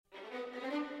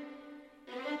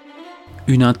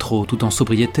Une intro tout en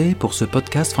sobriété pour ce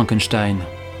podcast Frankenstein,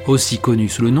 aussi connu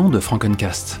sous le nom de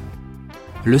Frankencast.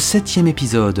 Le 7e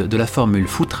épisode de la formule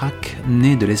Footrack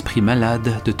naît de l'esprit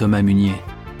malade de Thomas Munier,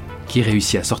 qui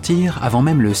réussit à sortir avant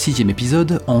même le 6e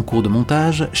épisode en cours de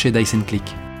montage chez Dice &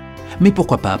 Click. Mais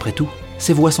pourquoi pas après tout,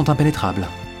 ses voix sont impénétrables.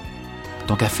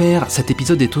 Tant qu'à faire, cet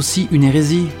épisode est aussi une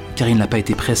hérésie, car il n'a pas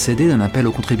été précédé d'un appel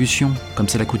aux contributions, comme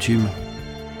c'est la coutume.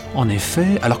 En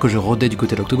effet, alors que je rôdais du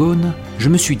côté de l'Octogone, je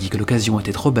me suis dit que l'occasion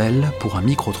était trop belle pour un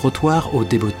micro-trottoir aux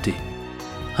débeautés.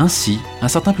 Ainsi, un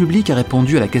certain public a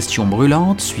répondu à la question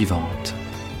brûlante suivante.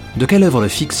 De quelle œuvre de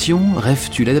fiction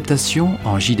rêves-tu l'adaptation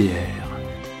en JDR ?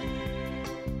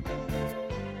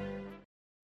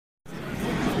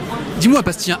 Dis-moi,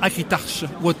 Bastien Akritarch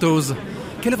Wotoz,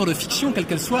 quelle œuvre de fiction, quelle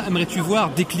qu'elle soit, aimerais-tu voir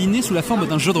déclinée sous la forme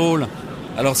d'un jeu de rôle ?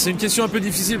 Alors c'est une question un peu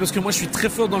difficile parce que moi je suis très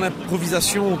fort dans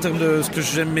l'improvisation en termes de ce que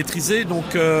j'aime maîtriser, donc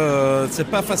c'est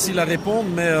pas facile à répondre,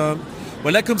 mais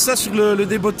voilà, comme ça sur le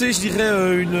débeauté, je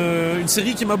dirais une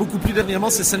série qui m'a beaucoup plu dernièrement,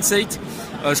 c'est Sense8,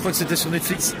 je crois que c'était sur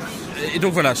Netflix. Et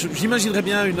donc voilà, j'imaginerais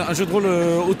bien un jeu de rôle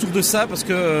autour de ça parce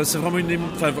que c'est vraiment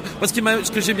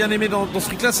ce que j'ai bien aimé dans ce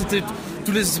truc-là, c'était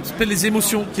tous les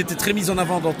émotions qui étaient très mises en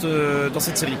avant dans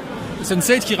cette série.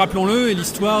 Sense8 qui, rappelons-le, est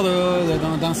l'histoire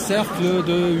d'un cercle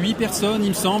de 8 personnes, il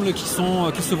me semble, qui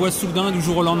se voient soudain du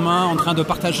jour au lendemain en train de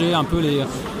partager un peu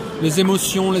les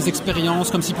émotions, les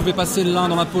expériences, comme s'ils pouvaient passer l'un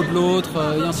dans la peau de l'autre,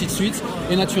 et ainsi de suite.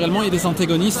 Et naturellement, il y a des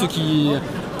antagonistes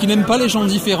qui n'aiment pas les gens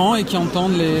différents et qui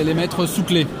entendent les mettre sous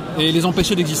clé et les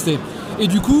empêcher d'exister. Et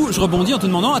du coup, je rebondis en te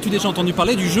demandant, as-tu déjà entendu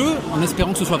parler du jeu, en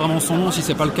espérant que ce soit vraiment son nom, si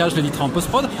c'est pas le cas, je l'éditerai en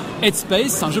post-prod,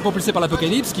 Headspace, un jeu propulsé par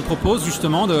l'Apocalypse qui propose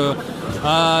justement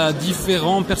à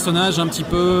différents personnages un petit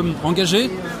peu engagés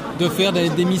de faire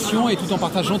des missions et tout en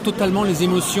partageant totalement les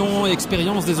émotions et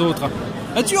expériences des autres.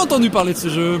 As-tu entendu parler de ce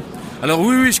jeu ? Alors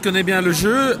oui, je connais bien le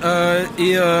jeu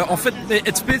en fait,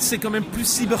 Headspace c'est quand même plus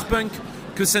cyberpunk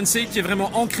que Sense8 qui est vraiment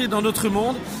ancré dans notre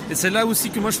monde, et c'est là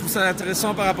aussi que moi je trouve ça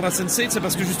intéressant par rapport à Sense8, c'est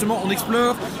parce que justement on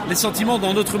explore les sentiments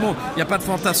dans notre monde. Il n'y a pas de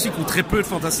fantastique ou très peu de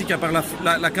fantastique à part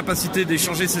la capacité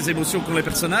d'échanger ses émotions qu'ont les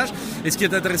personnages, et ce qui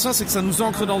est intéressant c'est que ça nous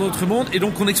ancre dans notre monde et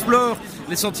donc on explore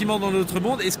les sentiments dans notre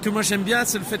monde, et ce que moi j'aime bien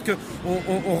c'est le fait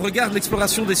qu'on regarde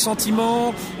l'exploration des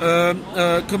sentiments,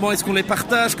 comment est-ce qu'on les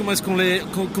partage, comment est-ce qu'on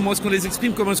les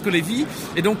exprime, comment est-ce qu'on les vit,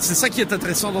 et donc c'est ça qui est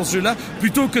intéressant dans ce jeu là,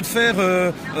 plutôt que de faire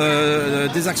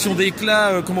des actions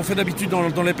d'éclat comme on fait d'habitude dans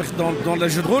le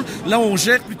jeu de rôle. Là on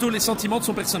gère plutôt les sentiments de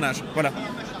son personnage. Voilà.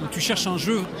 Donc tu cherches un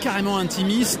jeu carrément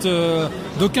intimiste,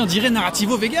 d'aucuns diraient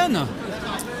narrativo-vegan.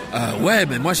 Ouais,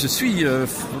 mais moi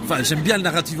j'aime bien le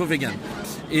narrativo-vegan.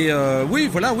 Et oui,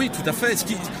 tout à fait.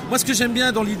 Moi, ce que j'aime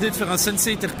bien dans l'idée de faire un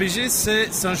Sense8 RPG,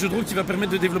 c'est un jeu de rôle qui va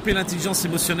permettre de développer l'intelligence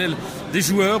émotionnelle des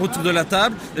joueurs autour de la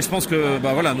table. Et je pense que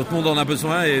notre monde en a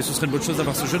besoin et ce serait une bonne chose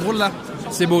d'avoir ce jeu de rôle-là.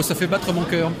 C'est beau, ça fait battre mon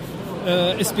cœur.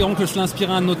 Espérons que je l'ai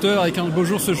inspiré à un auteur et qu'un beau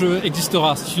jour ce jeu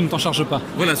existera, si tu ne t'en charges pas.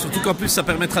 Voilà, surtout qu'en plus ça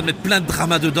permettra de mettre plein de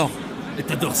drama dedans. Et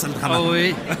t'adores ça, le drama. Oh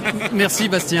oui. Merci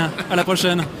Bastien, à la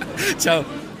prochaine. Ciao.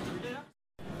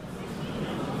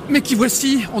 Mais qui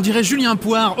voici, on dirait Julien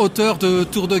Poire, auteur de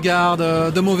Tour de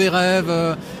garde, de Mauvais rêves,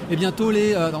 et bientôt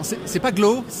non, c'est pas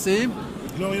Glow, c'est...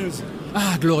 Glorieuse.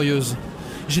 Ah, Glorieuse.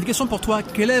 J'ai une question pour toi.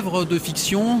 Quelle œuvre de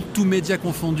fiction, tous médias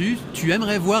confondus, tu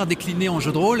aimerais voir déclinée en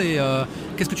jeu de rôle, et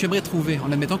qu'est-ce que tu aimerais trouver,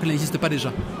 en admettant qu'elle n'existe pas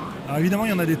déjà ? Alors évidemment,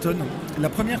 il y en a des tonnes. La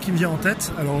première qui me vient en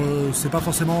tête, alors c'est pas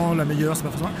forcément la meilleure, c'est pas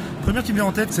forcément... La première qui me vient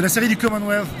en tête, c'est la série du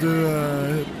Commonwealth de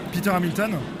Peter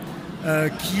Hamilton,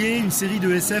 qui est une série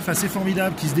de SF assez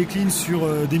formidable, qui se décline sur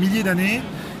des milliers d'années,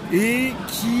 et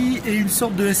qui est une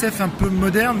sorte de SF un peu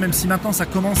moderne, même si maintenant ça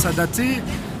commence à dater,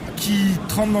 qui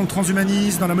trempe dans le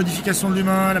transhumanisme, dans la modification de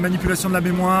l'humain, la manipulation de la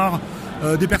mémoire,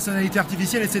 des personnalités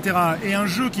artificielles, etc. Et un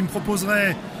jeu qui me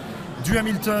proposerait du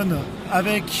Hamilton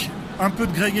avec un peu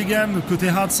de Greg Egan, côté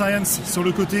hard science, sur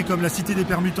le côté comme la cité des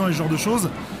permutants et ce genre de choses,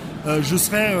 je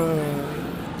serais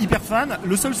hyper fan.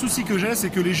 Le seul souci que j'ai, c'est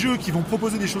que les jeux qui vont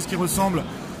proposer des choses qui ressemblent,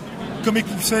 comme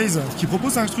Eclipse Phase, qui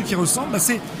propose un truc qui ressemble,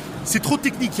 c'est trop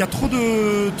technique, il y a trop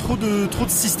de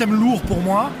systèmes lourds pour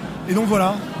moi, et donc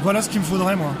voilà ce qu'il me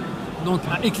faudrait, moi. Donc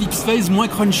un Eclipse Phase moins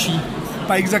crunchy.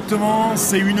 Pas exactement,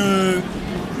 c'est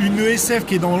une SF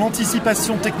qui est dans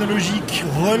l'anticipation technologique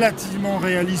relativement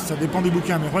réaliste, ça dépend des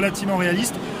bouquins, mais relativement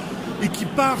réaliste, et qui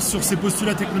part sur ces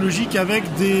postulats technologiques avec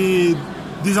des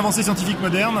avancées scientifiques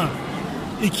modernes,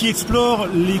 et qui explore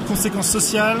les conséquences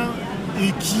sociales,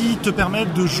 et qui te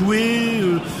permettent de jouer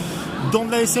dans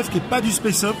de la SF qui n'est pas du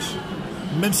space-up,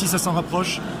 même si ça s'en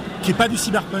rapproche, qui n'est pas du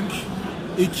cyberpunk,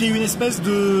 et qui est une espèce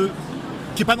de...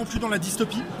 qui n'est pas non plus dans la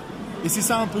dystopie, et c'est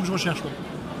ça un peu que je recherche, quoi.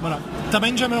 Voilà. T'as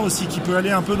Mindjammer aussi qui peut aller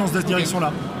un peu dans cette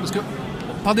direction-là. Parce que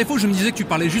par défaut, je me disais que tu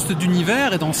parlais juste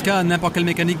d'univers, et dans ce cas, n'importe quelle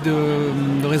mécanique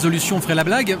de résolution ferait la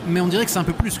blague, mais on dirait que c'est un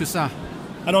peu plus que ça.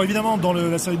 Alors évidemment, dans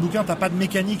la série de bouquins, t'as pas de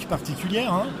mécanique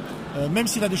particulière, hein. Même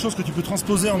s'il y a des choses que tu peux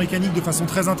transposer en mécanique de façon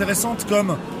très intéressante,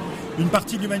 comme une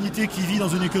partie de l'humanité qui vit dans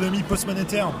une économie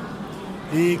post-monétaire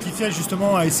et qui fait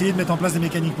justement à essayer de mettre en place des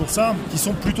mécaniques pour ça, qui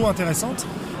sont plutôt intéressantes,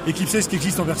 et qui fait ce qui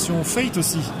existe en version Fate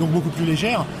aussi, donc beaucoup plus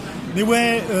légère. Mais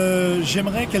ouais,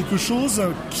 j'aimerais quelque chose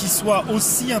qui soit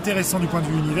aussi intéressant du point de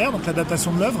vue univers, donc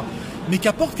l'adaptation de l'œuvre, mais qui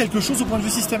apporte quelque chose au point de vue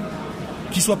système.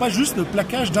 Qui soit pas juste le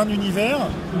plaquage d'un univers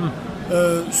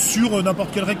sur n'importe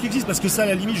quelle règle qui existe, parce que ça, à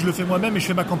la limite, je le fais moi-même et je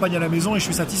fais ma campagne à la maison et je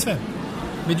suis satisfait.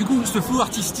 Mais du coup, ce flou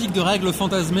artistique de règles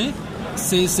fantasmées,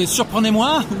 c'est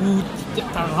surprenez-moi, ou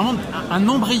t'as vraiment un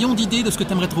embryon d'idée de ce que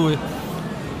t'aimerais trouver?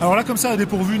 Alors là, comme ça, à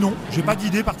dépourvu, non. J'ai pas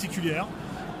d'idée particulière.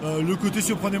 Le côté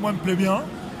surprenez-moi me plaît bien,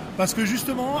 parce que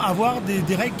justement, avoir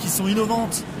des règles qui sont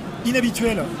innovantes,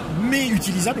 inhabituelles, mais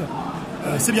utilisables,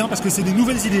 c'est bien, parce que c'est des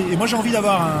nouvelles idées. Et moi, j'ai envie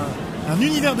d'avoir un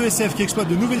univers de SF qui exploite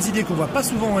de nouvelles idées qu'on voit pas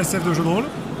souvent en SF de jeu de rôle,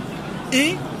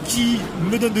 et qui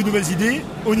me donne de nouvelles idées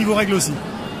au niveau règles aussi.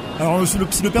 Alors,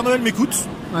 si le Père Noël m'écoute,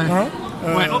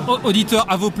 ouais. Auditeur,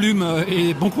 à vos plumes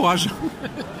et bon courage.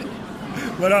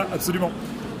 Voilà, absolument.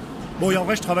 Bon, et en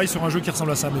vrai, je travaille sur un jeu qui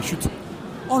ressemble à ça, mais chut.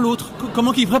 Oh, l'autre,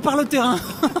 comment qu'il prépare le terrain.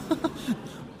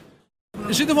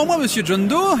 J'ai devant moi Monsieur John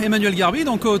Doe, Emmanuel Garby,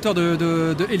 donc co-auteur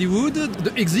de Hollywood,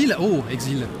 de Exil. Oh,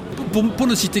 Exil. Pour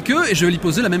ne citer que, et je vais lui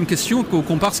poser la même question qu'au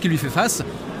comparse qui lui fait face.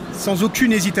 Sans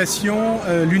aucune hésitation,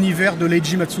 l'univers de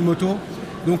Leiji Matsumoto.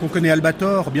 Donc on connaît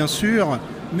Albator, bien sûr,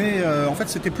 mais en fait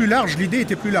c'était plus large, l'idée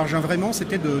était plus large, hein, vraiment,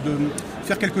 c'était de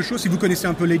faire quelque chose. Si vous connaissez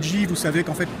un peu Leiji, vous savez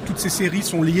qu'en fait toutes ces séries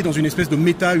sont liées dans une espèce de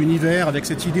méta-univers avec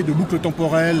cette idée de boucle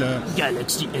temporelle.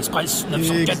 Galaxy Express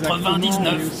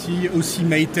 999. Aussi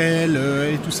Maytel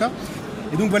et tout ça.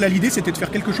 Et donc voilà, l'idée c'était de faire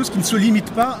quelque chose qui ne se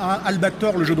limite pas à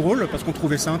Albator, le jeu de rôle, parce qu'on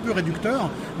trouvait ça un peu réducteur,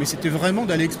 mais c'était vraiment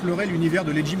d'aller explorer l'univers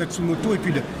de Leiji Matsumoto, et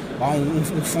puis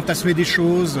on fantasmait des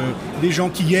choses, des gens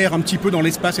qui errent un petit peu dans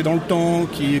l'espace et dans le temps,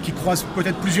 qui croisent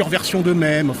peut-être plusieurs versions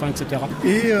d'eux-mêmes, enfin, etc.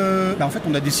 Et en fait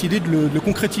on a décidé de le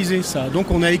concrétiser, ça.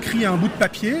 Donc on a écrit un bout de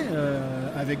papier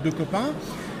avec deux copains,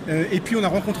 et puis on a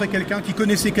rencontré quelqu'un qui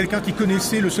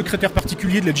connaissait le secrétaire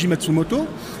particulier de Leiji Matsumoto.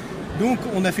 Donc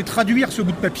on a fait traduire ce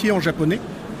bout de papier en japonais,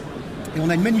 et on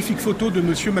a une magnifique photo de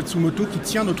Monsieur Matsumoto qui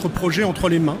tient notre projet entre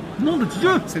les mains. Non, de Dieu.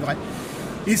 C'est vrai.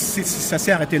 Et ça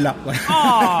s'est arrêté là. Voilà.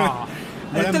 Oh,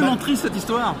 elle est tellement triste cette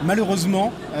histoire.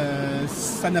 Malheureusement,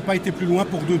 ça n'a pas été plus loin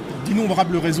pour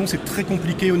d'innombrables raisons. C'est très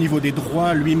compliqué au niveau des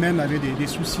droits. Lui-même avait des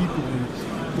soucis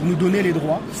pour nous donner les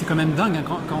droits. C'est quand même dingue,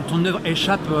 hein, quand ton œuvre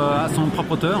échappe à son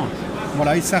propre auteur.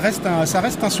 Voilà, et ça reste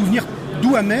un souvenir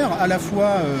doux amer, à la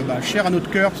fois cher à notre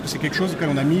cœur, parce que c'est quelque chose auquel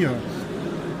on a mis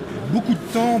beaucoup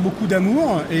de temps, beaucoup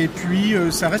d'amour, et puis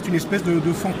ça reste une espèce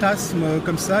de fantasme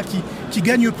comme ça, qui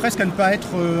gagne presque à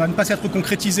ne pas s'être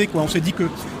concrétisé, quoi. On s'est dit que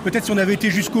peut-être si on avait été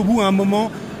jusqu'au bout à un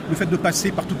moment, le fait de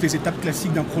passer par toutes les étapes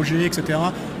classiques d'un projet, etc.,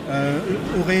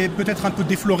 aurait peut-être un peu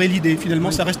défloré l'idée. Finalement,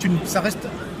 oui. ça reste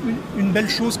une belle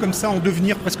chose comme ça, en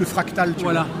devenir presque fractal.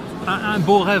 Voilà, un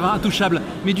beau rêve, hein, intouchable.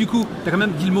 Mais du coup, tu as quand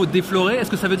même dit le mot défloré.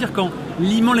 Est-ce que ça veut dire qu'en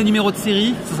limant les numéros de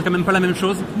série, ça serait quand même pas la même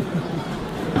chose?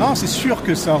 Non, c'est sûr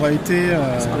que ça aurait été...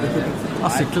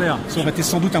 c'est clair. Ça aurait été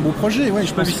sans doute un beau projet. Ouais, je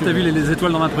sais pas si tu as vu les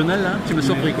étoiles dans ma prunelle, hein, tu me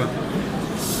surpris, quoi.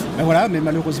 Ben voilà, mais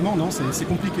malheureusement, non, c'est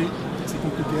compliqué.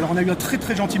 Alors on a eu un très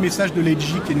très gentil message de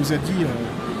Leiji qui nous a dit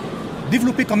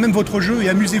développez quand même votre jeu et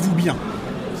amusez-vous bien.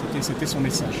 C'était son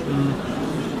message.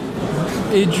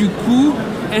 Et du coup,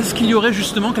 est-ce qu'il y aurait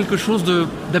justement quelque chose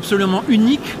d'absolument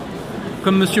unique,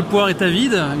 comme Monsieur Poire est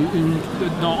avide,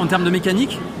 en termes de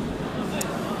mécanique?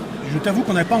 Je t'avoue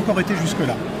qu'on n'avait pas encore été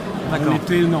jusque-là. D'accord.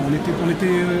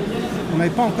 On n'avait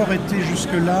pas encore été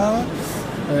jusque-là.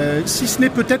 Si ce n'est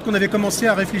peut-être qu'on avait commencé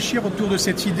à réfléchir autour de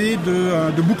cette idée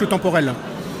de boucle temporelle,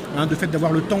 hein, de fait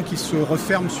d'avoir le temps qui se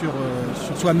referme sur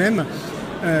soi-même.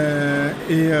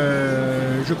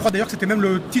 Je crois d'ailleurs que c'était même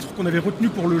le titre qu'on avait retenu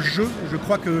pour le jeu. Je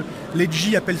crois que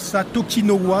Leiji appelle ça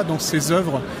Tokinowa dans ses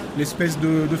œuvres, l'espèce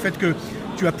de fait que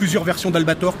tu as plusieurs versions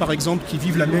d'Albator par exemple qui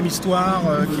vivent la même histoire,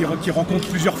 qui rencontrent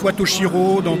plusieurs fois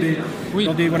Toshiro dans des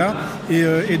voilà.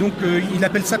 Et donc il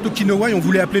appelle ça Tokinowa, et on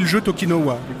voulait appeler le jeu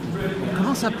Tokinowa.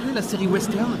 Comment s'appelait la série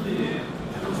western?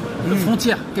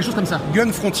 Frontière, quelque chose comme ça.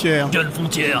 Gun Frontier.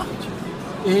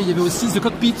 Et il y avait aussi The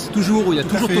Cockpit, toujours, où il y a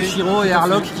toujours Toshiro et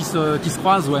Harlock qui se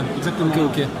croisent. Ouais. Exactement.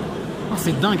 Ok. Oh,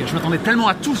 c'est dingue, je m'attendais tellement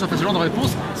à tout sur ce genre de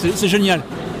réponse. C'est génial.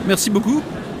 Merci beaucoup.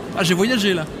 Ah, j'ai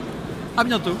voyagé là. À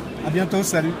bientôt. À bientôt,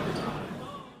 salut.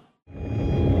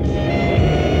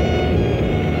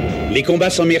 Les combats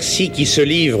sans merci qui se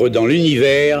livrent dans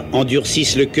l'univers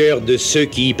endurcissent le cœur de ceux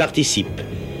qui y participent.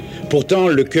 Pourtant,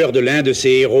 le cœur de l'un de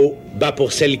ses héros bat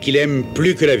pour celle qu'il aime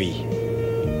plus que la vie.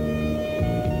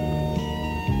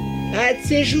 Un de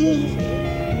ces jours.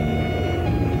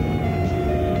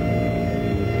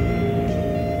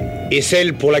 Et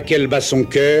celle pour laquelle bat son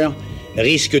cœur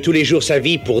risque tous les jours sa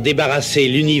vie pour débarrasser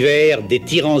l'univers des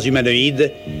tyrans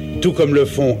humanoïdes, tout comme le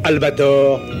font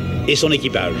Albator et son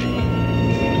équipage.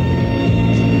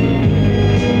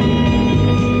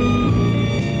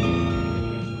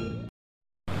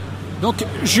 Donc,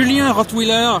 Julien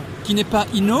Rottweiler, qui n'est pas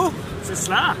Ino, c'est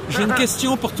cela. J'ai une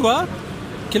question pour toi.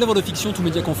 Quelle œuvre de fiction, tous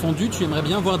médias confondus, tu aimerais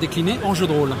bien voir déclinée en jeu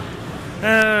de rôle ?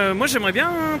 Moi j'aimerais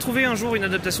bien trouver un jour une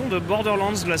adaptation de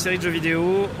Borderlands, de la série de jeux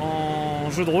vidéo,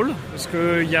 en jeu de rôle, parce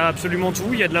qu'il y a absolument tout,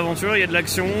 il y a de l'aventure, il y a de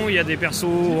l'action, il y a des persos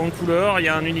en couleur, il y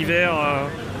a un univers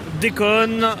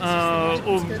déconne,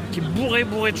 qui est bourré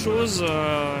de choses,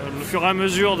 au fur et à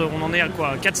mesure, on en est à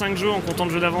quoi, 4-5 jeux en comptant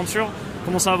de jeux d'aventure, on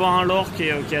commence à avoir un lore qui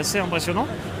est assez impressionnant,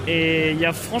 et il y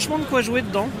a franchement de quoi jouer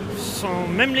dedans,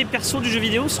 même les persos du jeu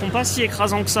vidéo ne seront pas si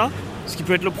écrasants que ça, ce qui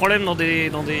peut être le problème dans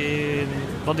des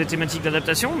thématiques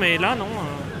d'adaptation, mais là non.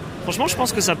 Franchement, je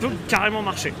pense que ça peut carrément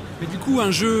marcher. Mais du coup, un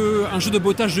jeu de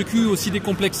bottage de cul aussi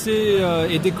décomplexé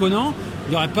et déconnant,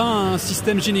 il n'y aurait pas un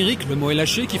système générique, le mot est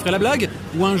lâché, qui ferait la blague,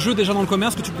 ou un jeu déjà dans le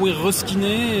commerce que tu pourrais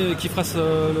reskiner, qui ferait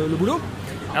le boulot ?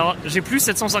 Alors, j'ai plus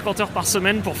 750 heures par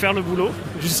semaine pour faire le boulot,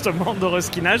 justement, de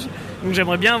reskinage. Donc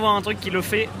j'aimerais bien avoir un truc qui le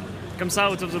fait comme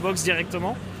ça, out of the box,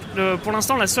 directement. Pour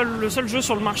l'instant, le seul jeu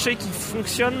sur le marché qui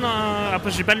fonctionne,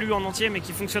 après j'ai pas lu en entier, mais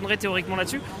qui fonctionnerait théoriquement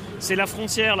là-dessus, c'est La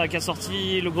Frontière, là, qui a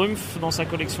sorti le Grumpf dans sa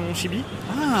collection Chibi.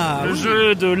 Le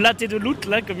jeu de latte et de loot,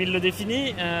 là, comme il le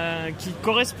définit, qui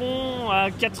correspond à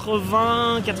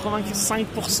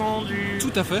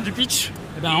 80-85% du pitch.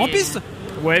 Eh ben, en piste.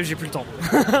 Ouais, j'ai plus le temps.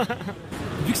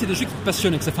 Vu que c'est des jeux qui te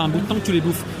passionnent et que ça fait un bout de temps que tu les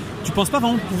bouffes, tu penses pas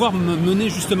vraiment pouvoir mener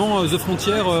justement The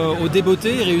Frontier au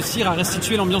débeauté et réussir à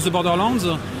restituer l'ambiance de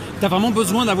Borderlands ? T'as vraiment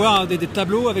besoin d'avoir des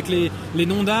tableaux avec les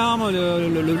noms d'armes,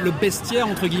 le bestiaire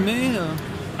entre guillemets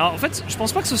Alors en fait, je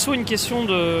pense pas que ce soit une question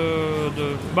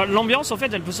l'ambiance en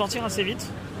fait, elle peut sortir assez vite.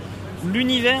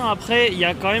 L'univers après, il y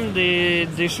a quand même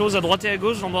des choses à droite et à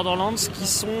gauche dans Borderlands qui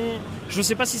sont... Je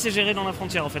sais pas si c'est géré dans La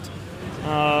Frontière en fait.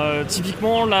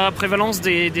 Typiquement la prévalence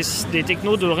des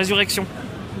technos de résurrection,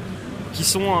 qui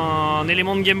sont un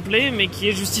élément de gameplay mais qui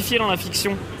est justifié dans la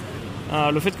fiction.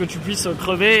 Le fait que tu puisses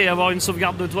crever et avoir une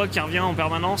sauvegarde de toi qui revient en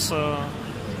permanence,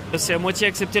 c'est à moitié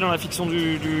accepté dans la fiction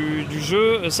du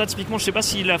jeu. Ça typiquement je sais pas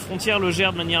si La Frontière le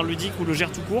gère de manière ludique ou le gère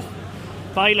tout court.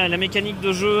 Pareil la mécanique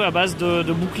de jeu à base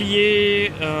de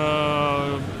boucliers,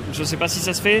 je sais pas si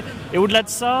ça se fait. Et au-delà de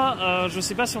ça, je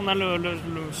sais pas si on a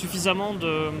suffisamment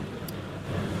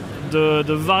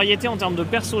de variété en termes de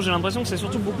perso. J'ai l'impression que c'est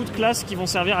surtout beaucoup de classes qui vont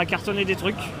servir à cartonner des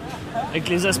trucs, avec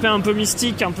les aspects un peu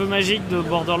mystiques, un peu magiques de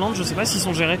Borderlands. Je sais pas s'ils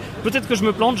sont gérés. Peut-être que je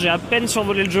me plante, j'ai à peine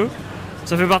survolé le jeu.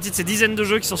 Ça fait partie de ces dizaines de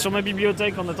jeux qui sont sur ma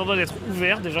bibliothèque en attendant d'être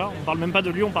ouverts déjà. On parle même pas de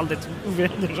lui, on parle d'être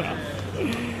ouvert déjà.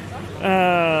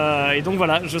 Et donc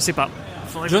voilà, je sais pas.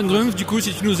 John Grumpf, du coup,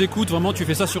 si tu nous écoutes, vraiment tu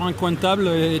fais ça sur un coin de table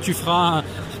et tu feras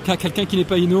à quelqu'un qui n'est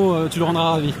pas Ino, tu le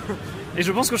rendras ravi. Et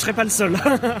je pense que je serai pas le seul.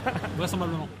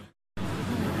 Vraisemblablement.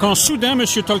 Quand soudain,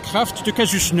 Monsieur Tolcraft de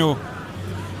Casusno.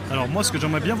 Alors moi, ce que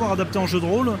j'aimerais bien voir adapté en jeu de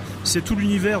rôle, c'est tout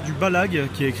l'univers du Balag,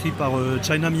 qui est écrit par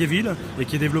China Miéville et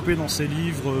qui est développé dans ses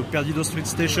livres Perdido Street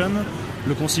Station,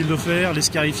 Le Concile de Fer, Les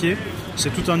Scarifiés. C'est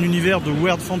tout un univers de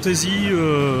weird fantasy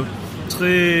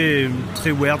très,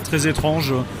 très weird, très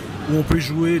étrange, où on peut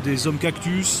jouer des hommes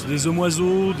cactus, des hommes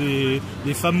oiseaux, des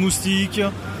femmes moustiques,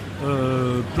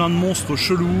 plein de monstres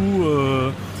chelous.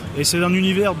 Et c'est un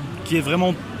univers qui est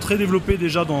vraiment très développé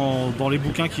déjà dans les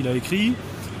bouquins qu'il a écrits,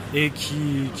 et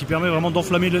qui permet vraiment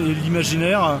d'enflammer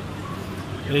l'imaginaire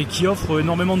et qui offre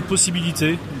énormément de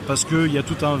possibilités, parce qu'il y a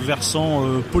tout un versant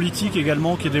politique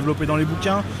également qui est développé dans les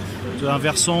bouquins, un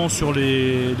versant sur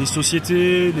les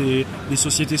sociétés, les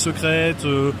sociétés secrètes,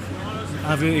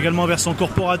 également un versant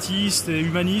corporatiste et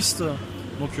humaniste.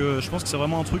 Donc je pense que c'est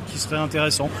vraiment un truc qui serait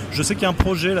intéressant. Je sais qu'il y a un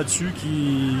projet là-dessus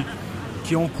qui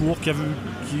est en cours, qui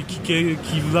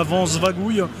avance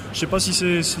vagouille. Je sais pas si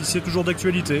c'est toujours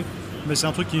d'actualité, mais c'est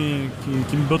un truc qui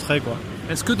me botterait, quoi.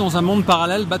 Est-ce que dans un monde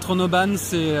parallèle, Batronoban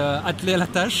s'est attelé à la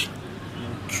tâche ?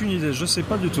 Aucune idée, je sais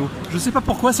pas du tout. Je sais pas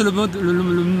pourquoi, c'est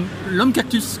l'homme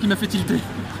cactus qui m'a fait tilter.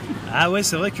 Ah ouais,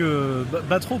 c'est vrai que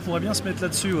Batro pourrait bien se mettre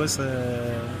là-dessus, ouais,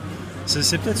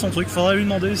 c'est peut-être son truc. Faudrait lui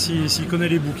demander s'il connaît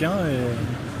les bouquins.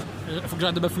 Il faut que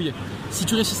j'arrête de bafouiller. Si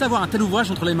tu réussissais à avoir un tel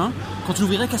ouvrage entre les mains, quand tu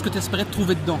l'ouvrirais, qu'est-ce que tu espérais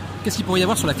trouver dedans ? Qu'est-ce qu'il pourrait y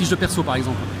avoir sur la fiche de perso, par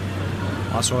exemple ?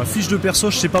 Sur la fiche de perso,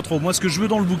 je sais pas trop. Moi, ce que je veux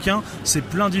dans le bouquin, c'est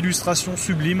plein d'illustrations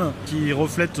sublimes qui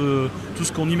reflètent tout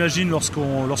ce qu'on imagine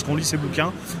lorsqu'on lit ces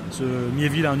bouquins.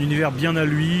 Mieville a un univers bien à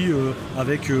lui,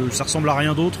 avec ça ressemble à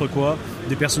rien d'autre, quoi.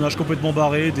 Des personnages complètement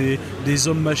barrés, des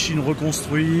hommes-machines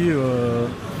reconstruits,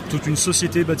 toute une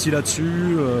société bâtie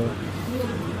là-dessus.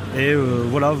 Et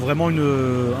voilà, vraiment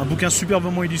un bouquin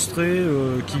superbement illustré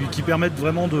qui permettent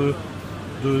vraiment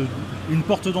une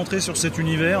porte d'entrée sur cet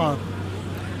univers.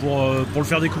 Pour le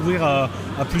faire découvrir à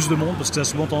plus de monde, parce que ça a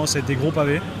souvent tendance à être des gros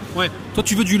pavés. Ouais, toi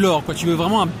tu veux du lore, quoi. Tu veux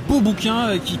vraiment un beau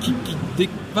bouquin qui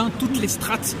dépeint toutes les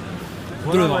strates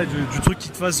de l'œuvre. Ouais, du truc qui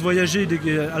te fasse voyager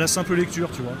à la simple lecture,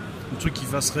 tu vois. Le truc qui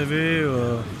fasse rêver.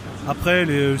 Après,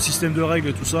 le système de règles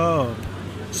et tout ça,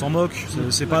 on s'en moque.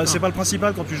 C'est pas le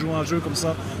principal quand tu joues à un jeu comme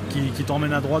ça, qui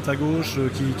t'emmène à droite, à gauche,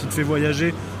 qui te fait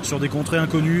voyager sur des contrées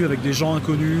inconnues, avec des gens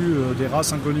inconnus, des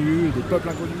races inconnues, des peuples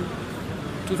inconnus.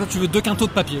 Toi, tu veux 2 quintaux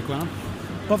de papier, quoi.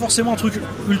 Pas forcément un truc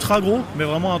ultra gros, mais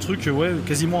vraiment un truc,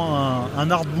 quasiment un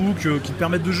artbook qui te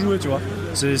permette de jouer, tu vois.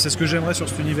 C'est ce que j'aimerais sur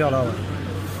cet univers-là.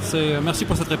 Ouais. Merci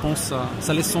pour cette réponse,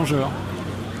 ça laisse songeur.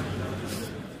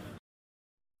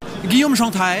 Guillaume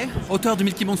Jantraet, auteur de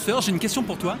Milky Monster, j'ai une question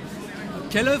pour toi.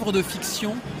 Quelle œuvre de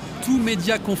fiction, tous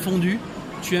médias confondus,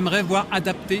 tu aimerais voir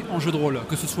adaptée en jeu de rôle ?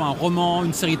 Que ce soit un roman,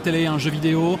 une série de télé, un jeu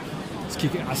vidéo, ce qui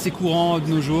est assez courant de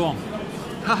nos jours.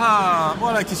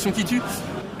 Voilà la question qui tue.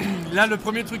 Là, le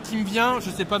premier truc qui me vient,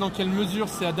 je sais pas dans quelle mesure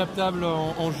c'est adaptable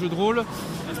en jeu de rôle.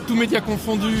 Tous médias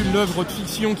confondus, l'œuvre de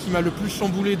fiction qui m'a le plus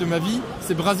chamboulé de ma vie,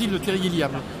 c'est Brasil de Terry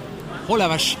Gilliam. Oh la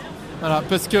vache. Voilà,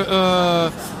 parce que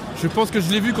je pense que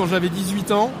je l'ai vu quand j'avais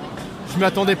 18 ans. Je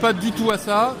m'attendais pas du tout à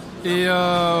ça. Et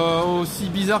aussi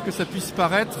bizarre que ça puisse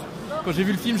paraître, quand j'ai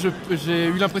vu le film, j'ai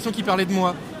eu l'impression qu'il parlait de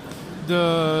moi.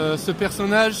 De ce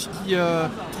personnage qui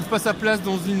trouve pas sa place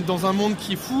dans un monde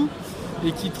qui est fou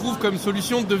et qui trouve comme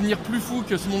solution de devenir plus fou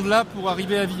que ce monde-là pour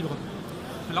arriver à vivre.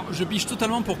 Alors je pige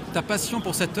totalement pour ta passion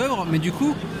pour cette œuvre, mais du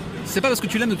coup, c'est pas parce que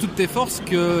tu l'aimes de toutes tes forces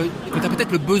que tu as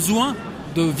peut-être le besoin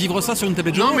de vivre ça sur une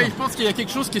tablette de jeu. Non, mais je pense qu'il y a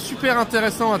quelque chose qui est super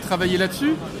intéressant à travailler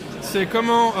là-dessus. C'est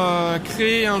comment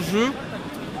créer un jeu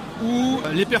où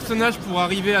les personnages, pour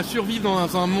arriver à survivre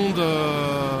dans un monde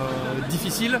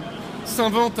difficile,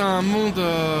 s'inventent un monde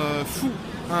fou,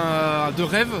 de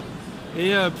rêve,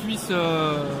 et puissent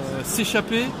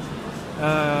s'échapper.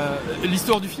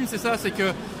 L'histoire du film, c'est ça, c'est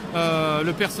que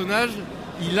le personnage,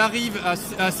 il arrive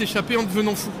à s'échapper en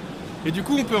devenant fou. Et du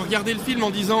coup, on peut regarder le film en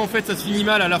disant, en fait, ça se finit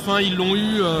mal, à la fin, ils l'ont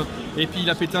eu, et puis il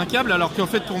a pété un câble, alors qu'en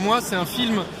fait, pour moi, c'est un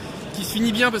film qui se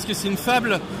finit bien parce que c'est une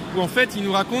fable où, en fait, il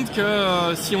nous raconte que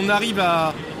si on arrive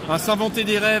à s'inventer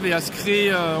des rêves et à se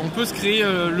créer, on peut se créer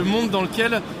le monde dans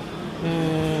lequel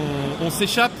on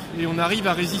s'échappe et on arrive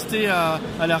à résister à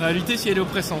la réalité si elle est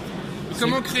oppressante. Et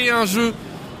comment créer un jeu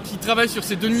qui travaille sur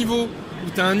ces deux niveaux, où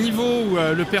tu as un niveau où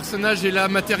le personnage est là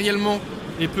matériellement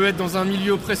et peut être dans un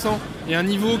milieu oppressant, et un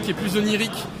niveau qui est plus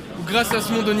onirique, où grâce à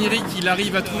ce monde onirique, il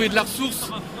arrive à trouver de la ressource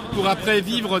pour après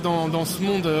vivre dans ce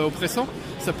monde oppressant.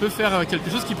 Ça peut faire quelque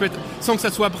chose qui peut être, sans que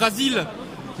ça soit Brasil,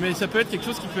 mais ça peut être quelque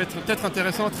chose qui peut être peut-être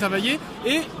intéressant à travailler,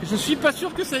 et je suis pas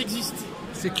sûr que ça existe.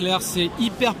 C'est clair, c'est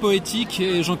hyper poétique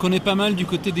et j'en connais pas mal du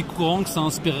côté des courants que ça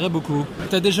inspirerait beaucoup.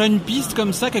 T'as déjà une piste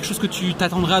comme ça, quelque chose que tu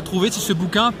t'attendrais à trouver si ce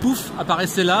bouquin, pouf,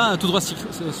 apparaissait là, tout droit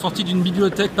sorti d'une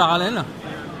bibliothèque parallèle ?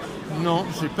 Non,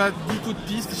 j'ai pas du tout de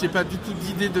piste, j'ai pas du tout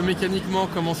d'idée de mécaniquement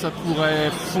comment ça pourrait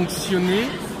fonctionner.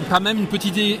 Pas même une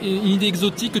petite idée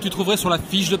exotique que tu trouverais sur la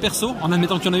fiche de perso, en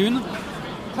admettant qu'il y en a une ?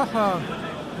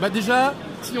 Bah déjà,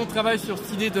 si on travaille sur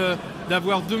cette idée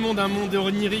d'avoir deux mondes, un monde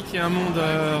onirique et un monde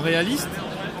réaliste,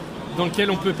 dans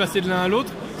lequel on peut passer de l'un à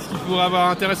l'autre, ce qui pourrait avoir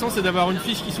intéressant, c'est d'avoir une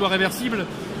fiche qui soit réversible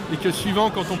et que suivant,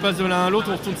 quand on passe de l'un à l'autre,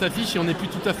 on retourne sa fiche et on n'est plus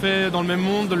tout à fait dans le même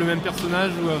monde, le même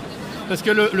personnage. Parce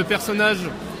que le personnage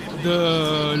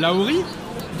de Lauri,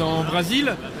 dans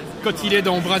Brasil, quand il est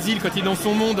dans Brasil, quand il est dans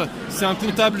son monde, c'est un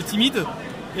comptable timide,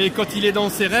 et quand il est dans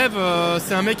ses rêves,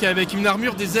 c'est un mec avec une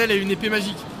armure, des ailes et une épée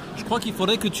magique. Je crois qu'il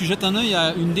faudrait que tu jettes un œil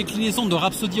à une déclinaison de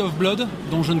Rhapsody of Blood,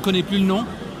 dont je ne connais plus le nom,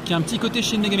 qui a un petit côté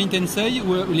chez Megami Tensei,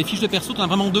 où les fiches de perso, tu en as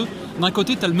vraiment deux. D'un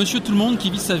côté, tu as le Monsieur Tout-le-Monde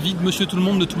qui vit sa vie de Monsieur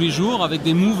Tout-le-Monde de tous les jours, avec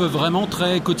des moves vraiment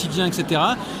très quotidiens, etc.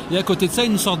 Et à côté de ça,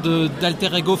 une sorte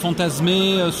d'alter ego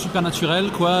fantasmé,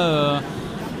 supernaturel, quoi,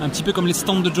 un petit peu comme les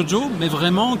stands de Jojo, mais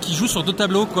vraiment qui joue sur deux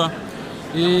tableaux, quoi.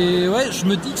 Et ouais, je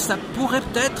me dis que ça pourrait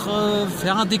peut-être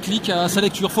faire un déclic à sa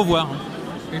lecture, faut voir.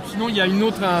 Et sinon, il y a une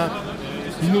autre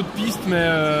piste, mais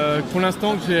pour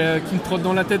l'instant qui me trotte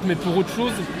dans la tête, mais pour autre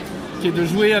chose, qui est de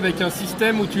jouer avec un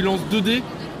système où tu lances 2 dés,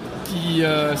 qui,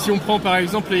 si on prend par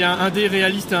exemple, il y a un dé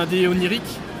réaliste et un dé onirique,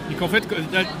 et qu'en fait,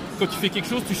 quand tu fais quelque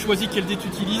chose, tu choisis quel dé tu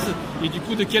utilises, et du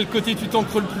coup, de quel côté tu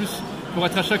t'ancres le plus. pour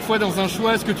être à chaque fois dans un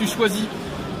choix. Est-ce que tu choisis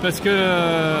parce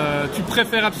que tu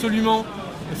préfères absolument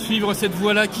suivre cette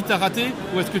voie-là quitte à rater,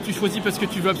 ou est-ce que tu choisis parce que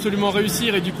tu veux absolument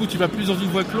réussir et du coup tu vas plus dans une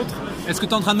voie que l'autre? Est-ce que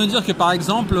tu es en train de me dire que par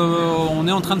exemple on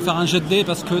est en train de faire un jet de dés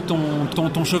parce que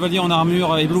ton chevalier en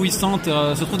armure éblouissante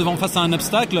se trouve face à un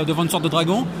obstacle, devant une sorte de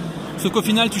dragon, sauf qu'au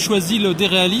final tu choisis le dé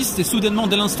réaliste et soudainement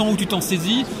dès l'instant où tu t'en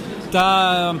saisis, tu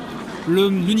as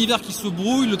l'univers qui se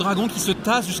brouille, le dragon qui se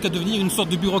tasse jusqu'à devenir une sorte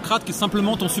de bureaucrate qui est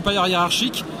simplement ton supérieur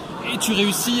hiérarchique, et tu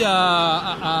réussis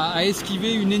à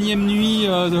esquiver une énième nuit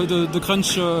de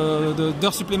crunch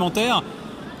d'heures supplémentaires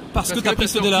parce que tu as pris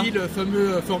ce dé-là. Le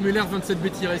fameux formulaire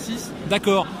 27B-6.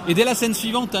 D'accord. Et dès la scène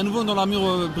suivante, tu es à nouveau dans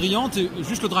l'armure brillante, et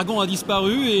juste le dragon a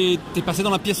disparu et tu es passé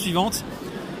dans la pièce suivante.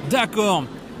 D'accord.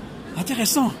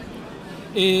 Intéressant.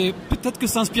 Et peut-être que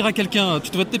ça inspire à quelqu'un. Tu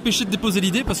devrais te dépêcher de déposer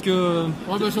l'idée parce que...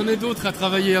 j'en ai d'autres à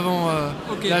travailler avant.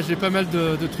 Okay. Là, j'ai pas mal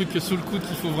de trucs sous le coude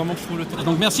qu'il faut vraiment que je trouve le temps.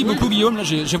 Donc merci beaucoup Guillaume, là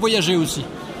j'ai voyagé aussi.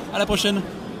 À la prochaine.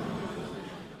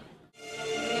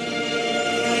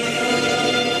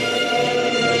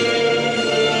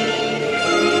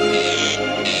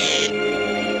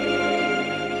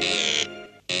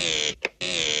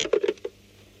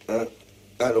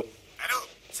 Allô. Allô,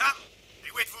 Sam? Mais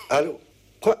où êtes-vous? Allô.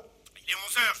 Quoi? Il est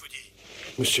 11h, je vous dis.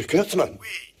 Monsieur Kurtzman? Oui.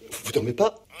 Vous dormez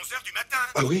pas? 11h du matin.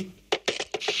 Ah oui?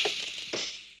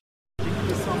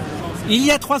 Il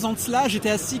y a 3 ans de cela, j'étais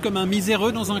assis comme un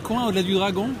miséreux dans un coin au-delà du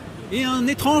dragon, et un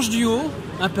étrange duo,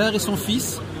 un père et son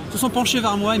fils, se sont penchés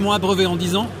vers moi et m'ont abreuvé en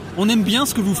disant « On aime bien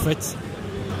ce que vous faites ».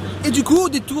 Et du coup, au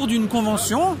détour d'une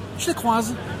convention, je les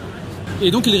croise.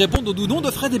 Et donc ils répondent au doux nom de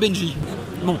Fred et Benji.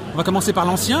 Bon, on va commencer par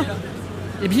l'ancien.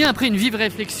 Eh bien, après une vive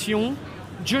réflexion,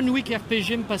 John Wick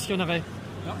RPG me passionnerait.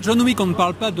 John Wick, on ne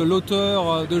parle pas de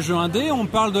l'auteur de jeux indés, on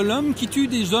parle de l'homme qui tue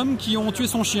des hommes qui ont tué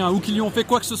son chien ou qui lui ont fait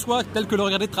quoi que ce soit tel que le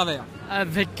regarder de travers.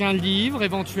 Avec un livre,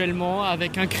 éventuellement,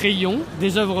 avec un crayon,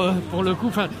 des œuvres pour le coup,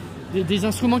 enfin des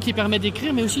instruments qui permettent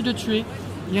d'écrire mais aussi de tuer.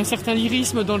 Il y a un certain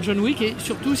lyrisme dans John Wick et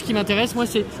surtout ce qui m'intéresse, moi,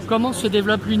 c'est comment se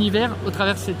développe l'univers au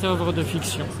travers de cette œuvre de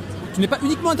fiction. Tu n'es pas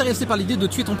uniquement intéressé par l'idée de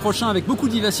tuer ton prochain avec beaucoup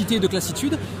de vivacité et de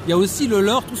classitude, il y a aussi le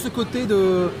lore, tout ce côté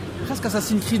de presque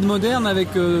Assassin's Creed moderne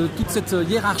avec toute cette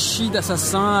hiérarchie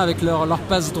d'assassins, avec leur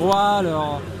passe-droit,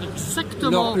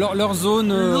 leur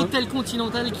zone... L'hôtel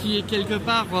Continental qui est quelque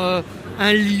part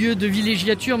un lieu de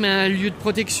villégiature mais un lieu de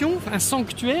protection, un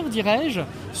sanctuaire dirais-je,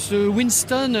 ce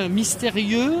Winston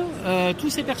mystérieux, tous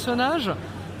ces personnages,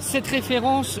 cette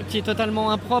référence qui est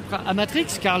totalement impropre à Matrix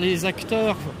car les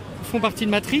acteurs font partie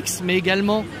de Matrix, mais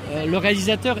également le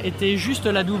réalisateur était juste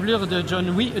la doublure de John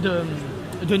Wick,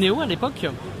 de Neo à l'époque,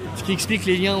 ce qui explique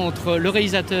les liens entre le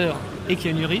réalisateur et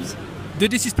Keanu Reeves.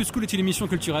 2D6 Plus Cool est une émission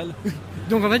culturelle.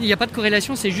 Donc en fait, il n'y a pas de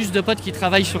corrélation, c'est juste deux potes qui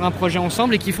travaillent sur un projet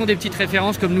ensemble et qui font des petites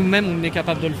références comme nous-mêmes, on est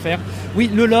capable de le faire. Oui,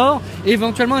 le lore, et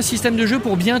éventuellement un système de jeu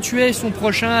pour bien tuer son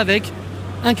prochain avec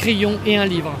un crayon et un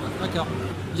livre. D'accord.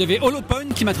 Il y avait Hollow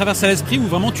Point qui m'a traversé l'esprit où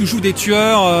vraiment tu joues des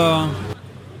tueurs...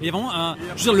 Il y a vraiment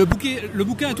le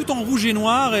bouquin est tout en rouge et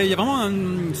noir et il y a vraiment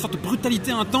une sorte de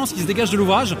brutalité intense qui se dégage de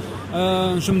l'ouvrage.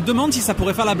 Je me demande si ça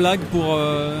pourrait faire la blague pour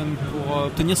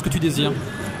obtenir ce que tu désires.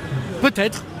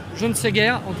 Peut-être, je ne sais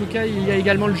guère. En tout cas, il y a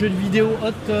également le jeu de vidéo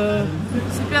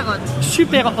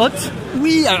Super Hot.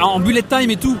 Oui, alors en bullet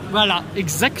time et tout. Voilà,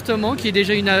 exactement, qui est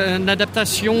déjà une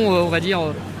adaptation, on va dire,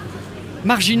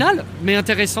 marginale, mais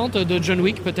intéressante de John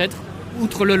Wick peut-être,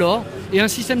 outre le lore. Et un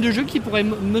système de jeu qui pourrait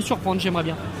me surprendre, j'aimerais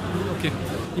bien. Ok.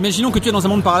 Imaginons que tu es dans un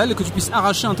monde parallèle et que tu puisses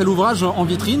arracher un tel ouvrage en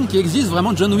vitrine qui existe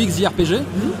vraiment, John Wick The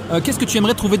RPG. Qu'est-ce que tu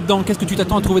aimerais trouver dedans? Qu'est-ce que tu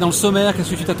t'attends à trouver dans le sommaire? Qu'est-ce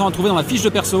que tu t'attends à trouver dans la fiche de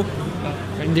perso?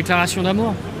 Une déclaration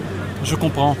d'amour. Je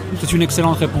comprends. C'est une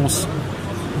excellente réponse.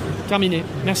 Terminé.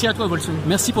 Merci à toi, Volsung.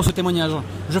 Merci pour ce témoignage.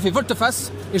 Je fais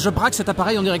volte-face et je braque cet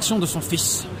appareil en direction de son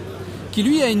fils, qui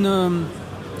lui a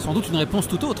sans doute une réponse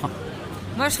tout autre.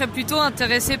 Moi, je serais plutôt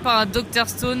intéressé par un Dr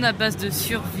Stone à base de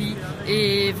survie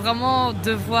et vraiment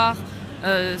devoir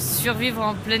survivre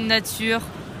en pleine nature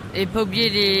et pas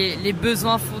oublier les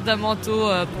besoins fondamentaux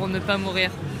pour ne pas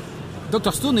mourir.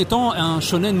 Dr Stone étant un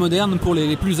shonen moderne pour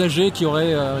les plus âgés qui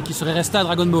seraient restés à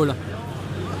Dragon Ball.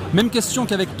 Même question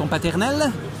qu'avec ton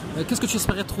paternel. Qu'est-ce que tu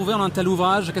espérais trouver en un tel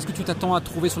ouvrage? Qu'est-ce que tu t'attends à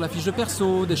trouver sur la fiche de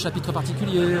perso? Des chapitres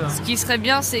particuliers? Ce qui serait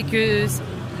bien, c'est que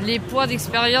les points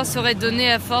d'expérience seraient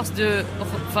donnés à force de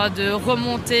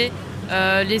remonter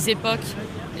les époques.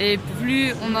 Et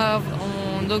plus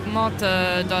on augmente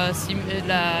dans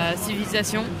la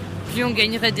civilisation, plus on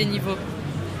gagnerait des niveaux.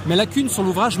 Mes lacunes sur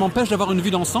l'ouvrage m'empêchent d'avoir une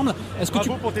vue d'ensemble. Est-ce que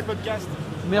Bravo pour tes podcasts.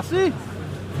 Merci.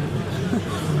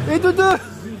 Et de deux.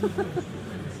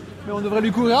 Mais on devrait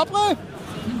lui courir après.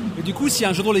 Et du coup, si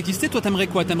un jeu de rôle existait, toi t'aimerais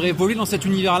quoi? T'aimerais évoluer dans cet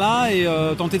univers-là et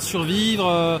tenter de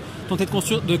survivre, tenter de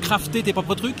construire, de crafter tes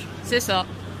propres trucs? C'est ça.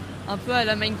 Un peu à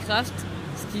la Minecraft,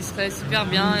 ce qui serait super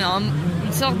bien.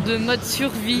 Une sorte de mode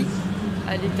survie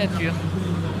à l'état pur.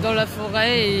 Dans la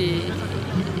forêt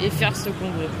et faire ce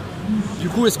qu'on veut. Du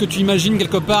coup, est-ce que tu imagines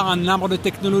quelque part un arbre de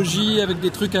technologie avec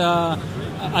des trucs à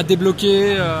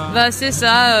débloquer C'est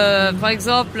ça. Par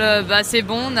exemple, c'est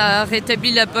bon, on a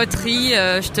rétabli la poterie.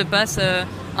 Je te passe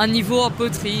un niveau en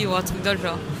poterie ou un truc dans le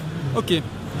genre. Ok.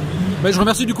 Je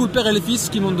remercie du coup le père et les fils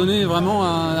qui m'ont donné vraiment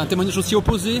un témoignage aussi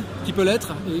opposé qui peut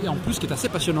l'être et en plus qui est assez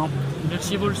passionnant.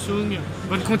 Merci Volsung.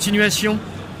 Bonne continuation.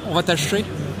 On va tâcher.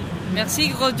 Merci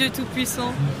gros Dieu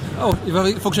tout-puissant. Oh, il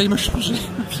faut que j'aille me changer.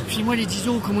 File-moi les 10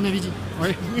 euros comme on avait dit.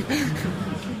 Oui.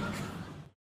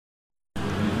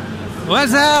 Au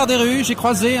hasard des rues, j'ai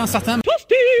croisé un certain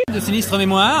de sinistre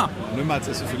mémoire. Le maths,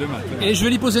 ça suffit, le maths. Et je vais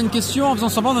lui poser une question en faisant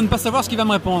semblant de ne pas savoir ce qu'il va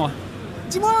me répondre.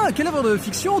 Dis-moi, quelle œuvre de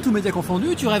fiction, tous médias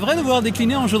confondus, tu rêverais de voir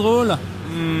décliner en jeu de rôle?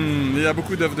 Il y a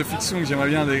beaucoup d'œuvres de fiction que j'aimerais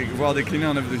bien voir décliner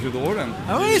en œuvres de jeu de rôle.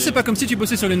 Ah oui, c'est pas comme si tu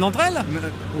bossais sur l'une d'entre elles?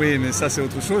 Oui, mais ça c'est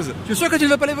autre chose. Tu es sûr que tu ne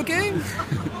vas pas l'évoquer?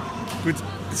 Écoute,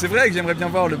 c'est vrai que j'aimerais bien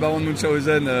voir le Baron de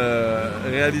Munchausen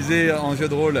réalisé en jeu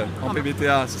de rôle, en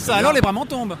PBTA. Ça alors les bras m'en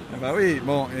tombent. Bah oui,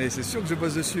 bon, et c'est sûr que je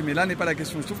bosse dessus, mais là n'est pas la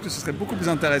question. Je trouve que ce serait beaucoup plus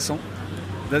intéressant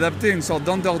d'adapter une sorte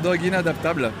d'underdog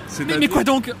inadaptable. Mais quoi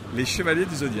donc? Les Chevaliers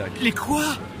du Zodiaque. Les quoi?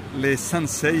 Les Saint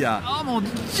Seiya. Oh mon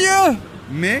Dieu!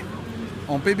 Mais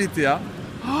en PBTA.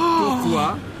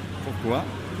 Pourquoi?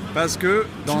 Parce que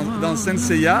dans Saint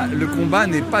Seiya, le combat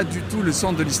n'est pas du tout le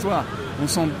centre de l'histoire. On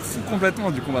s'en fout complètement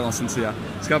du combat dans Saint Seiya.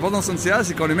 Ce qui est important dans Saint Seiya,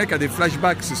 c'est quand le mec a des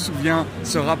flashbacks, se souvient,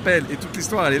 se rappelle, et toute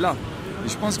l'histoire elle est là. Et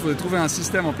je pense qu'il faudrait trouver un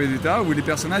système en PBTA où les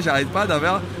personnages n'arrêtent pas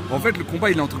d'avoir... En fait, le combat,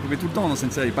 il est entrecoupé tout le temps dans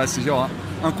Saint Seiya. Il passe genre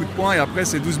un coup de poing et après,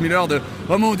 c'est 12 000 heures de «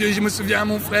 Oh mon Dieu, je me souviens,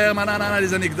 mon frère, manana,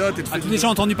 les anecdotes... » et tout. As-tu déjà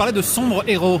entendu parler de Sombre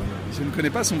Héros? Je ne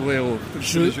connais pas Sombre Héros.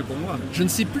 Je ne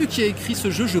sais plus qui a écrit ce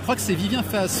jeu. Je crois que c'est Vivien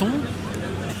Fasson.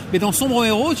 Mais dans Sombre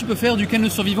Héros, tu peux faire du Ken le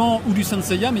Survivant ou du Saint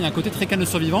Seiya, mais il y a un côté très Ken le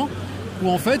Survivant où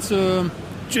en fait...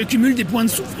 Tu accumules des points de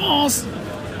souffrance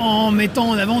en mettant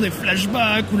en avant des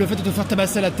flashbacks ou le fait de te faire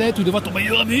tabasser la tête ou de voir ton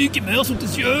meilleur ami qui meurt sous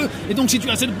tes yeux. Et donc si tu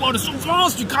as assez de points de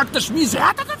souffrance, tu craques ta chemise et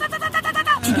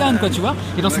tu gagnes quoi, tu vois.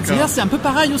 Et dans Saint Seiya, c'est un peu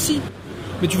pareil aussi.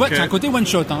 Mais tu vois, tu as un côté one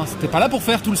shot. Hein. T'es pas là pour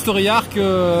faire tout le story arc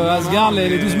Asgard,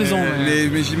 les 12 maisons.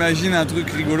 Mais j'imagine un truc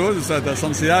rigolo de ça. T'as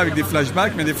Saint Seiya avec des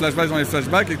flashbacks, mais des flashbacks dans les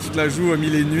flashbacks et que tu te la joues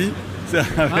 1000 et une nuits. C'est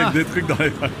avec des trucs dans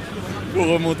les pour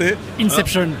remonter.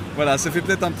 Inception. Voilà, ça fait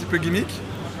peut-être un petit peu gimmick.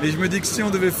 Et je me dis que si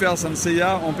on devait faire Saint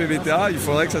Seiya en PBTA, il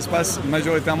faudrait que ça se passe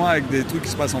majoritairement avec des trucs qui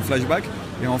se passent en flashback.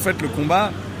 Et en fait, le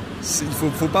combat, il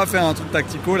faut pas faire un truc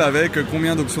tactical avec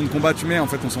combien d'options de combat tu mets. En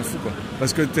fait, on s'en fout quoi.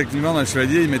 Parce que techniquement, dans le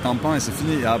chevalier, ils mettent un pain et c'est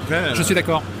fini. Et après, je suis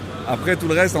d'accord. Après, tout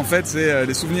le reste, en fait, c'est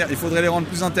les souvenirs. Il faudrait les rendre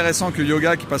plus intéressants que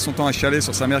Yoga qui passe son temps à chialer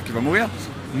sur sa mère qui va mourir.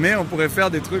 Mais on pourrait faire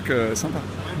des trucs sympas.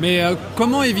 Mais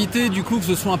comment éviter du coup que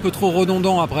ce soit un peu trop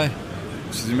redondant après?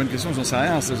 C'est une bonne question, j'en sais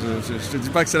rien. Je te dis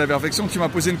pas que c'est la perfection. Tu m'as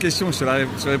posé une question, je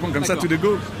te réponds comme ça, to the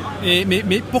go.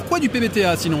 Mais pourquoi du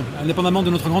PBTA sinon, indépendamment de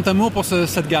notre grand amour pour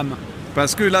cette gamme?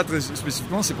 Parce que là, très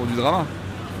spécifiquement, c'est pour du drama.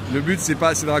 Le but, c'est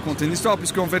de raconter une histoire,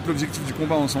 puisqu'en fait, l'objectif du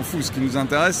combat, on s'en fout. Ce qui nous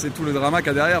intéresse, c'est tout le drama qu'il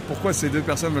y a derrière. Pourquoi ces deux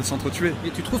personnes veulent s'entretuer?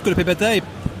 Et tu trouves que le PBTA est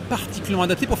particulièrement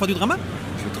adapté pour faire du drama?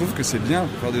 Je trouve que c'est bien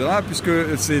pour faire du drama, puisque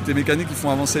c'est des mécaniques qui font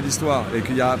avancer l'histoire et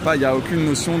qu'il n'y a aucune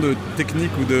notion de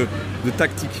technique ou de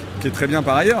tactique, qui est très bien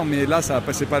par ailleurs, mais là, ça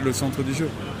c'est pas le centre du jeu.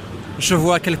 Je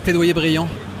vois, quel plaidoyer brillant.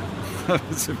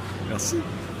 Merci.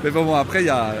 Mais bon, après, il y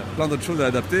a plein d'autres choses à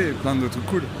adapter, plein de trucs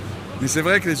cool. Mais c'est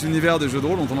vrai que les univers de jeux de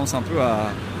rôle ont tendance un peu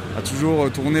à toujours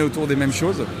tourner autour des mêmes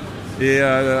choses. Et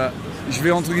je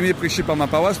vais entre guillemets prêcher par ma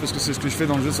paroisse parce que c'est ce que je fais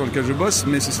dans le jeu sur lequel je bosse,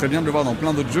 mais ce serait bien de le voir dans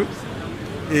plein d'autres jeux.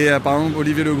 Et par exemple,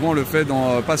 Olivier Legrand le fait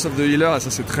dans Pass of the Healer, et ça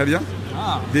c'est très bien.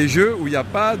 Des jeux où il n'y a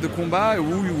pas de combat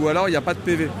ou alors il n'y a pas de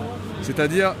PV.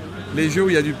 C'est-à-dire les jeux où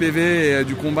il y a du PV et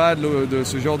du combat, de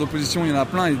ce genre d'opposition, il y en a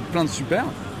plein et plein de super.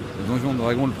 Donjon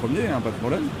Dragon le premier, hein, pas de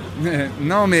problème.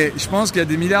 Mais je pense qu'il y a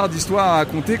des milliards d'histoires à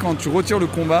raconter quand tu retires le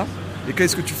combat et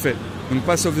qu'est-ce que tu fais. Donc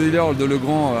Pass of the Healer de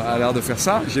Legrand a l'air de faire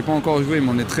ça. J'ai pas encore joué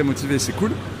mais on est très motivé, c'est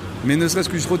cool. Mais ne serait-ce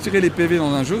que je retirais les PV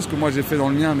dans un jeu, ce que moi j'ai fait dans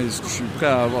le mien mais ce que je suis prêt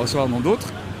à recevoir dans d'autres,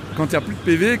 quand il n'y a plus de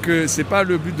PV, que c'est pas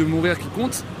le but de mourir qui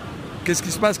compte, qu'est-ce qui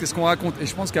se passe, qu'est-ce qu'on raconte. Et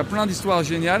je pense qu'il y a plein d'histoires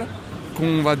géniales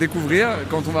qu'on va découvrir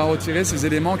quand on va retirer ces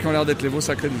éléments qui ont l'air d'être les veaux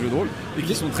sacrés du jeu de rôle et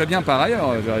qui sont très bien par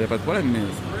ailleurs, il n'y a pas de problème, mais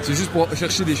c'est juste pour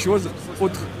chercher des choses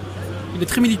autres. Il est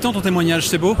très militant ton témoignage,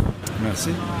 c'est beau. Merci.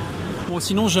 Bon,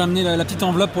 sinon j'ai amené la petite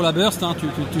enveloppe pour la burst, hein.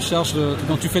 Tu charges,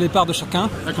 donc tu fais les parts de chacun.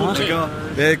 D'accord.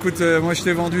 Mais écoute, moi je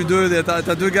t'ai vendu 2,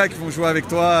 t'as 2 gars qui vont jouer avec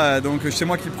toi, donc c'est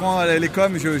moi qui prends les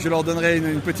coms, je leur donnerai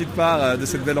une petite part de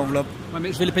cette belle enveloppe. Ouais,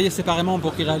 mais je vais les payer séparément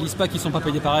pour qu'ils réalisent pas qu'ils sont pas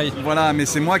payés pareil. Voilà, mais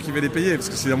c'est moi qui vais les payer, parce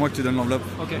que c'est à moi que tu donnes l'enveloppe.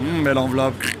 Ok. Belle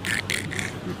enveloppe.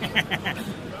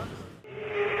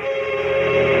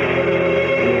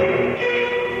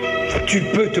 Tu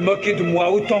peux te moquer de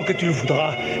moi autant que tu le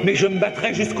voudras, mais je me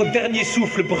battrai jusqu'au dernier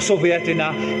souffle pour sauver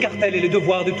Athéna, car tel est le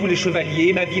devoir de tous les chevaliers,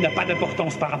 et ma vie n'a pas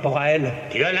d'importance par rapport à elle.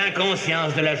 Tu as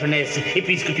l'inconscience de la jeunesse, et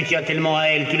puisque tu tiens tellement à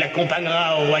elle, tu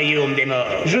l'accompagneras au royaume des morts.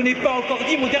 Je n'ai pas encore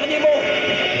dit mon dernier mot.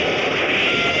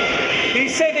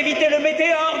 Essaie d'éviter le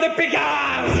météore de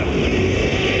Pégase.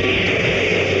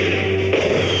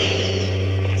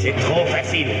 C'est trop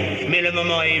facile, mais le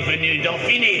moment est venu d'en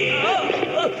finir.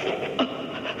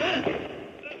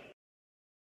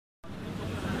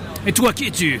 Et toi, qui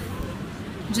es-tu ?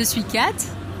 Je suis Kat,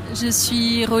 je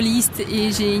suis rôliste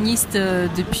et géniste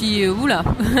depuis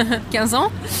 15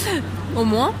 ans, au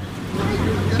moins.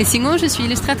 Et sinon, je suis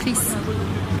illustratrice.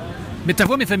 Mais ta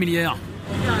voix m'est familière.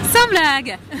 Sans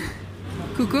blague.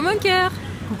 Coucou mon cœur.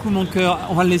 Coucou mon cœur,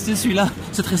 on va le laisser celui-là,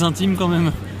 c'est très intime quand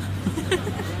même.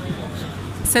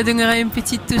 Ça donnerait une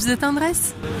petite touche de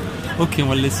tendresse. Ok, on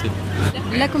va le laisser.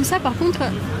 Là comme ça, par contre,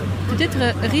 peut-être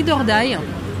Read or Die,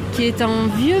 qui est un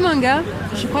vieux manga.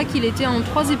 Je crois qu'il était en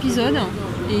 3 épisodes.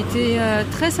 Il était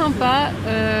très sympa.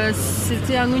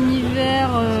 C'était un univers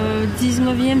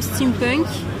 19e steampunk.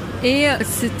 Et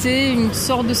c'était une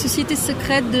sorte de société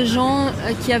secrète de gens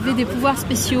qui avaient des pouvoirs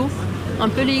spéciaux, un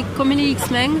peu comme les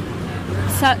X-Men.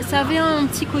 Ça avait un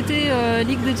petit côté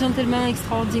Ligue de Gentlemen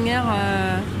extraordinaire.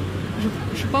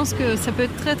 Je pense que ça peut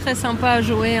être très très sympa à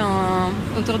jouer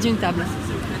autour d'une table.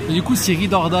 Et du coup, si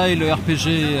Read or Die, le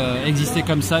RPG, existait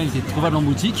comme ça, il était trouvable en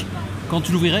boutique, quand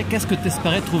tu l'ouvrirais, qu'est-ce que tu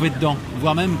espérais trouver dedans ?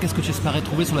 Voire même, qu'est-ce que tu espérais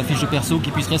trouver sur la fiche de perso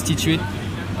qui puisse restituer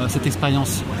cette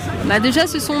expérience ? Déjà,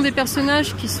 ce sont des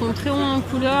personnages qui sont très hauts en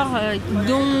couleur,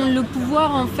 dont le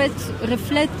pouvoir en fait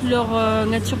reflète leur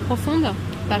nature profonde.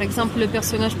 Par exemple, le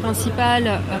personnage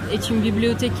principal est une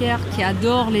bibliothécaire qui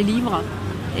adore les livres.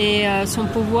 Et son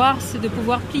pouvoir, c'est de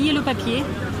pouvoir plier le papier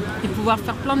et pouvoir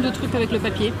faire plein de trucs avec le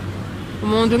papier. À un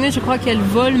moment donné, je crois qu'elle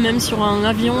vole même sur un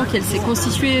avion, qu'elle s'est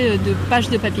constituée de pages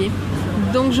de papier.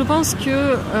 Donc je pense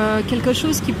que quelque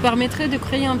chose qui permettrait de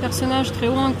créer un personnage très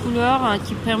haut en couleur,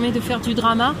 qui permet de faire du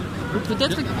drama,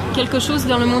 peut-être quelque chose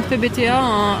dans le monde PBTA,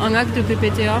 un acte de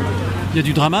PBTA. Il y a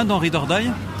du drama dans Read or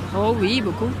Die ? Oh oui,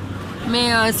 beaucoup.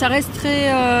 Mais ça reste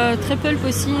très pulp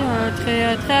aussi,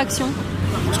 très action.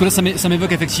 Parce que là, ça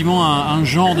m'évoque effectivement un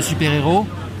genre de super-héros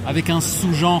avec un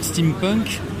sous-genre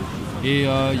steampunk. Et il y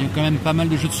a quand même pas mal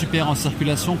de jeux de super en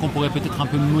circulation qu'on pourrait peut-être un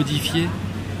peu modifier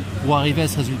pour arriver à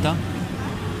ce résultat.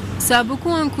 Ça a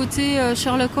beaucoup un côté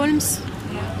Sherlock Holmes.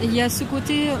 Il y a ce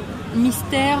côté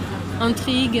mystère,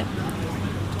 intrigue.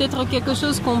 Peut-être quelque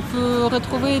chose qu'on peut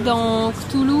retrouver dans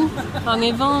Cthulhu, en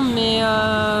Evan, mais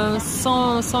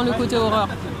sans le côté horreur.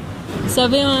 Ça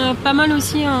avait pas mal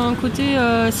aussi un côté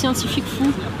scientifique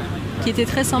fou qui était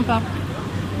très sympa.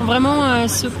 Vraiment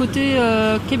ce côté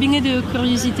cabinet de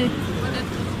curiosité.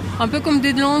 Un peu comme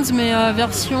Deadlands, mais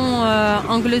version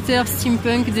Angleterre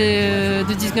steampunk de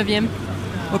 19e.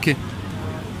 Ok.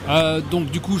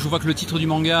 Donc du coup, je vois que le titre du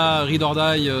manga, Read or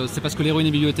Die, c'est parce que l'héroïne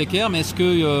est bibliothécaire, mais est-ce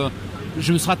que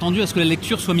je me serais attendu à ce que la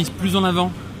lecture soit mise plus en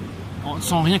avant,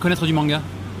 sans rien connaître du manga ?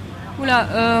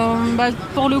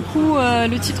 Pour le coup,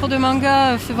 le titre de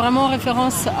manga fait vraiment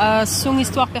référence à son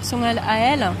histoire personnelle à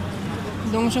elle.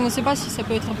 Donc je ne sais pas si ça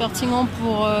peut être pertinent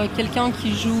pour quelqu'un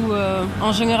qui joue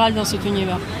en général dans cet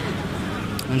univers.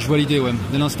 Je vois l'idée, ouais.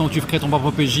 Dès l'instant où tu crées ton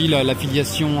propre PJ, la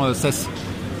filiation cesse.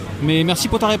 Mais merci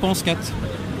pour ta réponse, Kat.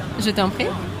 Je t'en prie.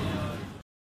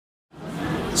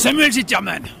 Samuel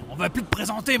Zitterman, on va plus te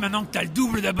présenter maintenant que t'as le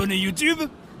double d'abonnés YouTube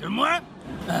de moi.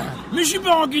 Mais je suis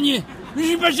pas rancunier, mais je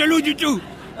suis pas jaloux du tout.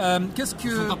 Qu'est-ce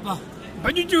que...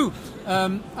 Pas du tout.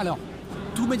 Alors,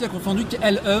 tout média confondu,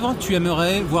 quelle œuvre tu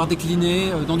aimerais voir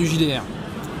décliner dans du JDR ?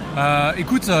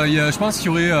 Écoute, je pense qu'il y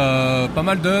aurait pas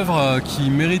mal d'œuvres qui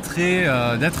mériteraient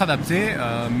d'être adaptées,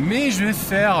 mais je vais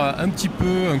faire un petit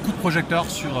peu un coup de projecteur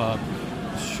sur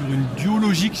une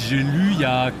duologie que j'ai lue il y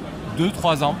a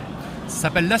 2-3 ans. Ça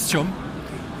s'appelle Latium.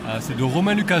 C'est de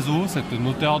Romain Lucaso, c'est un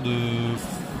auteur de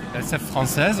SF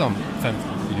française. Enfin,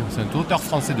 c'est un auteur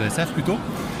français de SF plutôt.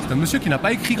 C'est un monsieur qui n'a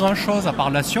pas écrit grand-chose à part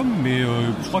Latium, mais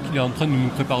je crois qu'il est en train de nous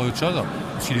préparer autre chose,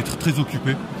 parce qu'il est très, très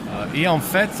occupé. Et en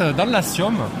fait, dans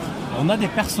Latium, on a des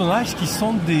personnages qui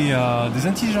sont des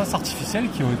intelligences artificielles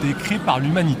qui ont été créées par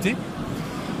l'humanité,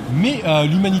 mais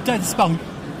l'humanité a disparu.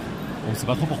 On ne sait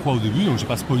pas trop pourquoi au début, donc j'ai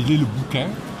pas spoilé le bouquin.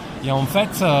 Et en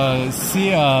fait,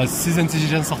 ces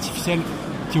intelligences artificielles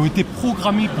qui ont été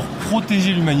programmées pour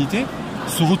protéger l'humanité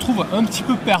se retrouvent un petit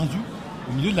peu perdues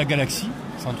au milieu de la galaxie,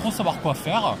 sans trop savoir quoi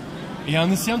faire, et en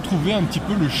essayant de trouver un petit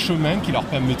peu le chemin qui leur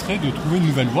permettrait de trouver une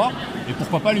nouvelle voie, et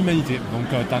pourquoi pas l'humanité. Donc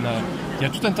il y a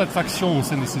tout un tas de factions au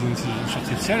sein de ces intelligences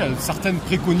artificielles. Certaines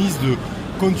préconisent de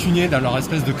continuer dans leur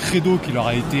espèce de credo qui leur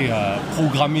a été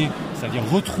programmé, c'est-à-dire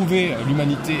retrouver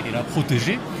l'humanité et la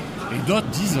protéger. Et d'autres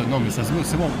disent non mais ça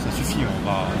c'est bon, ça suffit,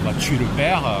 on va tuer le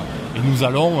père et nous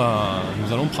allons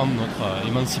prendre notre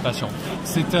émancipation.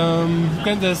 C'est un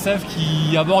bouquin de SF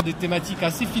qui aborde des thématiques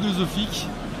assez philosophiques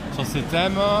sur ces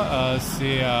thèmes.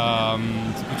 C'est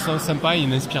plutôt sympa, il y a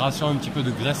une inspiration un petit peu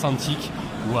de Grèce antique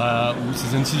où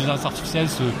ces intelligences artificielles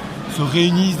se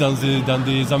réunissent dans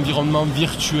des environnements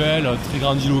virtuels très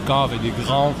grandiloquents avec des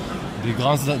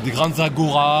grandes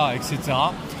agoras, etc.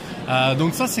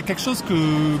 Donc ça c'est quelque chose que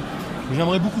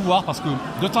j'aimerais beaucoup voir parce que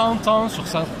de temps en temps sur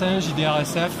certains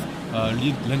JDR-SF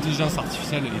l'intelligence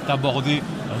artificielle est abordée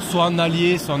soit en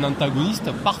allié soit en antagoniste.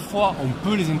 Parfois on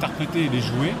peut les interpréter et les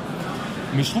jouer,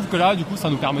 mais je trouve que là du coup ça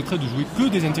nous permettrait de jouer que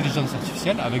des intelligences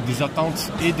artificielles avec des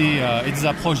attentes et des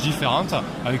approches différentes,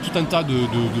 avec tout un tas de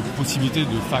possibilités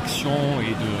de factions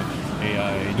et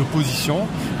d'opposition.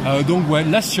 Donc ouais,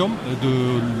 Latium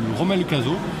de Romain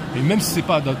Lucaso, et même si c'est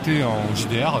pas adapté en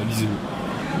JDR, lisez-le.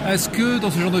 Est-ce que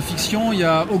dans ce genre de fiction, il n'y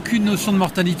a aucune notion de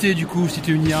mortalité du coup, si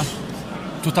tu es une IA ?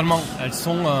 Totalement. Elles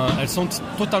sont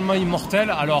totalement immortelles.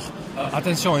 Alors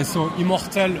attention, elles sont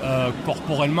immortelles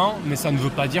corporellement, mais ça ne veut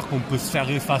pas dire qu'on peut se faire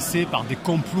effacer par des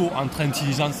complots entre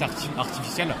intelligences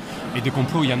artificielles. Et des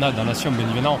complots, il y en a dans Latium, bien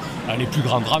évidemment. Les plus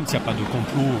grands drames, s'il n'y a pas de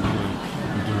complot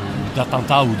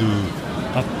d'attentat ou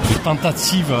de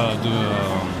tentative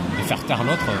de faire taire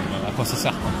l'autre, à quoi ça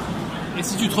sert quoi. Et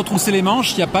si tu te retroussais les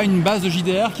manches, il n'y a pas une base de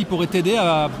JDR qui pourrait t'aider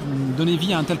à donner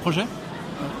vie à un tel projet ?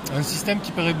 Un système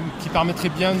qui permettrait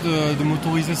bien de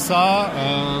motoriser ça,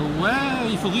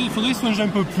 il faudrait songer un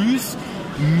peu plus,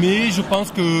 mais je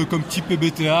pense que comme type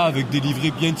PBTA, avec des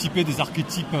livrets bien typés, des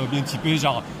archétypes bien typés,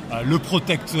 genre le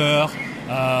protecteur,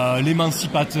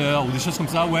 l'émancipateur, ou des choses comme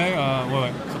ça,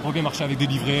 ça pourrait bien marcher avec des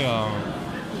livrets.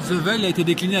 The Veil a été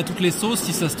décliné à toutes les sauces,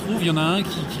 si ça se trouve, il y en a un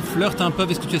qui flirte un peu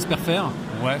avec ce que tu espères faire.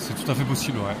 Ouais, c'est tout à fait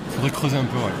possible, ouais. Faudrait creuser un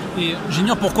peu, ouais. Et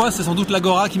j'ignore pourquoi, c'est sans doute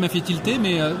l'Agora qui m'a fait tilter,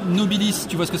 mais Nobilis,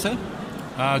 tu vois ce que c'est ?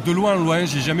 De loin,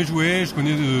 j'ai jamais joué, je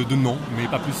connais de nom, mais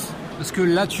pas plus. Parce que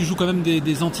là, tu joues quand même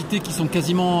des entités qui sont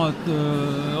quasiment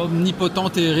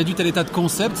omnipotentes et réduites à l'état de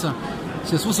concept.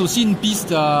 Si ça se trouve, c'est aussi une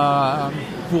piste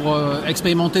pour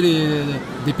expérimenter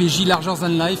des PJ larger than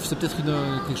life, c'est peut-être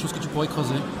quelque chose que tu pourrais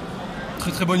creuser. Très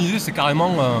très bonne idée, c'est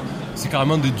carrément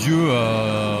des dieux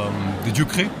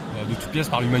créés de toutes pièces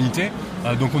par l'humanité.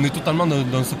 Donc on est totalement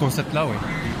dans ce concept-là, oui.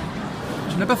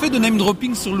 Tu n'as pas fait de name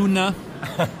dropping sur Luna ?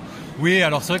 Oui,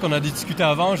 alors c'est vrai qu'on a discuté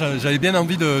avant, j'avais bien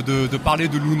envie de parler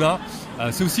de Luna.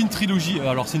 C'est aussi une trilogie,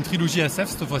 alors c'est une trilogie SF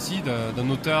cette fois-ci, d'un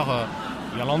auteur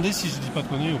irlandais, si je ne dis pas de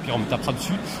conneries, au pire on me tapera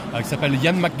dessus, qui s'appelle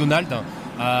Ian MacDonald.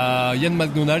 Ian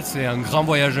MacDonald, c'est un grand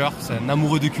voyageur, c'est un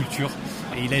amoureux des cultures.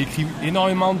 Et il a écrit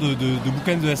énormément de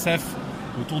bouquins de SF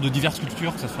autour de diverses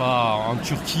cultures, que ce soit en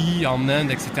Turquie, en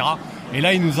Inde, etc. Et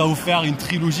là, il nous a offert une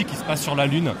trilogie qui se passe sur la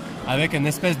Lune, avec une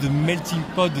espèce de melting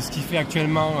pot de ce qui fait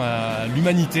actuellement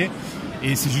l'humanité.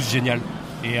 Et c'est juste génial.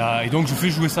 Et donc, je fais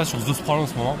jouer ça sur The Sprawl en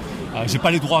ce moment. J'ai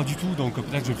pas les droits du tout, donc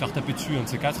peut-être que je vais me faire taper dessus, un de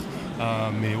ces quatre.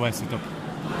 Mais ouais, c'est top.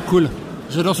 Cool.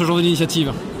 J'adore ce genre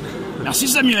d'initiative. Merci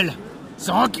Samuel.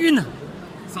 Sans rancune.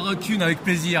 Sans rancune, avec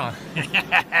plaisir.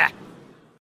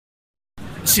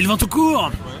 Sylvain tout court.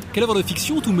 Quelle œuvre de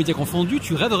fiction, tout média confondu,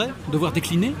 tu rêverais de voir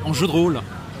décliner en jeu de rôle ?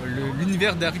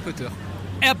 L'univers d'Harry Potter.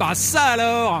 Eh bah ça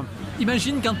alors !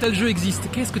 Imagine qu'un tel jeu existe.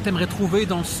 Qu'est-ce que tu aimerais trouver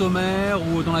dans le sommaire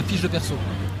ou dans la fiche de perso ?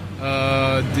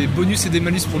 Des bonus et des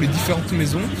malus pour les différentes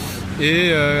maisons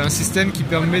et un système qui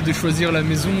permet de choisir la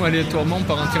maison aléatoirement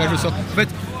par un tirage au sort. En fait,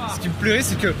 ce qui me plairait,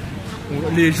 c'est que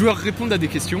les joueurs répondent à des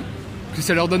questions, que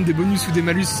ça leur donne des bonus ou des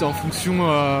malus en fonction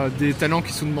des talents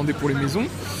qui sont demandés pour les maisons,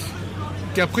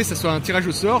 qu'après ça soit un tirage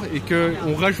au sort et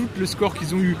qu'on rajoute le score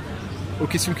qu'ils ont eu aux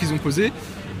questions qu'ils ont posées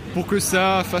pour que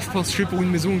ça fasse pencher pour une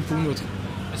maison ou pour une autre.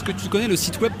 Est-ce que tu connais le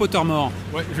site web Pottermore ?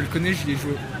 Ouais, je le connais, j'y ai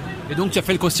joué. Et donc tu as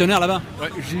fait le questionnaire là-bas ? Ouais,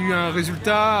 j'ai eu un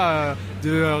résultat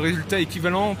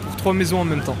équivalent pour 3 maisons en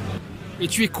même temps. Et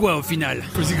tu es quoi au final ?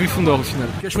 J'ai choisi Gryffondor au final.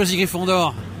 Tu as choisi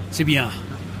Gryffondor, c'est bien.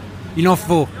 Il en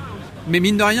faut. Mais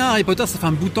mine de rien, Harry Potter, ça fait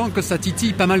un bout de temps que ça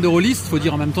titille pas mal de rôlistes, faut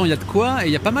dire en même temps il y a de quoi, et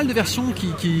il y a pas mal de versions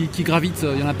qui gravitent.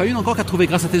 Il n'y en a pas une encore qui a trouvé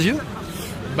grâce à tes yeux ?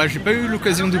 J'ai pas eu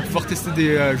l'occasion de pouvoir tester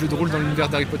des jeux de rôle dans l'univers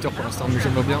d'Harry Potter pour l'instant, mais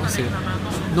j'aimerais bien.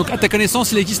 Donc à ta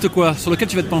connaissance, il existe quoi sur lequel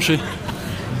tu vas te pencher?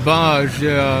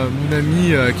 J'ai mon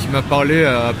ami qui m'a parlé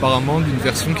apparemment d'une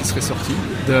version qui serait sortie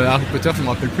de Harry Potter, je me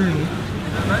rappelle plus le nom.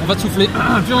 On va te souffler.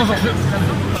 Tu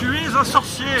es un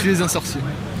sorcier. Tu es un sorcier.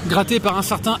 Gratté par un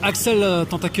certain Axel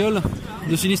Tentacle,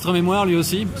 de sinistre mémoire lui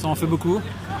aussi, ça en fait beaucoup.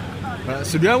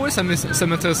 Celui-là, ouais, ça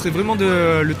m'intéresserait vraiment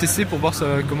de le tester pour voir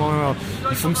comment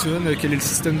il fonctionne, quel est le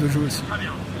système de jeu aussi.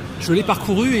 Je l'ai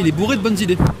parcouru et il est bourré de bonnes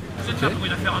idées. Okay.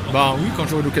 Oui, quand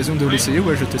j'aurai l'occasion de l'essayer,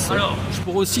 ouais, je testerai. Je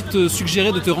pourrais aussi te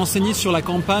suggérer de te renseigner sur la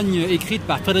campagne écrite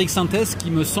par Frédéric Sintès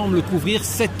qui me semble couvrir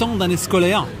 7 ans d'année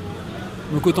scolaire.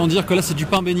 Donc autant dire que là c'est du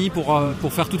pain béni pour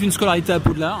faire toute une scolarité à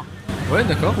Poudlard. Ouais,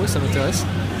 d'accord, ouais, ça m'intéresse.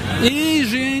 Et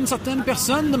j'ai une certaine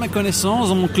personne de ma connaissance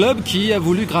dans mon club qui a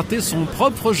voulu gratter son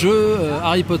propre jeu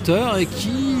Harry Potter et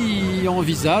qui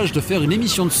envisage de faire une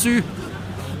émission dessus.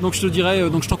 Donc je te dirais,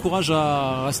 je t'encourage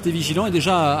à rester vigilant et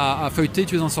déjà à feuilleter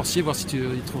Tu es un sorcier, voir si tu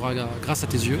y trouveras grâce à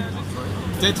tes yeux.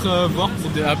 Peut-être voir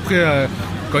après,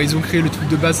 quand ils ont créé le truc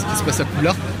de base qui se passe à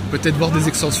Poudlard, peut-être voir des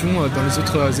extensions dans les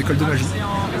autres écoles de magie.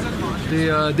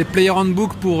 Des player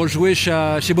handbook pour jouer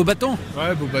chez Beaubaton.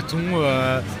 Ouais, Beaubaton,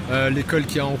 l'école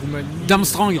qu'il y a en Roumanie.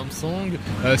 Darmstrang.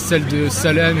 Celle de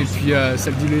Salem et puis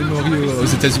celle d'Illinois aux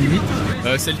États-Unis.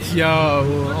 Celle qu'il y a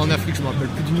en Afrique, je me rappelle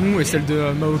plus du nom, et celle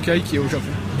de Maokai qui est au Japon.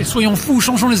 Et soyons fous,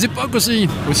 changeons les époques aussi.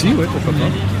 Aussi, ouais, pourquoi pas.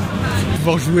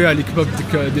 Pouvoir jouer à l'époque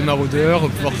des Maraudeurs,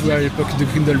 pouvoir jouer à l'époque de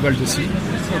Grindelwald aussi.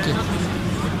 Ok.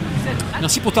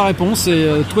 Merci pour ta réponse et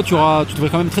toi tu devrais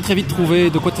quand même très très vite trouver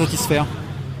de quoi te satisfaire.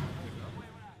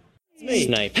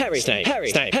 Snape, Harry, Snape, Harry,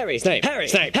 Snape, Harry, Snape, Harry,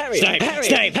 Snape, Harry, Snape, Harry,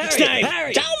 Snape,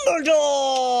 Harry,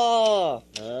 Dumbledore!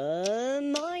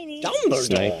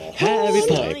 Dumbledore! Harry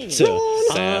Potter,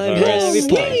 I'm Harry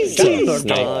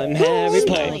Potter, I'm Harry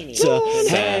Potter,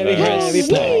 Harry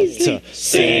Potter,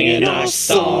 singing our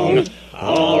song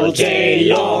all day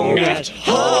long at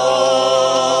Hogwarts.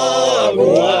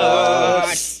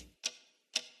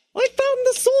 I found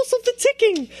the source of the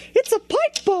ticking. It's a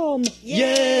pipe bomb.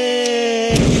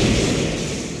 Yeah!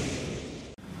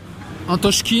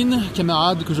 Antoshkin,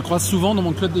 camarade que je croise souvent dans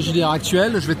mon club de JDR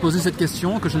actuel, je vais te poser cette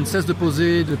question que je ne cesse de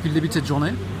poser depuis le début de cette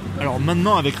journée. Alors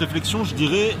maintenant, avec réflexion, je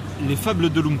dirais Les Fables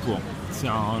de Lumpur. C'est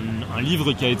un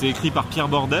livre qui a été écrit par Pierre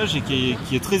Bordage et qui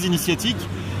est très initiatique.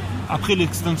 Après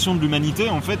l'extinction de l'humanité,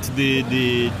 en fait,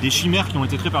 des chimères qui ont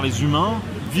été créées par les humains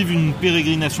vivent une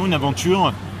pérégrination, une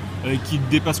aventure qui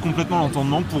dépasse complètement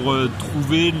l'entendement pour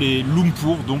trouver les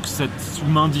Lumpur, donc cet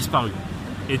humain disparu.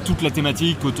 Et toute la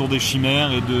thématique autour des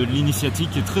chimères et de l'initiatique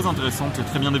est très intéressante et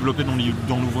très bien développée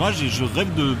dans l'ouvrage et je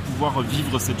rêve de pouvoir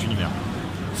vivre cet univers.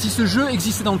 Si ce jeu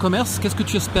existait dans le commerce, qu'est-ce que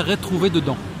tu espérerais trouver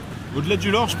dedans ? Au-delà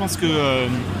du lore, je pense que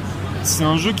c'est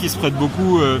un jeu qui se prête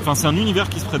beaucoup, c'est un univers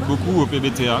qui se prête beaucoup au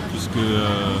PBTA puisque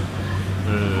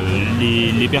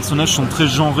les personnages sont très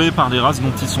genrés par les races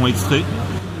dont ils sont extraits.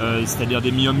 C'est-à-dire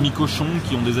des mi-hommes mi-cochons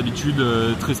qui ont des habitudes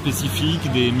très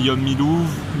spécifiques, des mi-hommes mi-loups,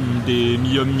 des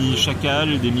mi-hommes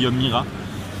mi-chacal, des mi-hommes mi-rats.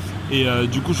 Et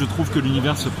du coup, je trouve que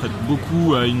l'univers se prête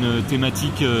beaucoup à une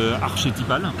thématique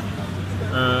archétypale.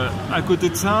 À côté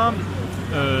de ça,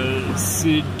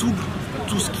 c'est tout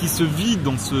ce qui se vit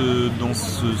dans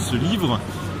ce livre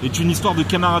est une histoire de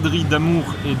camaraderie, d'amour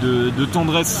et de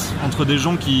tendresse entre des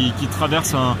gens qui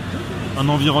traversent un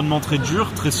environnement très dur,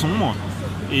 très sombre.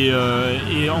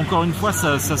 Et encore une fois,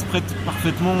 ça se prête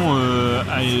parfaitement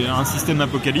à un système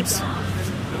apocalypse.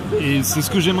 Et c'est ce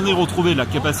que j'aimerais retrouver, la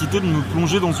capacité de me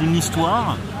plonger dans une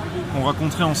histoire qu'on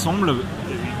raconterait ensemble,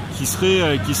 qui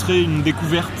serait une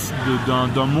découverte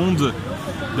d'un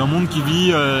monde qui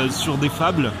vit sur des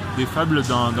fables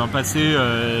d'un passé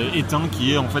éteint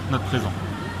qui est en fait notre présent.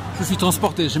 Je suis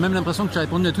transporté, j'ai même l'impression que tu as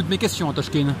répondu à toutes mes questions,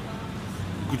 Antoshkin.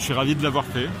 Écoute, je suis ravi de l'avoir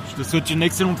fait. Je te souhaite une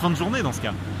excellente fin de journée dans ce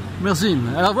cas. Merci,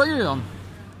 à la revoyure.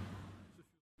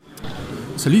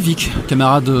 Salut Vic,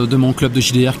 camarade de mon club de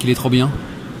JDR qu'il est trop bien.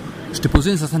 Je t'ai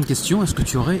posé une certaine question, est-ce que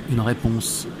tu aurais une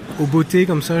réponse ? Au beauté,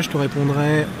 comme ça, je te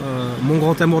répondrais Mon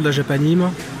grand amour de la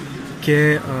Japanime, qui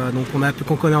est,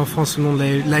 qu'on connaît en France sous le nom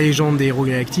de la légende des héros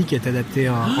galactiques, qui a été adapté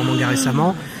en manga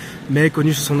récemment, mais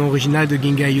connu sous son nom original de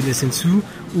Gengai Yudesensu,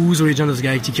 ou The Legend of the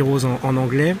Galactic Heroes en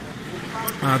anglais,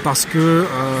 parce que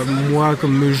moi,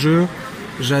 comme jeu,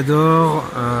 j'adore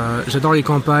les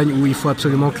campagnes où il faut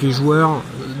absolument que les joueurs,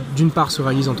 d'une part, se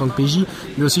réalisent en tant que PJ,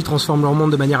 mais aussi transforment leur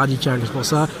monde de manière radicale. C'est pour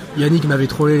ça, Yannick m'avait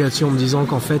trollé là-dessus en me disant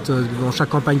qu'en fait, dans chaque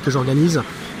campagne que j'organise,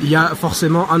 il y a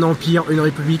forcément un empire, une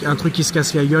république, un truc qui se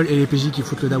casse la gueule, et les PJ qui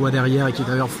foutent le dawa derrière et qui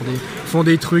d'ailleurs font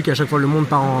des trucs, à chaque fois le monde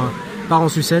part en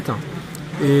sucette.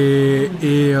 Et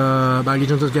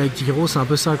Legends of Galactic Heroes, c'est un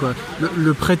peu ça, quoi.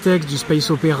 Le prétexte du space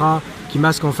opéra qui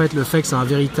masque en fait le fait que c'est un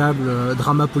véritable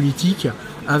drama politique,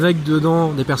 avec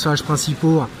dedans des personnages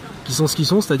principaux qui sont ce qu'ils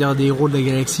sont, c'est-à-dire des héros de la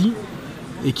galaxie,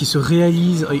 et qui se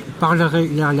réalisent, par la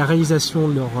réalisation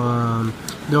de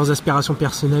leurs aspirations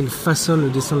personnelles, façonnent le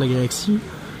destin de la galaxie.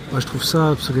 Moi, je trouve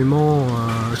ça absolument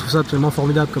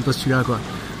formidable comme postulat, quoi.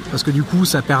 Parce que du coup,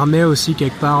 ça permet aussi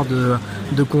quelque part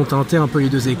de contenter un peu les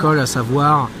deux écoles, à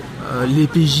savoir les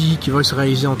PJ qui veulent se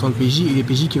réaliser en tant que PJ et les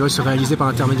PJ qui veulent se réaliser par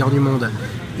l'intermédiaire du monde.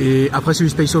 Et après, c'est du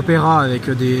space opéra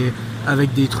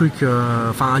avec des trucs,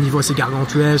 un niveau assez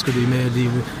gargantuesque,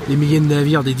 des milliers de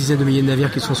navires, des dizaines de milliers de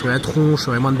navires qui sont sur la tronche,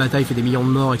 sur les moindres batailles, fait des millions de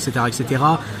morts, etc.,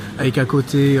 avec à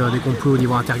côté des complots au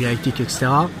niveau intergalactique, etc.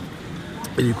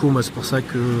 Et du coup, moi, c'est pour ça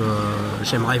que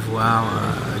j'aimerais voir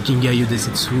Jingai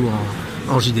Udesetsu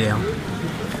en JDR.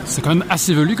 C'est quand même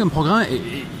assez velu comme programme, et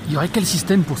il y aurait quel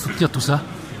système pour soutenir tout ça?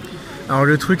 Alors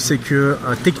le truc, c'est que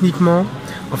techniquement,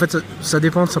 en fait, ça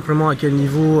dépend simplement à quel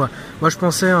niveau. Moi, je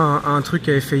pensais à un truc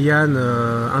qu'avait fait Yann,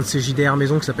 un de ses JDR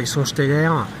maison qui s'appelle Songe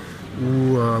Stellaire,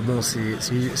 où c'est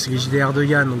les JDR de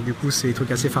Yann, donc du coup, c'est des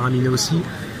trucs assez faramineux aussi,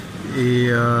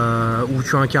 et où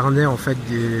tu incarnais en fait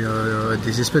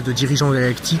des espèces de dirigeants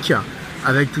galactiques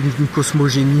avec toute une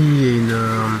cosmogénie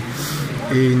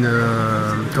et une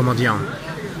comment dire,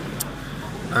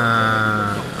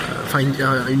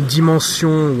 une dimension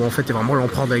où en fait t'es vraiment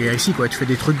l'empereur de la galaxie, quoi. Tu fais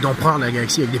des trucs d'empereur de la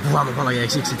galaxie avec des pouvoirs d'empereur de la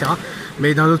galaxie, etc.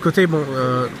 Mais d'un autre côté,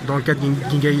 dans le cas de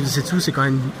Jingai Udesetsu, c'est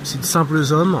de simples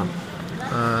hommes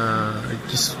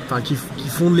qui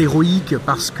font de l'héroïque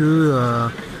parce qu'ils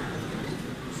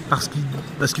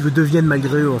le deviennent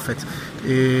malgré eux, en fait.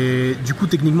 Et du coup,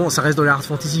 techniquement, ça reste de la hard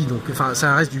fantasy, donc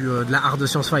ça reste de la hard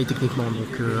science-fi techniquement.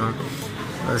 Donc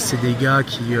c'est des gars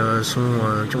qui sont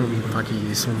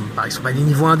pas des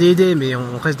niveaux 1D, mais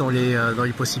on reste dans les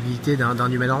possibilités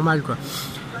d'un humain normal, quoi.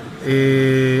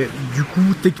 Et du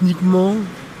coup, techniquement,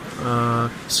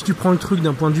 si tu prends le truc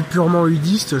d'un point de vue purement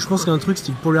ludiste, je pense qu'un truc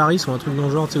style Polaris ou un truc dans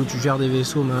le genre, tu sais, où tu gères des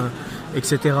vaisseaux,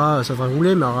 etc., ça va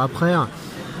rouler. Mais alors après,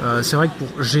 c'est vrai que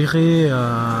pour gérer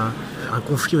un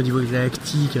conflit au niveau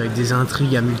galactique avec des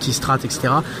intrigues à multistrates,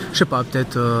 etc., je sais pas,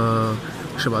 peut-être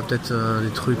des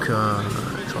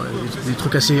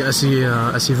trucs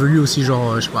assez velus aussi,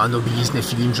 genre, je sais pas, Anubis,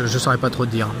 Nephilim, je saurais pas trop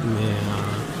te dire, mais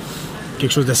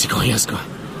quelque chose d'assez coriace, quoi.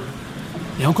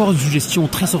 Et encore une suggestion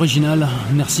très originale.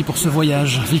 Merci pour ce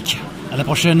voyage, Vic. À la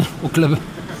prochaine, au club.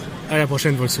 À la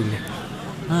prochaine, Volsung.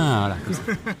 Ah, voilà.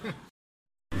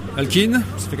 Alkin,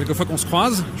 ça fait quelques fois qu'on se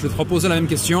croise. Je vais te proposer la même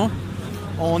question.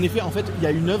 En effet, en fait, il y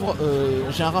a une œuvre,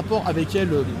 j'ai un rapport avec elle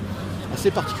assez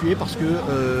particulier parce que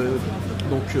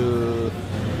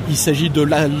il s'agit de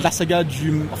la saga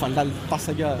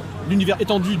l'univers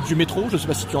étendu du métro. Je ne sais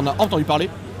pas si tu en as entendu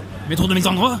parler. Métro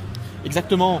 2033 ?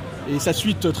 Exactement, et sa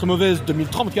suite très mauvaise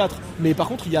 2034, mais par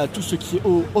contre il y a tout ce qui est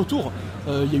autour.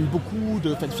 Il y a eu beaucoup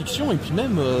de fanfiction et puis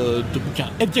même de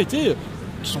bouquins édités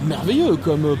qui sont merveilleux,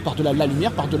 comme Par-delà la lumière,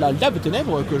 Par-delà la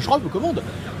ténèbres, que je recommande.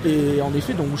 Et en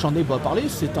effet, donc j'en ai pas parlé,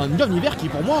 c'est un univers qui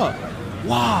pour moi,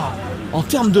 waouh, en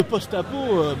termes de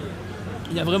post-apo,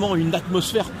 il y a vraiment une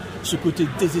atmosphère, ce côté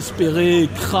désespéré,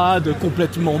 crade,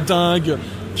 complètement dingue,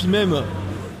 puis même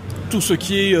tout ce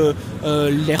qui est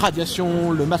les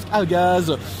radiations, le masque à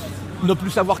gaz, ne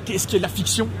plus savoir qu'est-ce qu'est la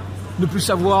fiction, ne plus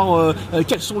savoir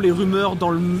quelles sont les rumeurs dans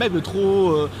le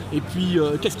métro, et puis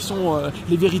qu'est-ce qui sont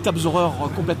les véritables horreurs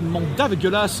complètement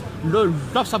dégueulasses, le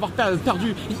savoir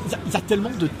perdu. Il y a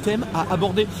tellement de thèmes à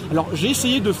aborder. Alors j'ai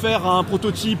essayé de faire un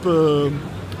prototype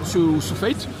sous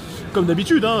Fate, comme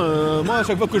d'habitude, hein. Moi à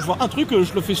chaque fois que je vois un truc,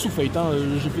 je le fais sous Fate, hein.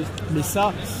 Mais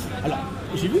ça, alors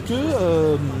j'ai vu que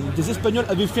des Espagnols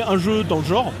avaient fait un jeu dans le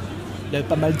genre. Il y avait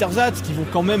pas mal d'ersatz qui vont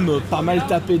quand même pas mal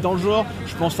taper dans le genre.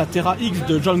 Je pense à Terra X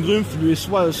de John Grumpf, lui est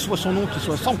soit son nom qui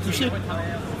soit sanctifié.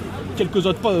 Quelques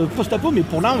autres post-apo, mais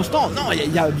pour l'instant, non,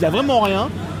 il y a vraiment rien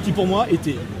qui pour moi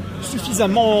était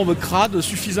suffisamment crade,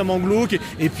 suffisamment glauque,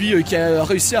 et puis qui a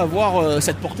réussi à avoir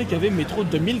cette portée qu'avait Métro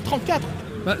 2034.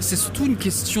 C'est surtout une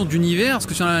question d'univers, ce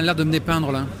que tu as l'air de me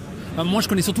dépeindre là. Moi je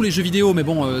connais surtout les jeux vidéo, mais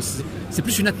bon, c'est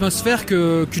plus une atmosphère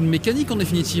qu'une mécanique en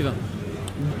définitive.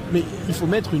 Mais il faut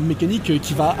mettre une mécanique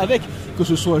qui va avec, que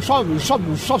ce soit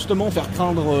justement faire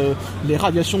craindre les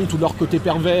radiations, tout leur côté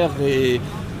pervers et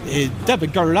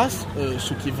dégueulasse,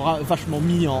 ce qui est vachement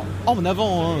mis en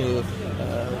avant. Hein,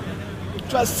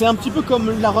 tu vois, c'est un petit peu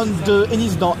comme la run de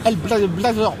Ennis dans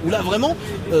Hellblazer, où là vraiment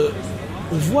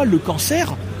on voit le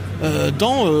cancer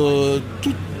dans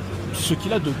ce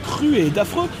qu'il a de cru et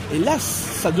d'affreux. Et là,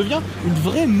 ça devient une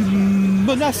vraie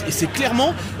menace. Et c'est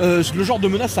clairement le genre de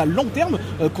menace à long terme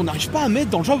qu'on n'arrive pas à mettre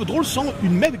dans le jeu de rôle sans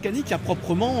une mécanique à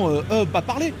proprement pas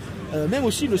parler. Même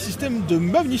aussi le système de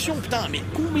munitions. Putain, mais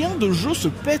combien de jeux se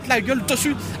pètent la gueule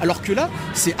dessus? Alors que là,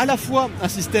 c'est à la fois un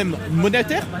système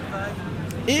monétaire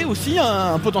et aussi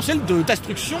un potentiel de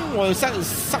destruction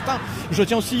certain. Je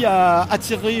tiens aussi à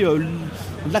attirer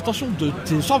l'attention de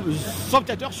tes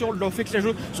spectateurs sur le fait que les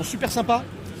jeux sont super sympas,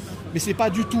 mais c'est pas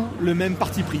du tout le même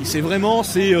parti pris. C'est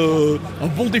un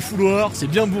bon défouloir, c'est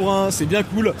bien bourrin, c'est bien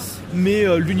cool, mais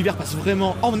l'univers passe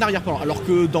vraiment en arrière-plan. Alors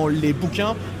que dans les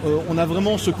bouquins, on a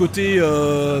vraiment ce côté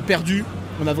perdu,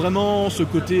 on a vraiment ce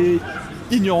côté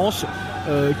ignorance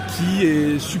qui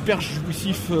est super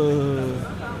jouissif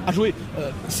à jouer.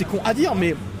 C'est con à dire,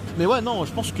 mais ouais, non,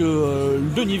 je pense que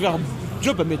l'univers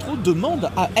Job Metro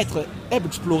demande à être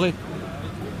exploré.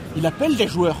 Il appelle les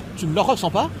joueurs. Tu ne le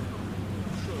ressens pas?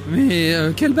 Mais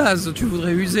quelle base tu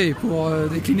voudrais user pour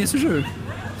décliner ce jeu?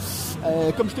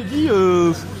 Comme je te dis,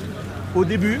 au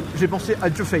début, j'ai pensé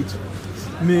à Joe Fate.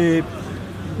 Mais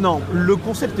non, le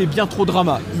concept est bien trop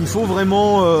drama. Il faut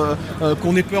vraiment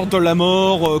qu'on ait peur de la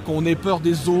mort, qu'on ait peur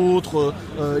des autres.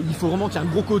 Il faut vraiment qu'il y ait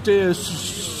un gros côté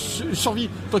survie.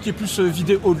 Toi qui es plus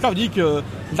vidéo clavique,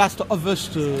 Last of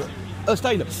Us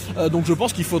style. Donc je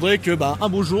pense qu'il faudrait que un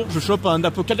beau jour, je chope un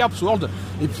Apocalypse World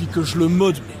et puis que je le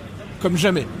mode comme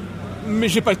jamais. Mais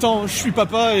j'ai pas le temps, je suis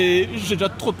papa et j'ai déjà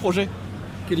trop de projets.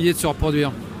 Quelle idée de se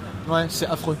reproduire. Ouais, c'est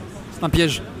affreux. C'est un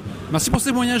piège. Merci pour ces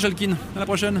témoignages, Alkin. À la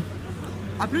prochaine.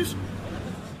 A plus.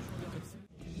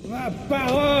 Ma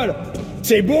parole,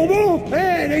 c'est bonbon.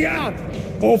 Les gars,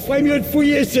 on ferait mieux de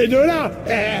fouiller ces deux-là.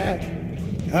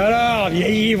 Alors,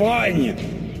 vieil ivrogne,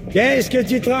 qu'est-ce que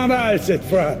tu trimbales cette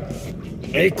fois?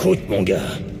 Écoute, mon gars,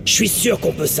 je suis sûr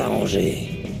qu'on peut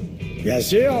s'arranger. Bien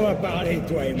sûr, on va parler,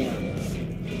 toi et moi.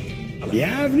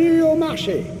 Bienvenue au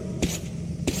marché.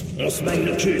 On se magne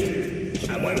le cul,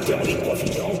 à moins que tu aies envie de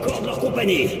profiter encore de leur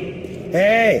compagnie.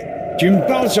 Tu me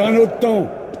parles sur un autre ton.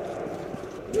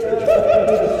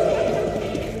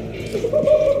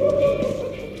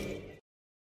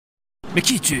 Mais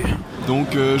qui es-tu? Donc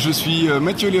je suis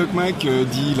Mathieu Leocmac,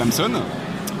 dit Lamson.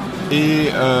 Et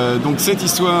donc cette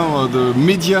histoire de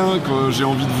médias que j'ai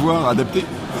envie de voir adaptée.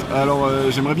 Alors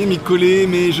j'aimerais bien m'y coller,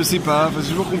 mais je sais pas, c'est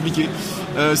toujours compliqué.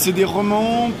 C'est des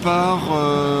romans par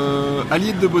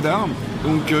Aliette de Baudard,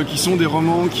 donc qui sont des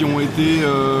romans qui ont été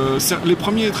les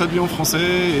premiers traduits en français,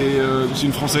 et c'est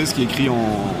une française qui écrit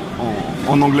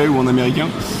en anglais ou en américain.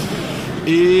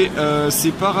 Et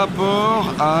c'est par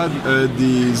rapport à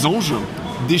des anges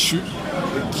déchus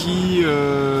qui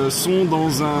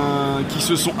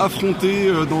se sont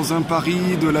affrontés dans un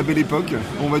Paris de la Belle Époque.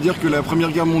 On va dire que la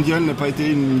Première Guerre mondiale n'a pas été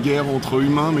une guerre entre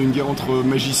humains, mais une guerre entre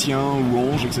magiciens ou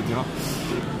anges, etc.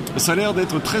 Ça a l'air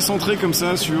d'être très centré comme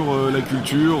ça sur la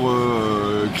culture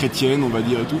chrétienne, on va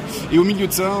dire, et tout. Et au milieu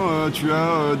de ça, tu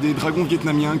as des dragons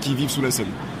vietnamiens qui vivent sous la Seine.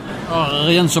 Oh,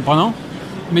 rien de surprenant.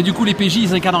 Mais du coup, les PJ,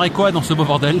 ils incarneraient quoi dans ce beau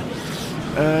bordel?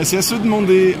 C'est à se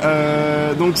demander.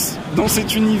 Donc, dans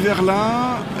cet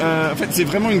univers-là, en fait, c'est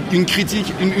vraiment une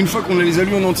critique. Une fois qu'on les a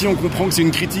lus en entier, on comprend que c'est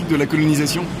une critique de la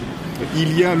colonisation.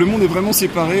 Le monde est vraiment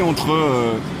séparé entre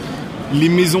les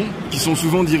maisons, qui sont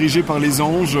souvent dirigées par les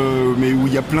anges, mais où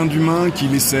il y a plein d'humains qui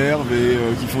les servent et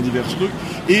qui font divers trucs,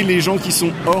 et les gens qui sont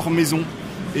hors maison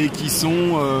et qui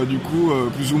sont du coup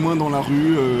plus ou moins dans la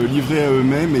rue, livrés à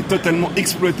eux-mêmes et totalement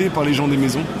exploités par les gens des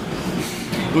maisons.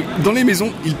 Donc, dans les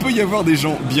maisons, il peut y avoir des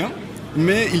gens bien,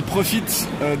 mais ils profitent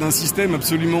d'un système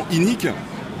absolument inique,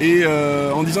 et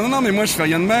en disant non mais moi je fais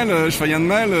rien de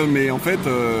mal, mais en fait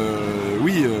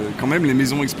oui, quand même les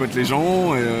maisons exploitent les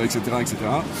gens, etc.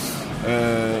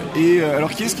 Alors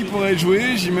qui est-ce qui pourrait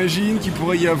jouer? J'imagine qu'il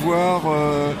pourrait y avoir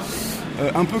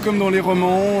un peu comme dans les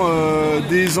romans,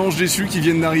 des anges déçus qui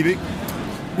viennent d'arriver,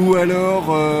 ou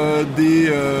alors des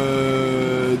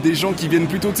gens qui viennent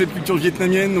plutôt de cette culture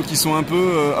vietnamienne, donc qui sont un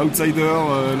peu outsiders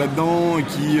là-dedans, et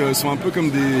qui sont un peu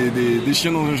comme des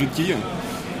chiens dans un jeu de quilles,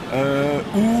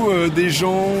 ou des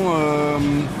gens,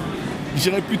 je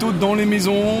dirais plutôt dans les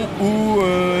maisons, ou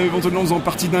éventuellement en faisant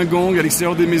partie d'un gang à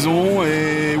l'extérieur des maisons.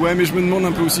 Et ouais, mais je me demande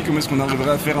un peu aussi comment est-ce qu'on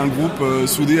arriverait à faire un groupe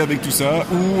soudé avec tout ça,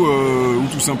 ou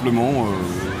tout simplement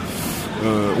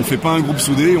on fait pas un groupe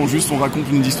soudé, on raconte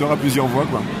une histoire à plusieurs voix,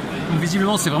 quoi. Donc,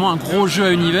 visiblement c'est vraiment un gros jeu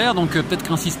à univers, donc peut-être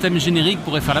qu'un système générique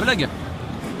pourrait faire la blague.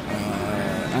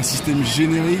 Un système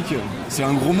générique, c'est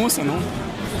un gros mot ça, non?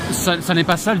 Ça n'est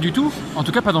pas sale du tout, en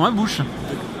tout cas pas dans ma bouche.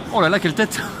 Oh là là, quelle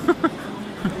tête.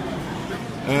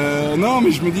 Non,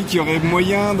 mais je me dis qu'il y aurait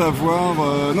moyen d'avoir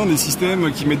des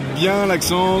systèmes qui mettent bien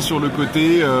l'accent sur le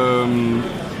côté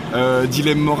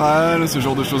dilemme moral, ce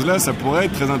genre de choses-là, ça pourrait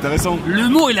être très intéressant. Le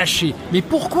mot est lâché. Mais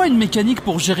pourquoi une mécanique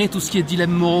pour gérer tout ce qui est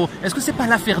dilemme moraux? Est-ce que c'est pas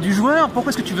l'affaire du joueur?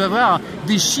 Pourquoi est-ce que tu veux avoir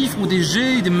des chiffres ou des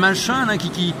jets, des machins là,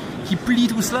 qui plient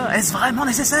tout cela? Est-ce vraiment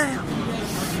nécessaire?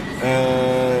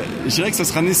 Je dirais que ça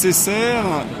sera nécessaire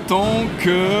tant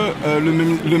que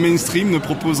le mainstream ne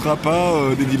proposera pas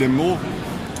des dilemmes moraux.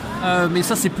 Mais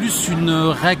ça, c'est plus une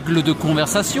règle de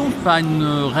conversation, pas une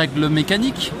règle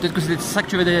mécanique. Peut-être que c'est ça que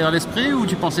tu avais derrière l'esprit, ou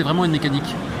tu pensais vraiment à une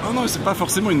mécanique? Non, c'est pas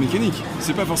forcément une mécanique.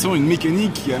 C'est pas forcément une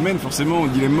mécanique qui amène forcément au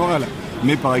dilemme moral.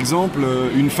 Mais par exemple,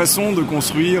 une façon de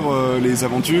construire les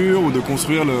aventures ou de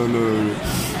construire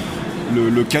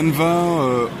le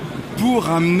canevas pour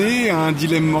amener à un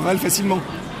dilemme moral facilement.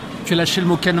 Tu as lâché le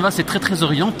mot canevas, c'est très très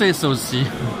orienté ça aussi.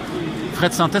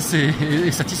 Fred Synthèse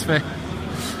est satisfait.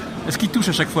 Est-ce qu'il touche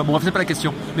à chaque fois? Bon, c'est pas la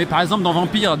question. Mais par exemple, dans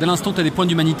Vampire, dès l'instant où tu as des points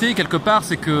d'humanité, quelque part,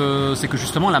 c'est que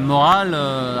justement la morale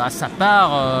a sa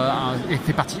part et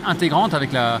fait partie intégrante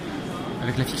avec la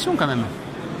fiction quand même.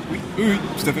 Oui,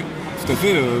 tout à fait. Tout à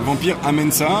fait, Vampire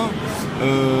amène ça.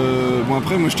 Bon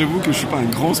après, moi je t'avoue que je suis pas un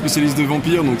grand spécialiste de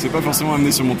Vampire, donc c'est pas forcément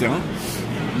amené sur mon terrain.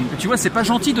 Tu vois, c'est pas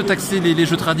gentil de taxer les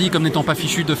jeux tradis comme n'étant pas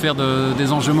fichus de faire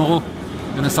des enjeux moraux.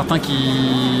 Il y en a certains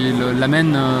qui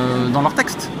l'amènent dans leur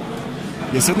texte.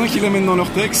 Il y a certains qui l'amènent dans leur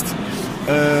texte,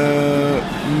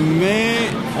 mais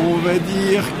on va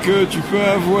dire que tu peux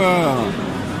avoir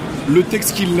le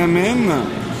texte qui l'amène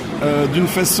d'une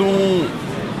façon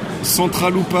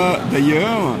centrale ou pas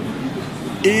d'ailleurs,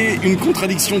 et une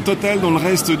contradiction totale dans le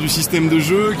reste du système de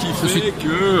jeu qui fait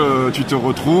que tu te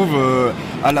retrouves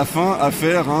à la fin à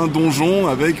faire un donjon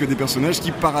avec des personnages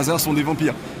qui par hasard sont des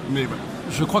vampires. Mais voilà.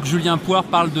 Je crois que Julien Poire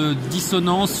parle de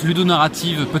dissonance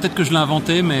ludonarrative. Peut-être que je l'ai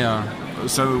inventé, mais...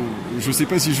 Ça, je sais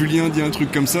pas si Julien dit un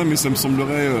truc comme ça, mais ça me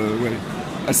semblerait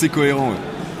assez cohérent. Ouais.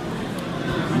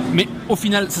 Mais au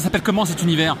final, ça s'appelle comment cet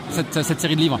univers, cette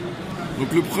série de livres? Donc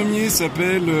le premier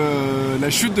s'appelle La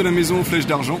chute de la maison aux flèches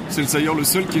d'argent. C'est d'ailleurs le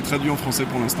seul qui est traduit en français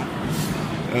pour l'instant.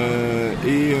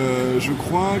 Je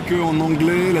crois qu'en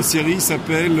anglais, la série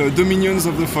s'appelle Dominions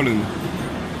of the Fallen.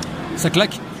 Ça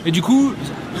claque. Et du coup,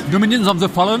 Dominions of the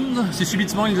Fallen, si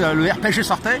subitement le RPG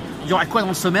sortait, il y aurait quoi dans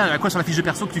le sommaire, il y aurait quoi sur la fiche de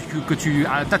perso que tu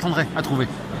t'attendrais à trouver?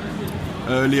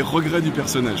 Les regrets du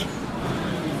personnage.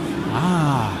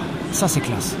 Ah, ça c'est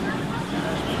classe.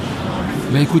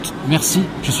 Mais écoute, merci,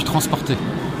 je suis transporté.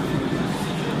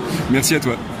 Merci à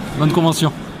toi. Bonne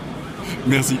convention.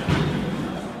 Merci.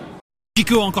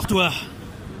 Chico, encore toi.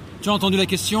 Tu as entendu la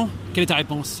question? Quelle est ta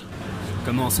réponse?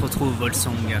 Comment on se retrouve,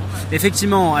 Volsong?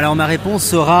 Effectivement, alors ma réponse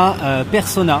sera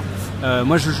Persona.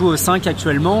 Moi je joue au 5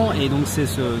 actuellement, et donc c'est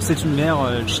cet univers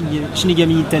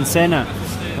Shinigami Tensei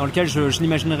dans lequel je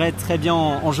l'imaginerais très bien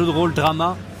en jeu de rôle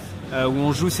drama, où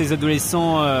on joue ces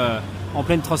adolescents en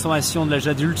pleine transformation de l'âge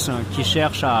adulte qui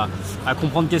cherchent à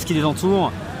comprendre qu'est-ce qui les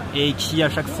entoure et qui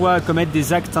à chaque fois commettent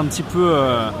des actes un petit peu...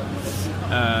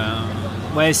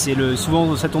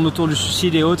 souvent ça tourne autour du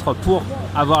suicide et autres pour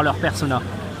avoir leur persona.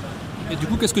 Et du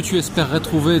coup, qu'est-ce que tu espérerais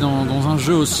trouver dans un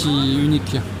jeu aussi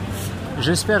unique?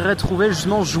 J'espérerais trouver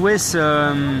justement jouer cette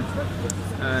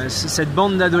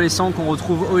bande d'adolescents qu'on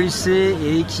retrouve au lycée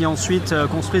et qui ensuite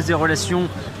construisent des relations,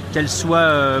 qu'elles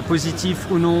soient positives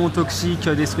ou non, toxiques,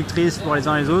 destructrices pour les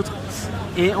uns et les autres,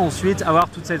 et ensuite avoir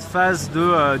toute cette phase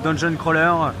de dungeon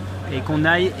crawler et qu'on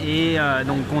aille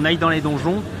dans les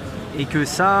donjons, et que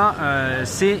ça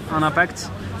c'est un impact.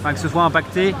 Enfin, que ce soit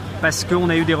impacté parce qu'on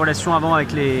a eu des relations avant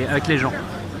avec les gens.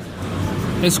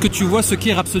 Est-ce que tu vois ce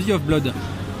qu'est Rhapsody of Blood?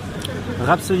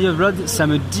 Rhapsody of Blood, ça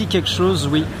me dit quelque chose,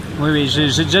 oui. Oui,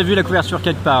 j'ai déjà vu la couverture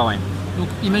quelque part, oui. Donc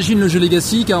imagine le jeu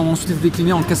Legacy qui a ensuite été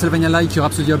décliné en Castlevania-like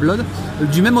Rhapsody of Blood.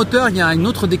 Du même auteur, il y a une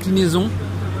autre déclinaison,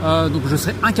 donc je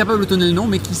serais incapable de donner le nom,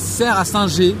 mais qui sert à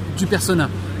singer du persona.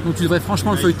 Donc tu devrais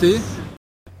franchement le feuilleter.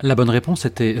 La bonne réponse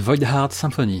était Void Heart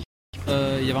Symphony.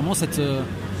 Il y a vraiment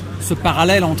ce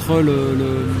parallèle entre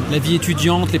la vie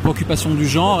étudiante, les préoccupations du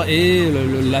genre et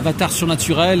l'avatar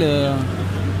surnaturel,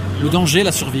 le danger,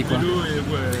 la survie, quoi.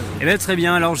 Eh bien, très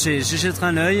bien, alors j'ai jeté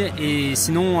un œil, et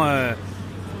sinon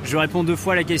je réponds 2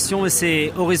 fois à la question,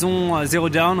 c'est Horizon Zero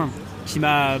Dawn qui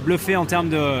m'a bluffé en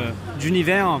termes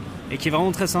d'univers et qui est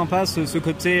vraiment très sympa, ce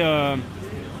côté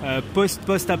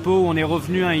post-apo où on est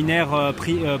revenu à une ère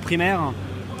primaire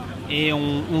et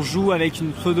on joue avec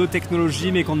une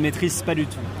pseudo-technologie mais qu'on ne maîtrise pas du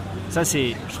tout. Ça,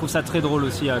 je trouve ça très drôle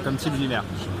aussi comme type d'univers.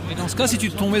 Et dans ce cas, si tu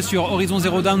tombais sur Horizon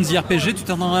Zero Dawn The RPG, tu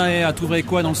t'attendrais à trouver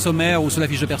quoi dans le sommaire ou sur la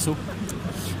fiche de perso?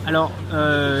 Alors,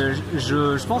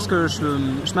 je pense que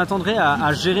je m'attendrais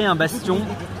à gérer un bastion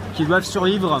qui doivent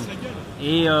survivre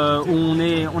et où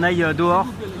on aille dehors,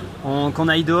 qu'on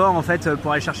aille dehors en fait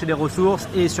pour aller chercher des ressources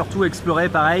et surtout explorer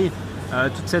pareil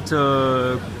toute cette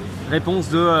réponse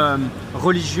de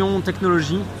religion,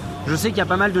 technologie. Je sais qu'il y a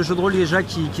pas mal de jeux de rôle déjà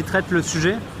qui traitent le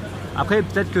sujet. Après,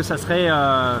 peut-être que ça serait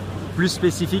plus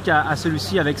spécifique à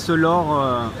celui-ci avec ce lore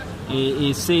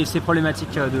et ces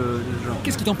problématiques de genre.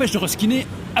 Qu'est-ce qui t'empêche de reskiner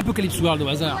Apocalypse World au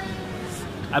hasard?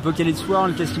 Apocalypse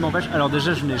World, qu'est-ce qui m'empêche? Alors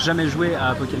déjà, je n'ai jamais joué à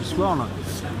Apocalypse World,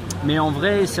 mais en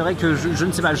vrai, c'est vrai que je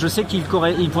ne sais pas. Je sais qu'il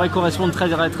pourrait correspondre très,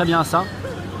 très bien à ça.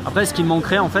 Après, ce qui me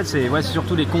manquerait, en fait, c'est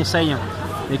surtout des conseils,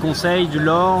 du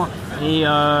lore et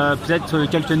peut-être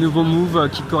quelques nouveaux moves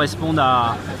qui correspondent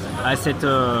à cette,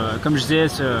 comme je disais,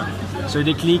 ce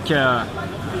déclic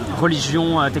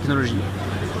religion, technologie.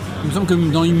 Il me semble que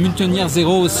dans une Mutineer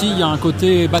 0 aussi, il y a un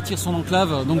côté bâtir son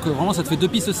enclave. Donc vraiment, ça te fait 2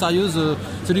 pistes sérieuses.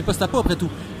 C'est du post-apo après tout.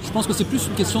 Je pense que c'est plus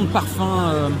une question de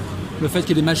parfum. Le fait qu'il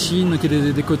y ait des machines, qu'il y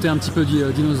ait des côtés un petit peu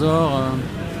dinosaures.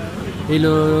 Et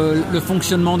le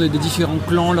fonctionnement des différents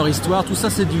clans, leur histoire. Tout ça,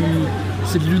 c'est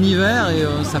de l'univers et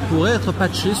ça pourrait être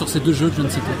patché sur ces 2 jeux que je viens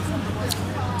de citer.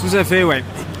 Tout à fait, ouais.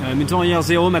 Mutineer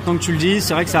 0, maintenant que tu le dis,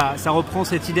 c'est vrai que ça reprend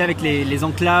cette idée avec les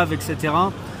enclaves, etc.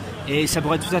 Et ça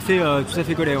pourrait tout à fait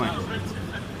coller, ouais.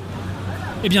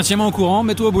 Eh bien, tiens-moi au courant,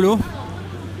 mets-toi au boulot.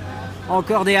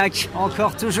 Encore des hacks,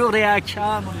 encore toujours des hacks.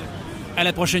 Ah, mon Dieu. À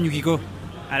la prochaine, Yukiko.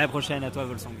 À la prochaine, à toi,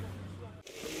 Volsang.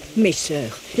 Mes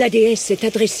sœurs, la déesse s'est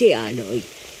adressée à Aloy.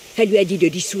 Elle lui a dit de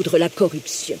dissoudre la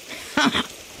corruption.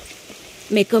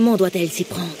 Mais comment doit-elle s'y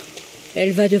prendre?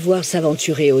 Elle va devoir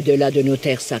s'aventurer au-delà de nos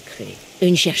terres sacrées.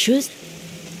 Une chercheuse?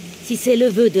 Si c'est le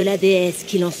vœu de la déesse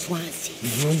qu'il en soit ainsi.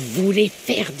 Vous voulez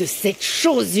faire de cette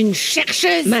chose une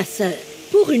chercheuse? Ma sœur.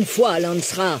 Pour une fois,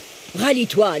 Lancera,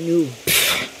 rallie-toi à nous.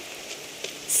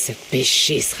 Ce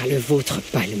péché sera le vôtre,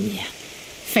 pas le mien.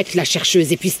 Faites la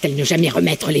chercheuse et puisse-t-elle ne jamais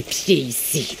remettre les pieds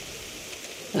ici.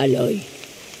 Aloy,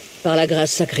 par la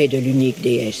grâce sacrée de l'unique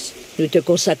déesse, nous te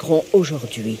consacrons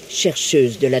aujourd'hui,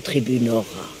 chercheuse de la tribu Nora.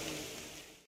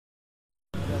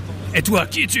 Et toi,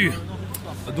 qui es-tu?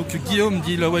 Donc Guillaume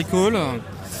dit la Waycall.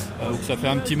 Donc ça fait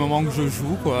un petit moment que je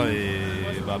joue, quoi, et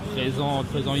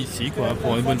présent ici, quoi,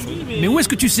 pour une bonne chose. Mais où est-ce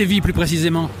que tu sévis plus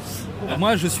précisément?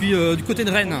 Moi, je suis du côté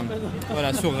de Rennes,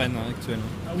 voilà, sur Rennes actuellement.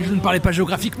 Mais je ne parlais pas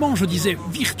géographiquement, je disais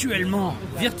virtuellement.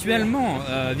 Virtuellement,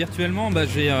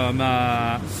 j'ai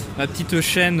ma petite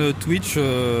chaîne Twitch,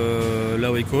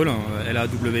 la Waycall,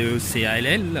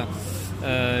 LAWECALL,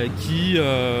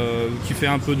 qui fait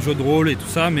un peu de jeux de rôle et tout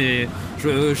ça, mais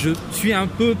je suis un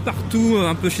peu partout,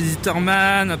 un peu chez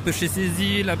Zitterman, un peu chez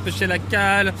Cécile, un peu chez La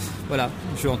Cale. Voilà,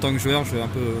 en tant que joueur, je suis un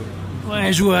peu...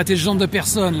 Ouais, je vois à tes genres de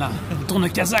personnes là, tourne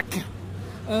kazakh.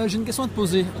 J'ai une question à te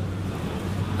poser.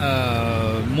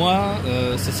 Moi,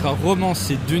 ce sera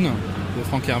Romancé Dune de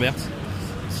Frank Herbert,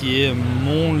 qui est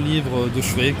mon livre de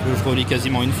chevet que je relis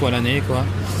quasiment une fois à l'année, quoi,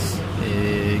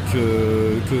 et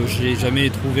que je n'ai jamais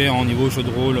trouvé en niveau jeu de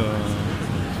rôle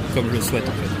comme je le souhaite,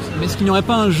 en fait. Mais est-ce qu'il n'y aurait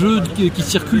pas un jeu qui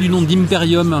circule du nom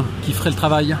d'Imperium qui ferait le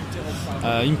travail?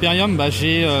 Imperium,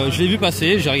 je l'ai vu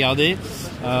passer, j'ai regardé.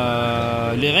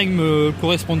 Les règles me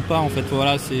correspondent pas, en fait.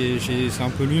 Voilà, c'est un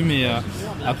peu lu, mais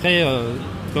après,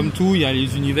 comme tout, il y a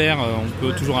les univers, on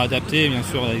peut toujours adapter, bien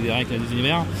sûr, avec des règles à des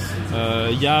univers.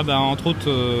 Il y a entre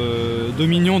autres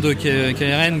Dominion de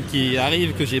KRN qui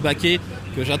arrive, que j'ai backé,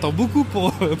 que j'attends beaucoup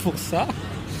pour ça.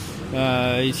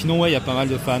 Et sinon, ouais, il y a pas mal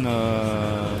de fans,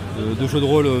 de jeux de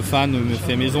rôle fans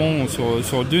fait maison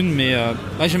sur Dune, mais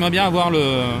j'aimerais bien avoir le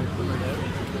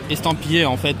estampillé,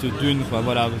 en fait, Dune, quoi.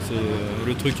 Voilà, c'est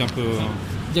le truc un peu...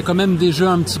 Il y a quand même des jeux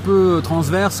un petit peu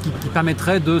transverses qui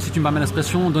permettraient de, si tu me permets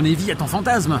l'expression, donner vie à ton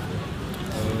fantasme.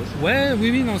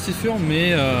 Oui, non, c'est sûr,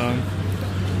 mais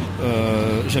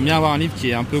j'aime bien avoir un livre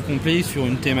qui est un peu complet sur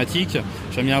une thématique.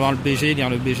 J'aime bien avoir le BG, lire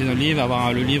le BG d'un livre,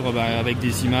 avoir le livre avec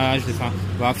des images,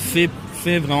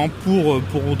 fait vraiment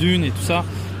pour Dune et tout ça,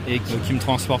 et qui me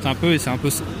transporte un peu. Et c'est un peu,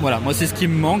 voilà, moi c'est ce qui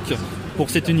me manque pour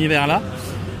cet univers-là.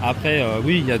 Après,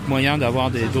 oui, il y a moyen d'avoir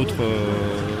d'autres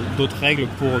règles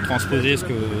pour transposer ce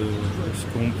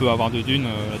qu'on peut avoir de Dune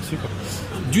là-dessus, quoi.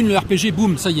 Dune, le RPG,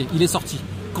 boum, ça y est, il est sorti.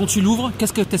 Quand tu l'ouvres,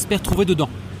 qu'est-ce que tu espères trouver dedans?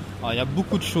 Alors, il y a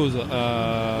beaucoup de choses,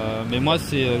 mais moi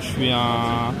je suis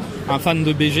un fan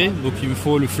de BG, donc il me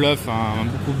faut le fluff,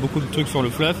 beaucoup de trucs sur le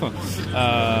fluff,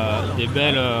 des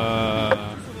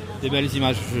belles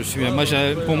images.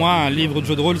 Pour moi, un livre de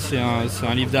jeu de rôle, c'est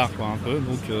un livre d'art, quoi, un peu,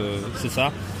 donc c'est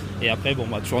ça. Et après,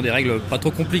 toujours des règles pas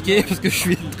trop compliquées, parce que je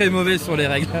suis très mauvais sur les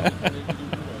règles.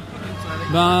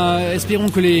 Espérons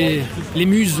que les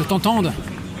muses t'entendent.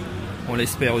 On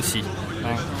l'espère aussi.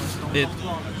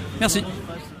 Merci.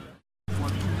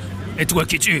 Et toi,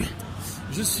 qui es-tu?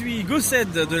 Je suis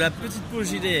Gossed de la Petite Pause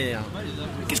JDR.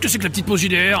 Qu'est-ce que c'est que la Petite Pause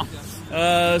JDR?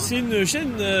 C'est une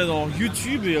chaîne dans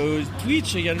YouTube et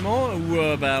Twitch également où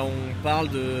on parle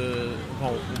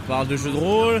de jeux de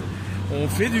rôle, on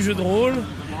fait du jeu de rôle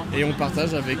et on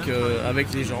partage avec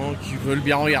les gens qui veulent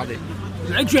bien regarder.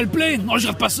 L'actual play? Non, je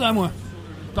regarde pas ça moi.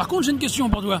 Par contre, j'ai une question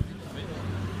pour toi.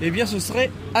 Eh bien, ce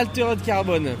serait Altered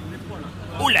Carbon.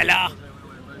 Oh là là!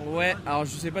 Ouais, alors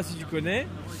je sais pas si tu connais,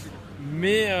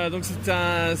 mais donc c'est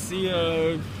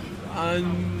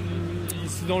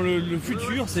dans le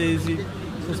futur, ça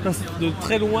se passe de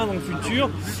très loin dans le futur,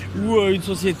 où une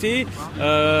société,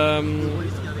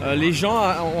 les gens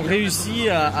ont réussi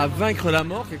à vaincre la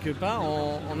mort quelque part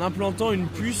en implantant une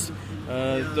puce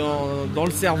dans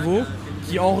le cerveau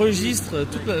qui enregistre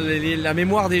toute la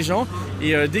mémoire des gens,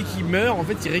 et dès qu'ils meurent, en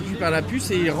fait, ils récupèrent la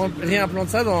puce et ils réimplantent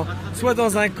ça soit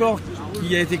dans un corps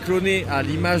qui a été cloné à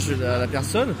l'image de la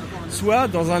personne, soit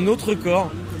dans un autre corps.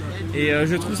 Et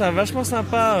je trouve ça vachement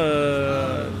sympa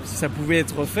si ça pouvait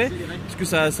être fait, parce que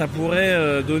ça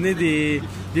pourrait donner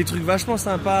des trucs vachement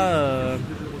sympas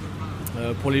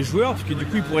pour les joueurs, parce que du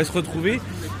coup ils pourraient se retrouver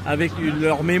avec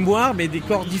leur mémoire, mais des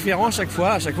corps différents à chaque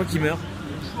fois qu'ils meurent.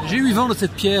 J'ai eu vent de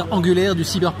cette pierre angulaire du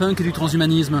cyberpunk et du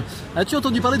transhumanisme. As-tu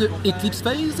entendu parler de Eclipse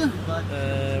Phase?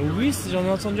 Oui, j'en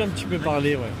ai entendu un petit peu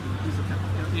parler, ouais.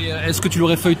 Et est-ce que tu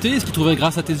l'aurais feuilleté? Est-ce qu'il trouverait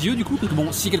grâce à tes yeux du coup? Parce que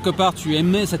bon, si quelque part tu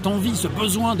aimais cette envie, ce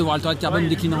besoin de voir Altered Carbon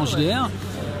décliné en JDR.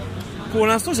 Pour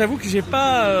l'instant, j'avoue que j'ai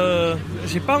pas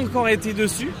encore été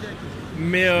dessus,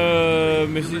 mais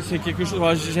c'est quelque chose.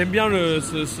 J'aime bien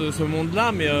ce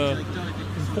monde-là, mais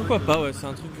pourquoi pas? Ouais, c'est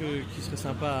un truc qui serait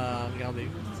sympa à regarder.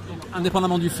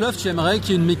 Indépendamment du fluff, tu aimerais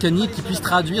qu'il y ait une mécanique qui puisse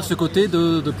traduire ce côté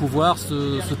de pouvoir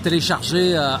se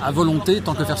télécharger à volonté,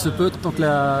 tant que faire se peut, tant que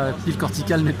la pile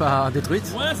corticale n'est pas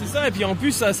détruite. Ouais, c'est ça. Et puis en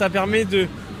plus, ça permet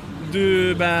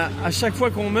à chaque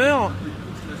fois qu'on meurt,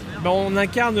 on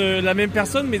incarne la même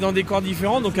personne, mais dans des corps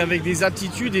différents, donc avec des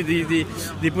aptitudes et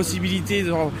des possibilités.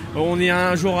 On est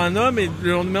un jour un homme et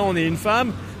le lendemain on est une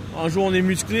femme. Un jour on est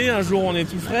musclé, un jour on est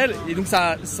tout frêle. Et donc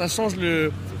ça change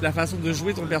la façon de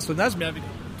jouer ton personnage, mais avec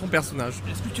ton personnage.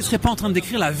 Est-ce que tu serais pas en train de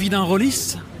décrire la vie d'un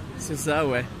rôliste? C'est ça,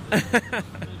 ouais.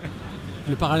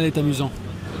 Le parallèle est amusant.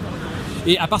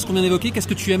 Et à part ce qu'on vient d'évoquer, qu'est-ce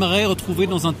que tu aimerais retrouver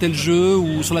dans un tel jeu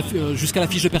ou jusqu'à la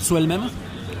fiche de perso elle-même?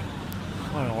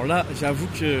 Alors là, j'avoue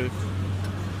que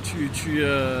tu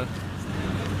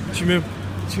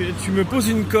me poses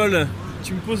une colle.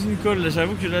 Tu me poses une colle. Là,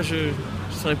 j'avoue que là, je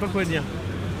saurais pas quoi dire.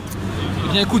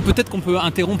 Eh bien écoute, peut-être qu'on peut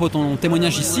interrompre ton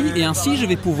témoignage ici, et ainsi je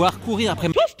vais pouvoir courir après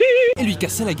et lui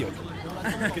casser la gueule.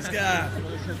 Qu'est-ce qu'il y a?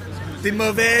 T'es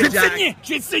mauvais, Jack.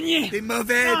 Je vais te saigner. T'es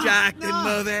mauvais, Jack. T'es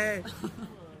mauvais.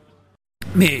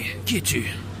 Mais qui es-tu?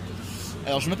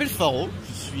 Alors je m'appelle Faro,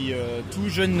 je suis tout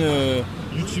jeune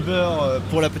youtubeur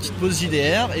pour la Petite Pause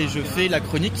JDR, et je fais la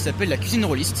chronique qui s'appelle la cuisine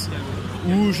rôliste,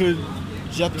 où j'ai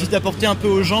apporté un peu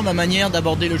aux gens ma manière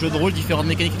d'aborder le jeu de rôle, différentes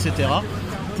mécaniques, etc.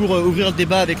 pour ouvrir le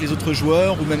débat avec les autres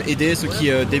joueurs, ou même aider ceux qui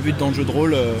débutent dans le jeu de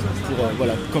rôle pour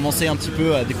commencer un petit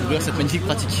peu à découvrir cette magnifique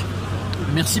pratique.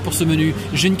 Merci pour ce menu.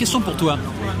 J'ai une question pour toi.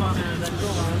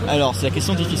 Alors, c'est la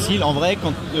question difficile. En vrai,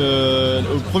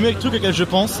 le premier truc auquel je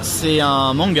pense, c'est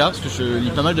un manga, parce que je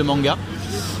lis pas mal de mangas,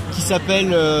 qui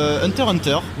s'appelle Hunter x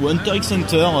Hunter, ou Hunter x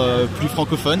Hunter, plus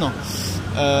francophone,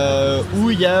 où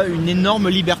il y a une énorme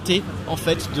liberté en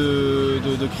fait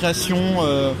de création.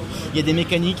 Il y a des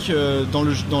mécaniques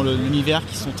dans l'univers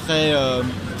qui sont très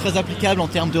applicables en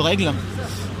termes de règles.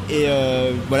 Et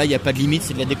il n'y a pas de limite,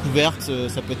 c'est de la découverte,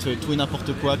 ça peut être tout et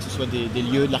n'importe quoi, que ce soit des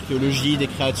lieux, de l'archéologie, des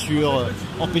créatures,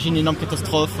 empêcher une énorme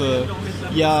catastrophe.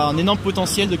 Il y a un énorme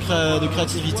potentiel de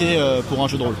créativité pour un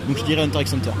jeu de rôle. Donc je dirais Hunter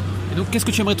x Hunter. Et donc qu'est-ce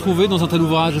que tu aimerais trouver dans un tel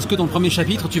ouvrage? Est-ce que dans le premier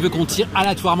chapitre, tu veux qu'on tire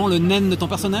aléatoirement le naine de ton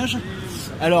personnage?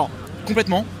 Alors,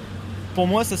 complètement. Pour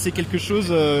moi, ça c'est quelque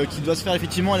chose qui doit se faire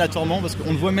effectivement aléatoirement, parce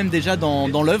qu'on le voit même déjà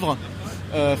dans l'œuvre,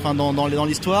 dans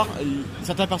l'histoire.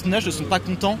 Certains personnages ne sont pas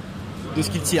contents de ce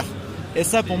qu'ils tirent. Et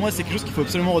ça, pour moi, c'est quelque chose qu'il faut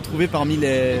absolument retrouver dans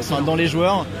les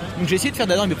joueurs. Donc j'ai essayé de faire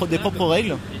d'ailleurs des propres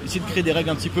règles, essayer de créer des règles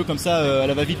un petit peu comme ça à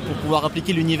la va-vite pour pouvoir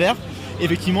appliquer l'univers. Et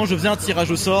effectivement, je faisais un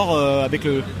tirage au sort avec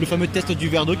le fameux test du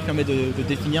verre d'eau qui permet de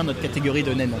définir notre catégorie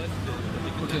de naine.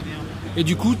 Okay. Et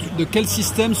du coup, de quel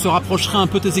système se rapprocherait un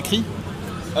peu tes écrits?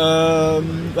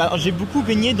 Alors, j'ai beaucoup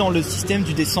baigné dans le système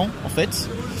du descent, en fait.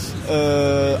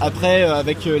 Après,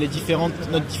 avec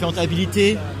notre différentes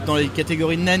habilités dans les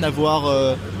catégories de naines,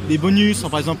 avoir des bonus,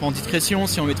 par exemple en discrétion,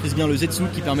 si on maîtrise bien le Zetsu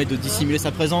qui permet de dissimuler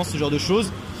sa présence, ce genre de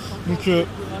choses. Donc,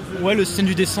 le système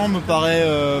du descent me paraît.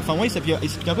 Il s'applique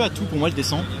un peu à tout pour moi, le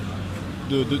descent.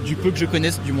 Du peu que je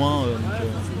connaisse, du moins.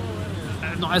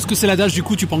 Non, est-ce que c'est l'adage du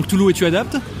coup, tu prends Cthulhu et tu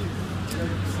adaptes?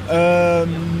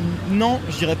 Non,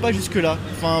 je dirais pas jusque-là.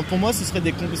 Enfin, pour moi,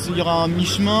 il y aura un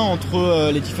mi-chemin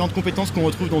entre les différentes compétences qu'on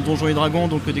retrouve dans Donjons et Dragons,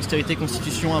 donc dextérité,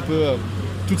 constitution, un peu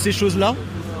toutes ces choses-là.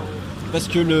 Parce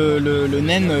que le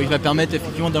naine, il va permettre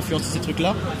effectivement d'influencer ces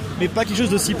trucs-là, mais pas quelque chose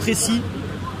d'aussi précis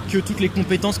que toutes les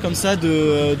compétences comme ça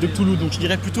de Cthulhu. Donc je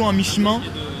dirais plutôt un mi-chemin,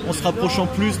 en se rapprochant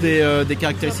plus des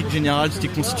caractéristiques générales,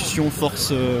 style constitution,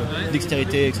 force,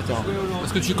 dextérité, etc.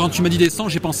 Parce que quand tu m'as dit descend,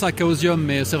 j'ai pensé à Chaosium,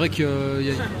 mais c'est vrai que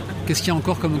qu'est-ce qu'il y a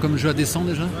encore comme jeu à descend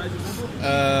déjà ?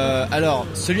 Alors,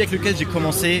 celui avec lequel j'ai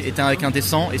commencé était avec un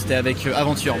descend et c'était avec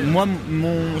Aventure. Moi,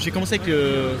 j'ai commencé avec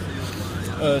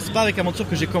c'est pas avec Aventure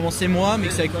que j'ai commencé moi, mais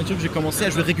c'est avec Aventure que j'ai commencé à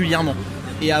jouer régulièrement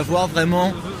et à avoir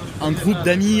vraiment un groupe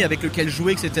d'amis avec lequel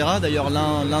jouer, etc. D'ailleurs,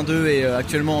 l'un d'eux est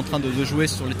actuellement en train de jouer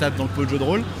sur les tables dans le pôle jeu de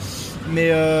rôle.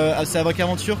 Mais c'est avec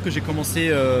Aventure que j'ai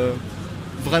commencé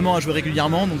vraiment à jouer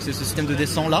régulièrement, donc c'est ce système de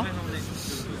descend là.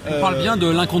 On parle bien de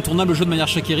l'incontournable jeu de Maillard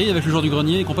Chakiri avec le joueur du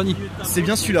grenier et compagnie. C'est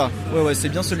bien celui-là, ouais, c'est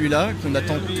bien celui-là qu'on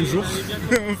attend toujours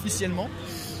officiellement.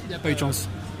 Il n'y a pas eu de chance.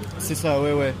 C'est ça,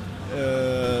 ouais.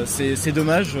 C'est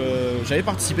dommage. J'avais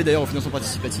participé d'ailleurs au financement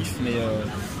participatif, mais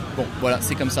bon, voilà,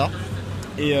 c'est comme ça.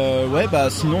 Et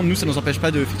sinon, nous, ça nous empêche pas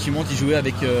effectivement d'y jouer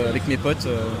avec mes potes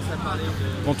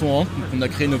quand on rentre. Donc, on a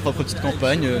créé nos propres petites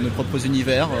campagnes, nos propres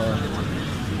univers.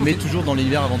 Mais toujours dans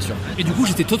l'univers aventure. Et du coup,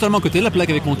 j'étais totalement à côté de la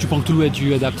plaque avec mon Tu prends Cthulhu et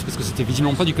tu adaptes, parce que c'était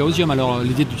visiblement pas du Chaosium, alors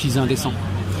l'idée d'utiliser un descend.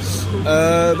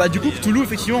 Du coup, Cthulhu,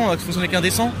 effectivement, on fonctionne avec un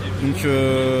descend, donc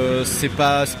c'est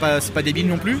pas débile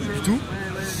non plus, du tout.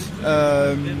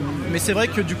 Mais c'est vrai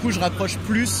que du coup, je rapproche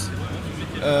plus,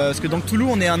 parce que dans Cthulhu,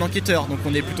 on est un enquêteur, donc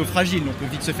on est plutôt fragile, on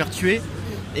peut vite se faire tuer.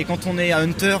 Et quand on est un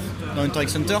hunter, dans Hunter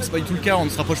x Hunter, c'est pas du tout le cas, on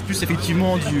se rapproche plus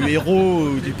effectivement du héros,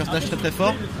 du personnage très très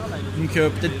fort. Donc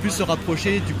peut-être plus se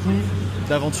rapprocher du coup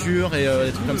d'aventure et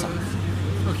des trucs comme ça.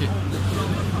 Ok.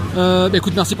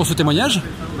 Écoute, merci pour ce témoignage.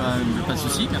 Pas de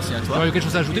soucis, merci à toi. Tu aurais quelque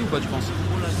chose à ajouter ou pas, tu penses ?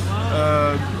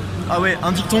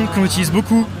 Un dicton qu'on utilise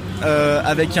beaucoup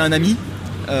avec un ami,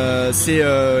 c'est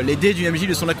les dés du MJ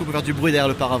ne sont là que pour faire du bruit derrière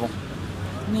le paravent.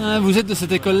 Vous êtes de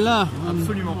cette école-là ?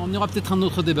 Absolument. On aura peut-être un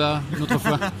autre débat une autre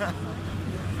fois.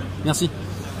 Merci.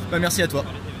 Merci à toi.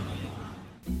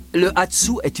 Le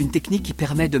Hatsu est une technique qui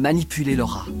permet de manipuler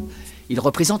l'aura. Il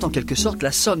représente en quelque sorte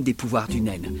la somme des pouvoirs du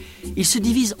naine. Il se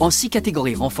divise en 6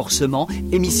 catégories: renforcement,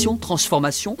 émission,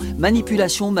 transformation,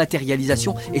 manipulation,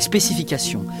 matérialisation et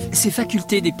spécification. Ces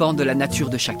facultés dépendent de la nature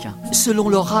de chacun. Selon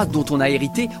l'aura dont on a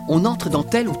hérité, on entre dans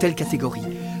telle ou telle catégorie.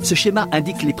 Ce schéma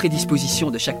indique les prédispositions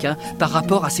de chacun par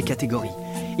rapport à ces catégories.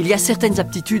 Il y a certaines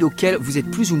aptitudes auxquelles vous êtes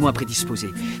plus ou moins prédisposé.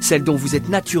 Celle dont vous êtes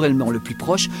naturellement le plus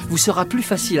proche vous sera plus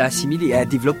facile à assimiler et à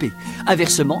développer.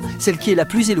 Inversement, celle qui est la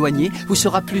plus éloignée vous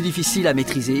sera plus difficile à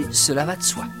maîtriser. Cela va de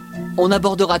soi. On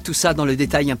abordera tout ça dans le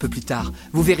détail un peu plus tard.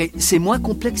 Vous verrez, c'est moins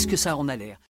complexe que ça en a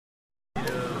l'air.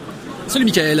 Salut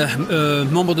Michael,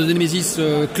 membre de Nemesis,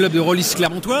 club de rôlistes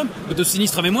clermontois, de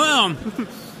sinistre mémoire.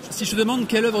 Si je te demande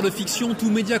quelle œuvre de fiction, tous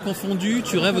médias confondus,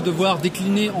 tu rêves de voir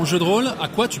décliner en jeu de rôle, à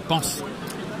quoi tu penses ?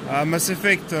 Mass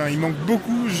Effect, il manque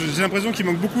beaucoup, j'ai l'impression qu'il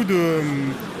manque beaucoup de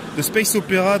space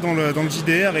opéra dans le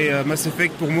JDR, et Mass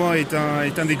Effect pour moi est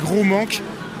un des gros manques.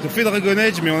 Ils ont fait Dragon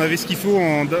Age, mais on avait ce qu'il faut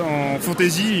en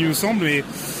fantasy, il me semble, mais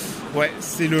ouais,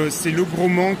 c'est le gros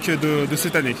manque de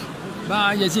cette année.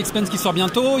 Il y a The Expanse qui sort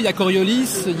bientôt, il y a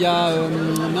Coriolis, il y a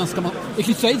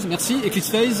Eclipse Phase, merci, Eclipse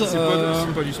Phase.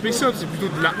 C'est pas du Space Up, c'est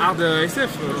plutôt de la hard SF.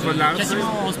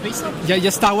 Il y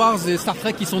a Star Wars et Star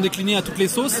Trek qui sont déclinés à toutes les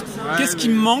sauces. Ouais, qu'est-ce qui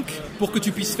manque pour que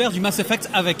tu puisses faire du Mass Effect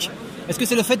avec ? Est-ce que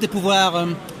c'est le fait de pouvoir,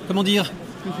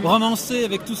 romancer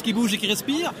avec tout ce qui bouge et qui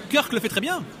respire ? Kirk le fait très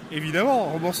bien.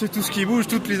 Évidemment, romancer tout ce qui bouge,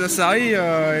 toutes les Asari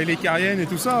et les Cariennes et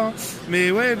tout ça. Hein.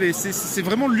 Mais c'est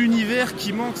vraiment l'univers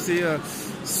qui manque, c'est...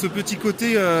 ce petit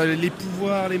côté, les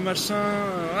pouvoirs, les machins,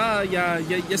 il y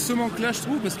a ce manque-là, je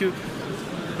trouve, parce que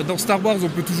dans Star Wars, on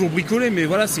peut toujours bricoler, mais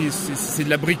voilà, c'est de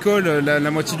la bricole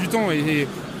la moitié du temps, et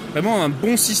vraiment un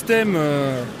bon système.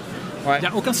 Il n'y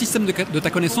a aucun système de ta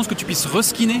connaissance que tu puisses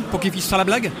reskiner pour qu'il puisse faire la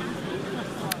blague ?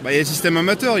 Il y a le système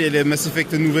amateur, il y a les Mass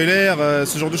Effect Nouvelle Ère,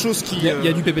 ce genre de choses qui... Il y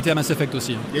a du PBT à Mass Effect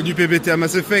aussi. Il y a du PBT à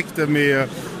Mass Effect, mais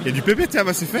il y a du PBT à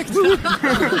Mass Effect.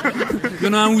 Il y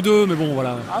en a un ou deux, mais bon,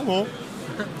 voilà. Ah bon ?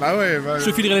 Je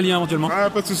te filerai les liens éventuellement.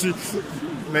 Pas de souci.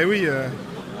 Mais oui.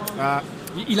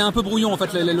 Il est un peu brouillon en fait.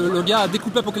 Le gars a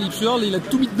découpé Apocalypse World et il a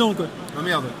tout mis dedans quoi. Ah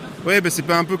merde. Ouais, c'est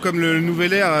pas un peu comme le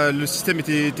Nouvel Ère. Le système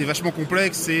était vachement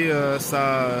complexe et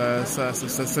ça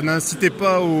n'incitait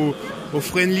pas au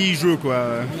friendly jeu quoi.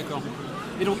 D'accord.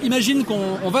 Et donc imagine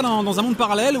qu'on va dans un monde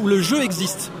parallèle où le jeu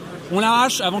existe. On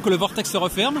l'arrache avant que le vortex se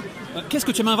referme. Qu'est-ce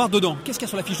que tu aimerais avoir dedans ? Qu'est-ce qu'il y a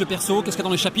sur la fiche de perso ? Qu'est-ce qu'il y a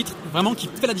dans les chapitres ? Vraiment qui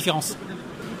fait la différence ?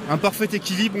 un parfait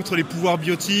équilibre entre les pouvoirs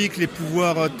biotiques, les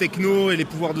pouvoirs techno et les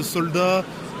pouvoirs de soldats,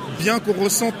 bien qu'on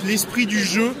ressente l'esprit du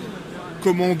jeu,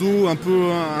 commando, un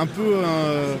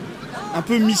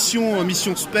peu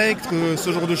mission Spectre,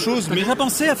 ce genre de choses. T'as déjà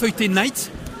pensé à feuilleter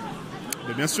Knight ?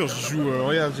 Mais bien sûr, j'y joue.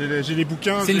 Regarde, j'ai les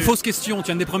bouquins. C'est une fausse question.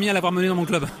 Tu es un des premiers à l'avoir mené dans mon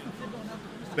club.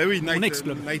 Ben oui,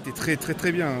 Knight est très très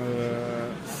très bien.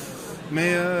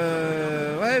 Mais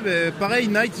pareil,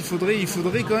 Knight, il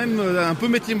faudrait quand même un peu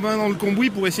mettre les mains dans le cambouis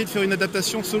pour essayer de faire une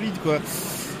adaptation solide, quoi.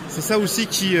 C'est ça aussi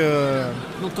qui.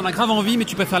 Donc t'en as grave envie, mais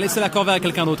tu préfères laisser la corvée à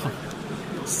quelqu'un d'autre.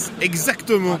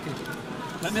 Exactement. Okay.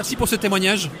 Bah, merci pour ce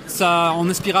témoignage. Ça en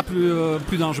inspirera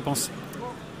plus d'un, je pense.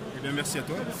 Eh bien, merci à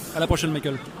toi. À la prochaine,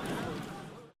 Michael.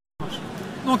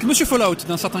 Donc, Monsieur Fallout,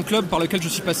 d'un certain club par lequel je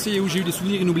suis passé et où j'ai eu des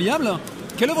souvenirs inoubliables.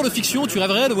 Quelle œuvre de fiction tu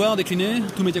rêverais de voir décliner,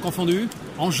 tout métier confondu,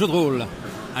 en jeu de rôle ?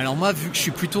 Alors moi, vu que je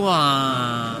suis plutôt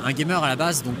un gamer à la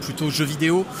base, donc plutôt jeu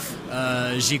vidéo,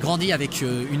 j'ai grandi avec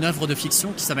une œuvre de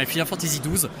fiction qui s'appelle Final Fantasy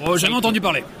XII. Oh, jamais entendu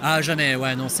parler. Ah, jamais,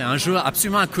 ouais, non, c'est un jeu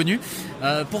absolument inconnu.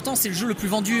 Pourtant, c'est le jeu le plus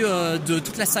vendu de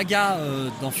toute la saga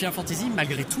dans Final Fantasy,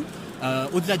 malgré tout,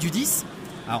 au-delà du 10.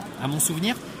 Alors, à mon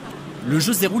souvenir, le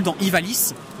jeu se déroule dans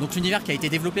Ivalice, donc l'univers qui a été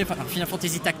développé par Final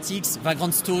Fantasy Tactics,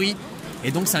 Vagrant Story,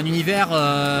 et donc c'est un univers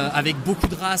avec beaucoup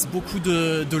de races, beaucoup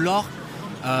de lore.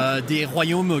 Des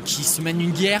royaumes qui se mènent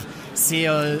une guerre, c'est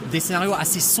des scénarios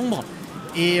assez sombres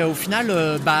et au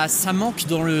final ça manque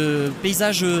dans le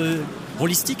paysage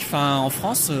rôlistique. Enfin, en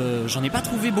France, j'en ai pas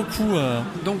trouvé beaucoup.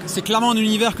 Donc c'est clairement un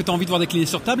univers que tu as envie de voir décliner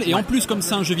sur table et en plus comme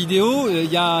c'est un jeu vidéo,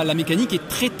 la mécanique est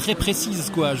très très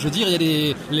précise, quoi. Je veux dire, il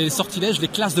y a les sortilèges, les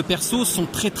classes de persos sont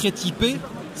très très typées.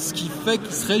 Ce qui fait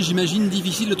qu'il serait, j'imagine,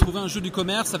 difficile de trouver un jeu du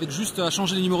commerce avec juste à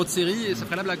changer les numéros de série et ça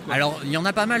ferait la blague, quoi. Alors, il y en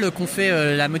a pas mal qui ont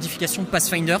fait la modification de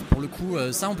Pathfinder, pour le coup.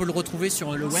 Ça, on peut le retrouver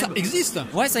sur le web. Ça existe ?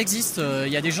 Ouais, ça existe.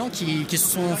 Il y a des gens qui se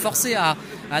sont forcés à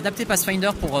adapter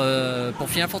Pathfinder pour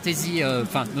Final Fantasy,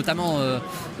 notamment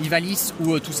Ivalice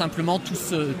ou tout simplement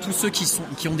tous ceux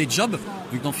qui ont des jobs.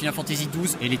 Vu que dans Final Fantasy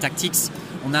XII et les Tactics,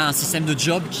 on a un système de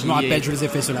jobs qui... Je me rappelle, je les ai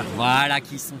fait ceux-là. Voilà,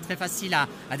 qui sont très faciles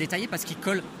à détailler parce qu'ils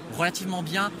collent relativement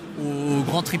bien aux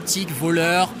grands triptyques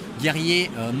voleurs, guerriers,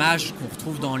 mages qu'on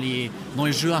retrouve dans les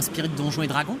jeux inspirés de Donjons et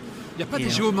Dragons. Il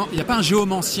n'y a pas un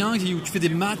géomancien où tu fais des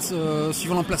maths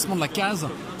suivant l'emplacement de la case ?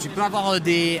 Tu peux avoir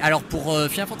des... Alors pour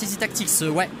Final Fantasy Tactics,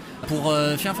 ouais. Pour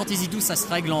Final Fantasy XII, ça se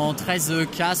règle en 13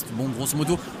 castes. Bon, grosso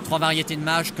modo, 3 variétés de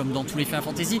mages comme dans tous les Final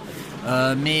Fantasy.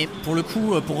 Mais pour le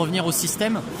coup, pour revenir au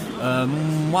système,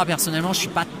 moi personnellement, je suis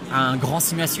pas un grand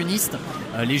simulationniste.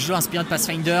 Les jeux inspirés de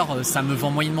Pathfinder, ça me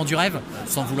vend moyennement du rêve,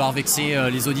 sans vouloir vexer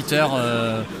les auditeurs.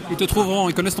 Ils te trouveront,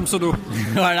 ils connaissent ton pseudo.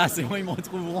 Voilà, c'est moi, ils me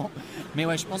retrouveront. Mais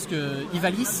ouais, je pense que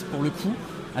Ivalice, pour le coup,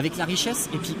 avec la richesse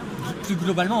et puis plus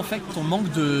globalement en fait ton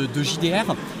manque de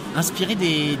JDR inspiré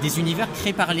des univers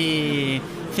créés par les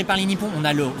Nippons. On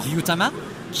a le Ryutama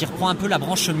qui reprend un peu la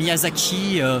branche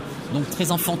Miyazaki, donc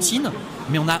très enfantine,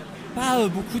 mais on n'a pas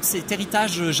beaucoup de cet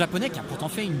héritage japonais qui a pourtant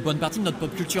fait une bonne partie de notre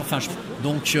pop culture.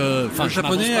 Le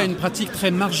japonais a une pratique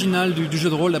très marginale du jeu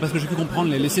de rôle, d'après ce que j'ai pu comprendre.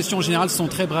 Les sessions en général sont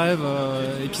très brèves,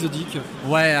 épisodiques.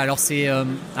 Ouais, alors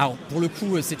pour le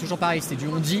coup, c'est toujours pareil, c'est du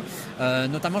on-dit.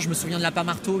 Notamment, je me souviens de Lapin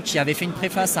Marteau qui avait fait une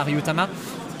préface à Ryutama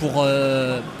pour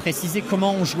préciser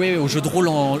comment on jouait au jeu de rôle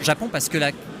en Japon, parce que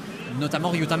notamment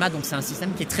Ryutama, donc c'est un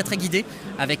système qui est très très guidé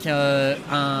avec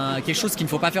quelque chose qu'il ne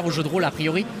faut pas faire au jeu de rôle a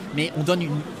priori, mais on donne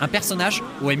un personnage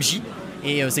au MJ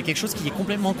et c'est quelque chose qui est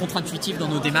complètement contre-intuitif dans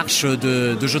nos démarches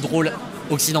de jeu de rôle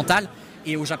occidental.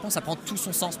 Et au Japon, ça prend tout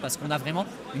son sens parce qu'on a vraiment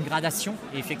une gradation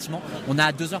et effectivement, on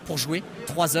a 2 heures pour jouer,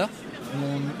 3 heures.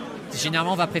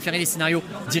 Généralement, on va préférer les scénarios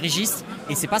dirigistes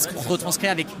et c'est pas ce qu'on retranscrit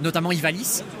avec notamment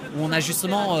Ivalice où on a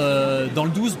justement dans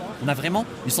le 12, on a vraiment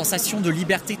une sensation de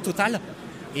liberté totale.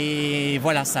 Et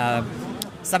voilà, ça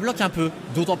bloque un peu.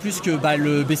 D'autant plus que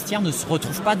le bestiaire ne se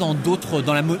retrouve pas dans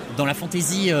la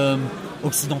fantaisie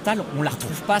occidentale. On la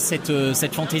retrouve pas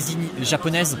cette fantaisie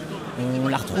japonaise. On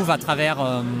la retrouve à travers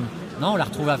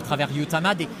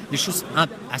Ryutama, des choses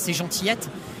assez gentillettes.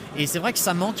 Et c'est vrai que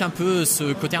ça manque un peu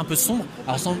ce côté un peu sombre.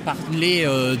 Alors sans parler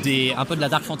un peu de la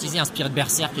dark fantasy inspirée de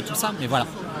Berserk et tout ça, mais voilà.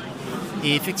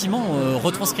 Et effectivement,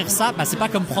 retranscrire ça, c'est pas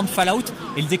comme prendre Fallout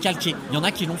et le décalquer. Il y en a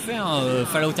qui l'ont fait,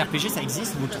 Fallout RPG, ça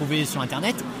existe, vous le trouvez sur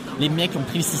internet. Les mecs ont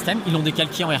pris le système, ils l'ont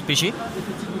décalqué en RPG.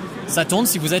 Ça tourne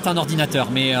si vous êtes un ordinateur,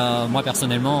 mais moi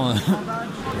personnellement...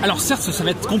 Alors certes, ça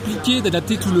va être compliqué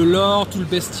d'adapter tout le lore, tout le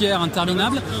bestiaire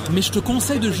interminable, mais je te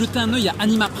conseille de jeter un œil à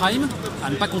Anima Prime,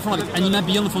 à ne pas confondre avec Anima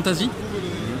Beyond Fantasy,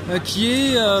 qui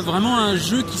est vraiment un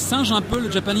jeu qui singe un peu le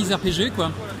Japanese RPG,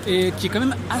 quoi, et qui est quand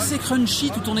même assez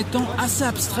crunchy tout en étant assez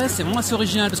abstrait. C'est vraiment assez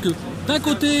original parce que d'un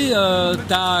côté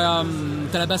t'as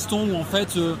t'as la baston où en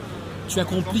fait tu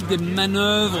accomplis des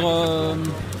manœuvres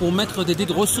pour mettre des dés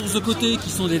de ressources de côté qui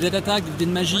sont des dés d'attaque, des dés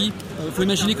de magie. Faut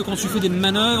imaginer que quand tu fais des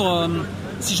manœuvres,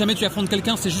 si jamais tu affrontes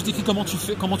quelqu'un, c'est juste écrit comment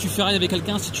tu ferrailles avec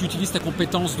quelqu'un si tu utilises ta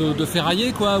compétence de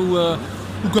ferrailler, quoi, ou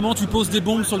comment tu poses des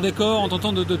bombes sur le décor en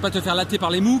tentant de ne pas te faire latter par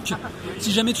les MOOC.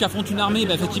 Si jamais tu affrontes une armée,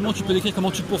 effectivement tu peux décrire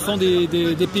comment tu pourfends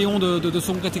des péons de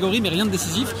seconde catégorie, mais rien de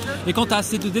décisif. Et quand tu as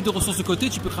assez de dés de ressources de côté,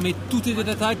 tu peux cramer tous tes dés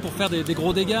d'attaque pour faire des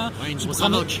gros dégâts. Ouais,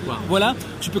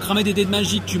 tu peux cramer des dés de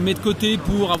magie que tu mets de côté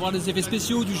pour avoir des effets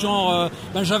spéciaux du genre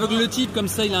j'aveugle le type, comme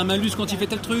ça il a un malus quand il fait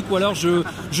tel truc, ou alors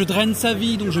je draine sa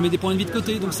vie, donc je mets des points de vie de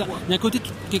côté. Donc ça, il y a un côté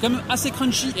qui est quand même assez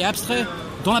crunchy et abstrait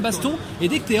dans la baston, et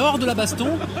dès que tu es hors de la baston,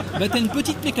 tu as une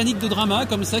petite mécanique de drama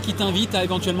comme ça qui t'invite à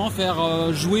éventuellement faire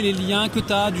jouer les liens que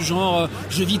tu as, du genre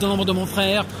je vis dans l'ombre de mon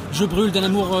frère, je brûle d'un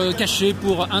amour caché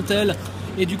pour un tel,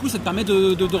 et du coup ça te permet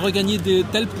de regagner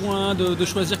tels points, de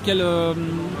choisir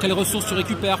quelles ressources tu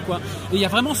récupères, quoi. Et il y a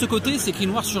vraiment ce côté, c'est écrit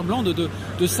noir sur blanc,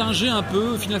 de singer un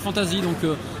peu Final Fantasy, donc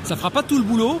ça fera pas tout le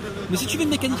boulot, mais si tu veux une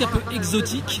mécanique un peu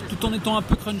exotique tout en étant un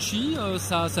peu crunchy,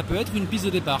 ça peut être une piste de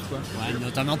départ, quoi. Ouais,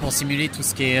 notamment pour simuler tout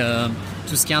ce qui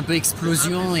est un peu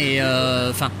explosion et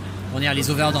on est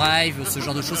les overdrive, ce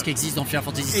genre de choses qui existent dans Final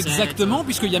Fantasy VII. Exactement,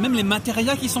 puisqu'il y a même les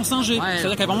matérias qui sont singés. Ouais.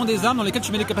 C'est-à-dire qu'il y a vraiment des armes dans lesquelles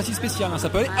tu mets des capacités spéciales. Ça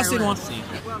peut aller assez loin.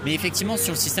 Mais effectivement,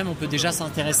 sur le système, on peut déjà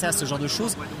s'intéresser à ce genre de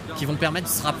choses qui vont permettre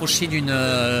de se rapprocher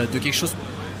de quelque chose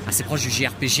assez proche du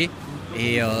JRPG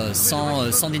et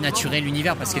sans dénaturer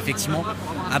l'univers. Parce qu'effectivement,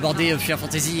 aborder Final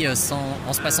Fantasy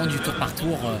en se passant du tour par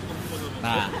tour,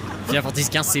 Final Fantasy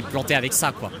XV s'est planté avec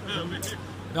ça, quoi.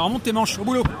 Mais remonte tes manches, au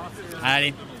boulot.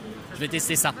 Allez, je vais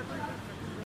tester ça.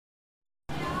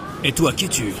 Et toi, qui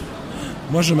es-tu ?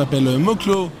 Moi, je m'appelle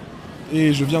Moklo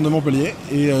et je viens de Montpellier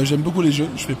et j'aime beaucoup les jeux.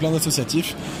 Je fais plein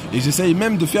d'associatifs et j'essaye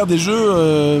même de faire des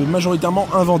jeux majoritairement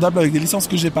invendables avec des licences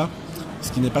que j'ai pas,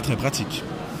 ce qui n'est pas très pratique.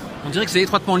 On dirait que c'est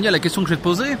étroitement lié à la question que je vais te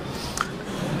poser.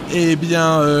 Eh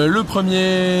bien, le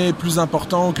premier plus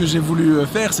important que j'ai voulu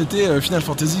faire, c'était Final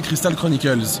Fantasy Crystal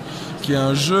Chronicles, qui est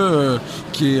un jeu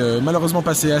qui est malheureusement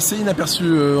passé assez inaperçu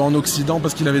en Occident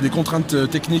parce qu'il avait des contraintes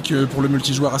techniques pour le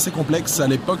multijoueur assez complexes à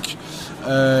l'époque.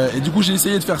 Et du coup, j'ai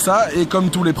essayé de faire ça, et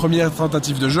comme tous les premières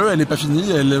tentatives de jeu, elle n'est pas finie,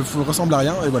 elle ressemble à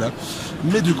rien, et voilà.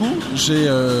 Mais du coup,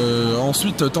 j'ai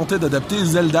ensuite tenté d'adapter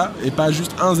Zelda, et pas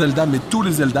juste un Zelda, mais tous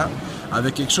les Zelda,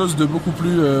 avec quelque chose de beaucoup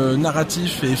plus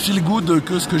narratif et feel good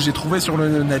que ce que j'ai trouvé sur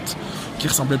le net, qui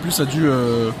ressemblait plus à du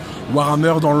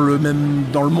Warhammer dans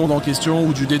le monde en question,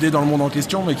 ou du DD dans le monde en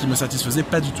question, mais qui me satisfaisait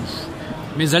pas du tout.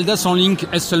 Mais Zelda sans Link,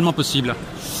 est-ce seulement possible ?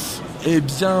 Eh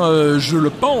bien, je le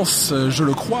pense, je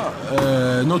le crois,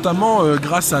 notamment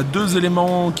grâce à deux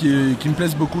éléments qui me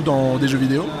plaisent beaucoup dans des jeux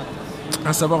vidéo,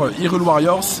 à savoir Hyrule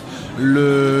Warriors,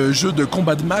 le jeu de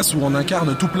combat de masse où on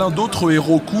incarne tout plein d'autres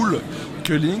héros cool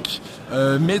que Link,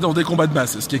 mais dans des combats de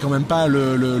masse, ce qui est quand même pas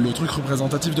le truc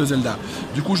représentatif de Zelda.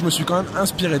 Du coup, je me suis quand même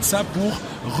inspiré de ça pour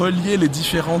relier les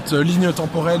différentes lignes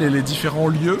temporelles et les différents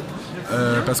lieux,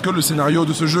 parce que le scénario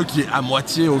de ce jeu, qui est à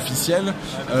moitié officiel,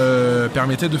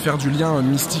 permettait de faire du lien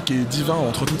mystique et divin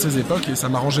entre toutes ces époques, et ça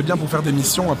m'arrangeait bien pour faire des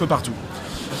missions un peu partout.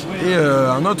 Et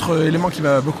un autre élément qui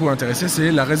m'a beaucoup intéressé,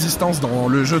 c'est la résistance dans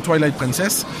le jeu Twilight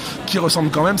Princess, qui ressemble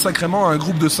quand même sacrément à un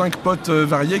groupe de 5 potes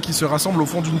variés qui se rassemblent au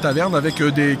fond d'une taverne avec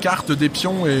des cartes, des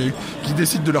pions, et qui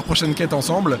décident de leur prochaine quête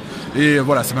ensemble. Et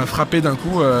voilà, ça m'a frappé d'un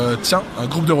coup, tiens, un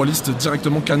groupe de rôlistes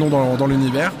directement canon dans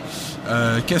l'univers.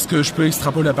 Qu'est-ce que je peux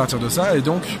extrapoler à partir de ça ? Et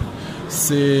donc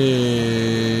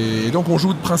on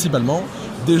joue principalement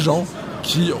des gens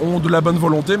qui ont de la bonne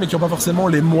volonté, mais qui n'ont pas forcément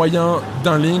les moyens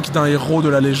d'un Link, d'un héros de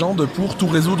la légende, pour tout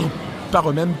résoudre par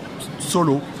eux-mêmes,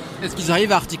 solo. Est-ce qu'ils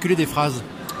arrivent à articuler des phrases ?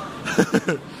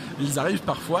 Ils arrivent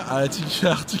parfois à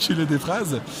articuler des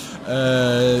phrases,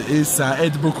 et ça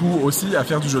aide beaucoup aussi à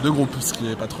faire du jeu de groupe, ce qui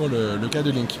n'est pas trop le cas de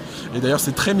Link. Et d'ailleurs,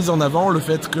 c'est très mis en avant le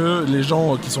fait que les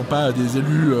gens qui ne sont pas des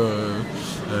élus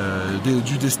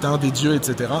du destin, des dieux,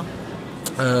 etc.,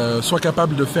 soient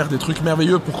capables de faire des trucs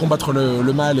merveilleux pour combattre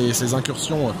le mal et ses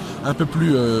incursions un peu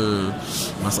plus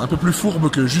fourbes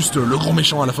que juste le gros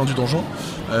méchant à la fin du donjon,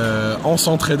 en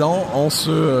s'entraidant, en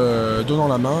se donnant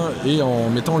la main et en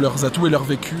mettant leurs atouts et leur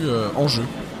vécu en jeu.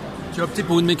 Tu as opté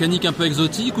pour une mécanique un peu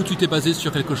exotique, ou tu t'es basé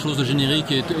sur quelque chose de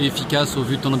générique et efficace au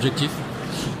vu de ton objectif ?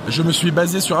 Je me suis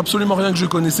basé sur absolument rien que je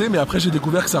connaissais, mais après j'ai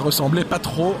découvert que ça ressemblait pas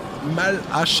trop mal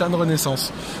à Shan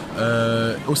Renaissance,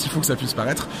 aussi fou que ça puisse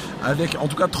paraître, avec en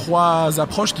tout cas 3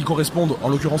 approches qui correspondent en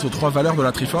l'occurrence aux 3 valeurs de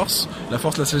la Triforce, la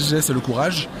force, la sagesse et le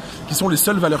courage, qui sont les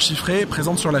seules valeurs chiffrées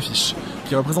présentes sur la fiche,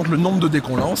 qui représentent le nombre de dés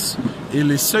qu'on lance, et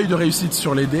les seuils de réussite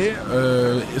sur les dés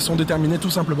sont déterminés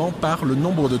tout simplement par le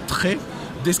nombre de traits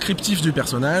descriptifs du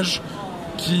personnage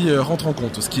qui rentre en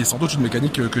compte, ce qui est sans doute une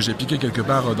mécanique que j'ai piquée quelque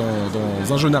part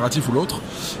dans un jeu narratif ou l'autre,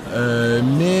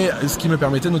 mais ce qui me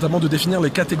permettait notamment de définir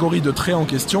les catégories de traits en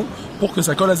question pour que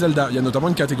ça colle à Zelda. Il y a notamment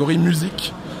une catégorie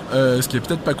musique, ce qui est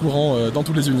peut-être pas courant dans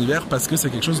tous les univers, parce que c'est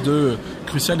quelque chose de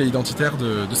crucial et identitaire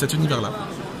de cet univers-là.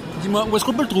 Dis-moi, où est-ce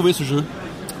qu'on peut le trouver ce jeu ?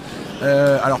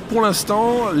 Alors pour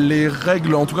l'instant, les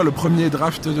règles, en tout cas le premier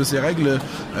draft de ces règles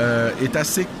est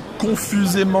assez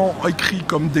confusément écrit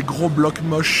comme des gros blocs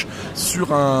moches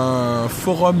sur un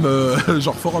forum,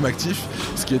 genre forum actif,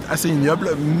 ce qui est assez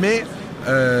ignoble, mais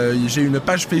j'ai une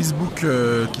page Facebook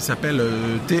qui s'appelle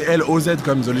TLOZ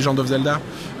comme The Legend of Zelda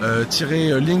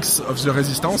Links of the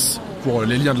Resistance, pour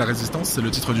les liens de la résistance, c'est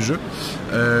le titre du jeu,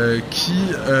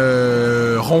 qui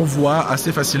renvoie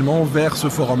assez facilement vers ce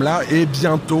forum-là, et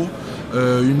bientôt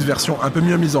une version un peu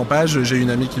mieux mise en page. J'ai une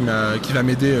amie qui va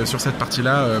m'aider sur cette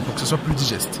partie-là pour que ce soit plus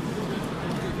digeste.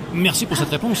 Merci pour cette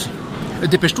réponse.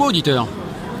 Dépêche-toi, auditeur.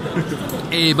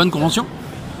 Et bonne convention.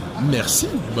 Merci,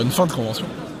 bonne fin de convention.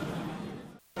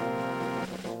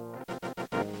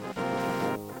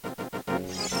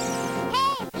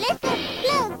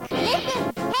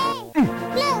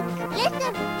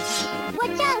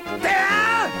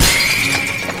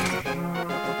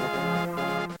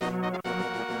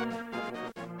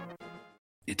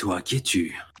 Et toi, qui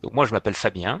es-tu ? Donc moi je m'appelle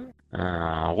Fabien,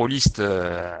 un rôliste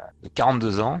de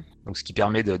 42 ans, donc ce qui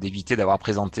permet d'éviter d'avoir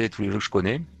présenté tous les jeux que je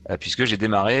connais, puisque j'ai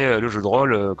démarré le jeu de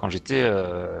rôle quand j'étais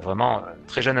vraiment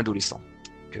très jeune adolescent.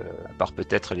 Donc, à part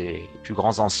peut-être les plus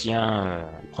grands anciens,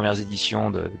 les premières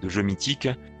éditions de jeux mythiques,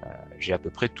 j'ai à peu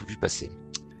près tout vu passer.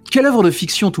 Quelle œuvre de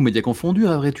fiction, tout média confondu,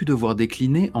 rêverais-tu de voir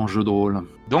décliner en jeu de rôle ?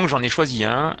 Donc j'en ai choisi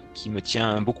un qui me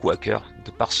tient beaucoup à cœur,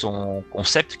 de par son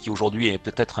concept, qui aujourd'hui est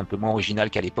peut-être un peu moins original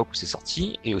qu'à l'époque où c'est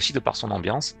sorti, et aussi de par son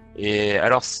ambiance. Et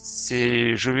alors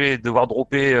je vais devoir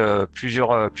dropper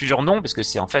plusieurs noms, parce que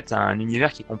c'est en fait un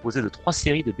univers qui est composé de 3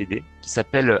 séries de BD, qui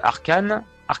s'appellent Arcane,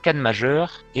 Arcane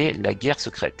Majeur et La Guerre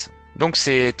Secrète. Donc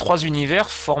ces 3 univers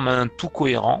forment un tout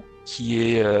cohérent, qui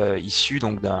est issu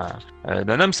donc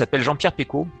d'un homme qui s'appelle Jean-Pierre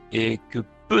Pécaud, et que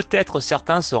peut-être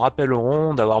certains se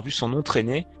rappelleront d'avoir vu son nom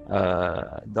traîner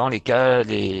dans les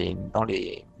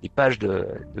pages de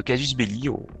Casus Belli,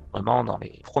 vraiment dans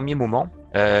les premiers moments,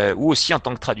 ou aussi en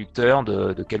tant que traducteur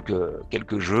de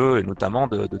quelques jeux, et notamment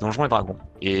de Donjons et Dragons.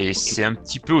 Et c'est un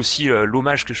petit peu aussi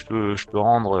l'hommage que je peux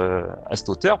rendre à cet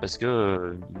auteur, parce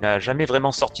que il n'a jamais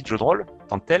vraiment sorti de jeu de rôle en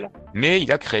tant que tel, mais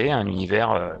il a créé un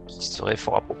univers qui serait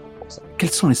fort à propos. Quelles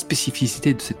sont les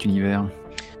spécificités de cet univers ?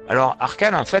 Alors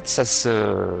Arcane, en fait, ça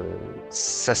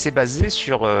s'est basé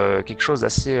sur quelque chose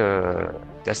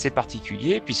d'assez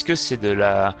particulier, puisque c'est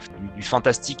du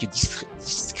fantastique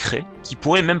discret, qui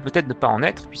pourrait même peut-être ne pas en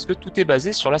être, puisque tout est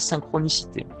basé sur la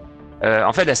synchronicité.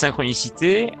 En fait, la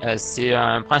synchronicité, c'est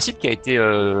un principe qui a été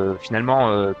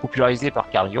finalement popularisé par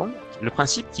Carl Jung. Le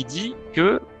principe qui dit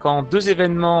que quand 2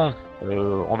 événements,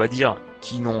 on va dire,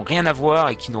 qui n'ont rien à voir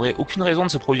et qui n'auraient aucune raison de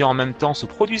se produire en même temps, se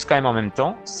produisent quand même en même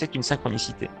temps, c'est une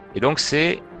synchronicité. Et donc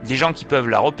c'est les gens qui peuvent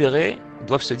la repérer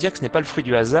doivent se dire que ce n'est pas le fruit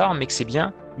du hasard, mais que c'est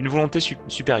bien une volonté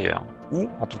supérieure. Ou,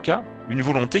 en tout cas, une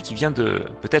volonté qui vient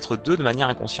peut-être d'eux de manière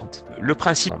inconsciente. Le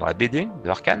principe dans la BD de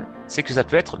Arcane, c'est que ça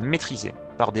peut être maîtrisé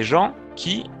par des gens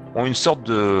qui ont une sorte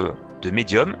de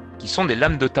médium, qui sont des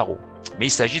lames de tarot. Mais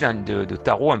il s'agit de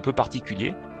tarot un peu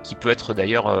particulier, qui peut être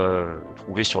d'ailleurs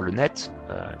trouvé sur le net,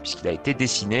 puisqu'il a été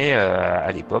dessiné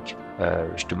à l'époque,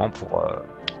 justement pour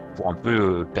un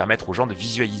peu permettre aux gens de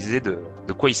visualiser de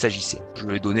quoi il s'agissait. Je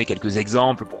vais donner quelques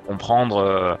exemples pour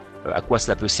comprendre à quoi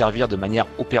cela peut servir de manière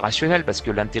opérationnelle, parce que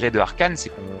l'intérêt de Arcane,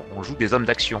 c'est qu'on joue des hommes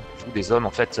d'action. On joue des hommes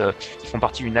en fait qui font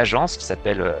partie d'une agence qui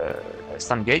s'appelle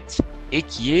Sandgate, et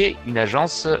qui est une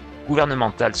agence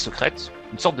gouvernementale secrète,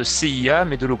 une sorte de CIA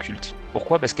mais de l'occulte.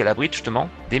 Pourquoi ? Parce qu'elle abrite justement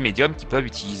des médiums qui peuvent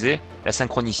utiliser la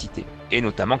synchronicité, et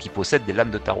notamment qui possèdent des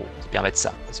lames de tarot qui permettent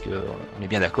ça. Parce que on est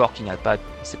bien d'accord qu'il n'y a pas,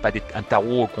 c'est pas un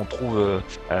tarot qu'on trouve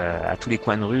à tous les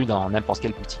coins de rue dans n'importe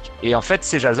quelle boutique. Et en fait,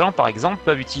 ces agents, par exemple,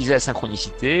 peuvent utiliser la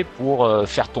synchronicité pour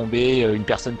faire tomber une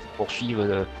personne qu'ils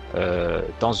poursuivent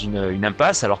dans une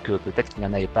impasse, alors que peut-être qu'il n'y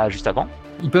en avait pas juste avant.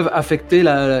 Ils peuvent affecter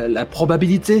la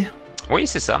probabilité ? Oui,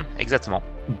 c'est ça, exactement.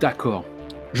 D'accord.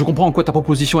 Je comprends en quoi ta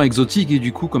proposition est exotique, et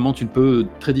du coup comment tu peux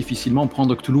très difficilement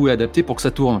prendre Cthulhu et adapter pour que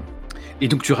ça tourne. Et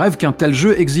donc tu rêves qu'un tel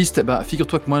jeu existe. Bah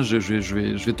figure-toi que moi je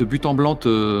vais te but en blanc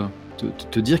te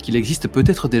dire qu'il existe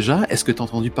peut-être déjà. Est-ce que tu as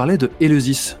entendu parler de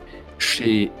Eleusis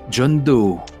chez John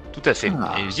Doe ? Tout à fait.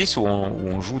 Eleusis où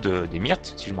on joue des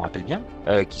myrtes, si je me rappelle bien,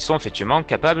 qui sont effectivement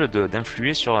capables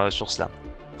d'influer sur cela.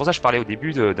 Pour ça, je parlais au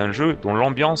début d'un jeu dont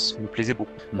l'ambiance me plaisait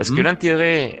beaucoup. Parce que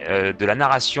l'intérêt de la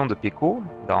narration de Pécaud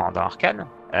dans Arcane,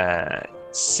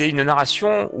 c'est une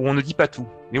narration où on ne dit pas tout,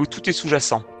 mais où tout est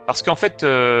sous-jacent. Parce qu'en fait,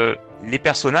 les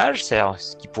personnages, c'est-à-dire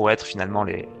ce qui pourrait être finalement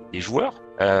les joueurs,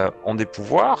 ont des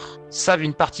pouvoirs, savent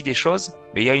une partie des choses,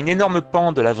 mais il y a une énorme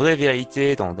pan de la vraie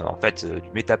vérité, en fait, du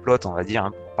métaplot, on va dire,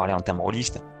 hein, pour parler en termes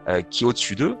rôlistes, qui est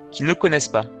au-dessus d'eux, qu'ils ne connaissent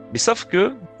pas. Mais sauf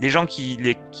que les gens qui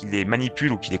les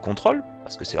manipulent ou qui les contrôlent,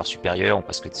 parce que c'est leur supérieur ou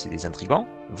parce que c'est des intrigants,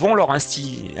 vont leur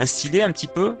instiller un petit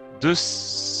peu de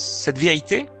cette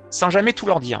vérité sans jamais tout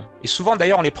leur dire. Et souvent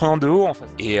d'ailleurs en les prenant de haut en fait.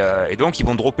 Et donc ils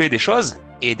vont dropper des choses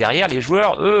et derrière les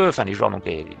joueurs, donc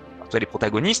les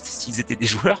protagonistes, s'ils étaient des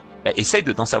joueurs, essayent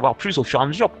d'en savoir plus au fur et à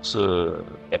mesure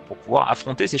pour pouvoir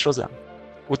affronter ces choses-là.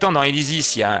 Autant dans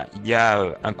Elysis, il y a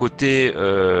un côté,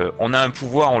 on a un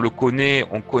pouvoir, on le connaît,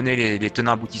 on connaît les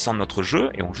tenants aboutissants de notre jeu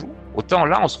et on joue. Autant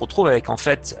là, on se retrouve avec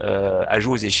à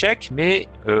jouer aux échecs, mais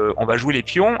on va jouer les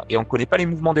pions et on connaît pas les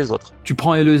mouvements des autres. Tu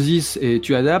prends Elysis et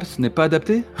tu adaptes, ce n'est pas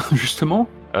adapté, justement?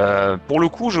 Pour le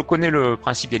coup, je connais le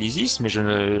principe d'Elysis, mais je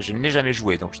ne l'ai jamais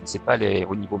joué, donc je ne sais pas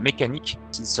au niveau mécanique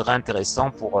s'il serait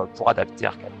intéressant pour adapter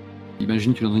Arcane.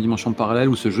 Imagine que tu es dans une dimension parallèle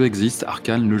où ce jeu existe,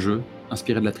 Arcane, le jeu,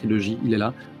 inspiré de la trilogie, il est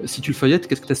là. Si tu le feuillettes,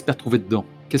 qu'est-ce que tu espères trouver dedans?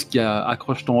 Qu'est-ce qui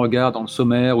accroche ton regard dans le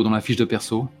sommaire ou dans la fiche de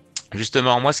perso?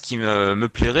 Justement, moi, ce qui me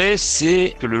plairait,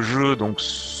 c'est que le jeu donc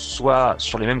soit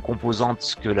sur les mêmes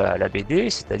composantes que la BD,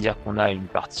 c'est-à-dire qu'on a une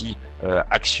partie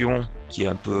action qui est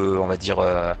un peu, on va dire,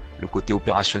 le côté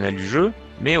opérationnel du jeu,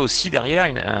 mais aussi derrière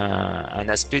un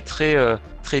aspect très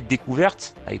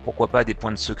découverte, avec pourquoi pas des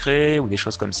points de secret ou des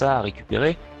choses comme ça à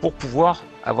récupérer, pour pouvoir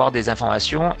avoir des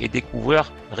informations et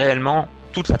découvrir réellement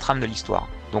toute la trame de l'histoire.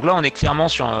 Donc là, on est clairement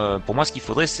sur, pour moi, ce qu'il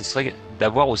faudrait, ce serait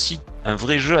d'avoir aussi un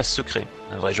vrai jeu à secret.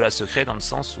 Un vrai jeu à secret dans le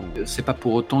sens où... C'est pas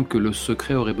pour autant que le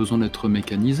secret aurait besoin d'être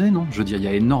mécanisé, non? Je veux dire, il y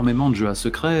a énormément de jeux à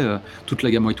secret, toute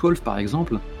la gamme White Wolf, par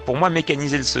exemple. Pour moi,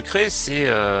 mécaniser le secret,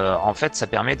 c'est en fait, ça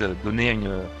permet de donner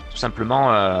tout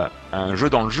simplement un jeu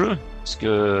dans le jeu, parce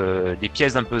que les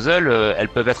pièces d'un puzzle, elles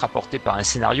peuvent être apportées par un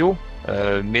scénario,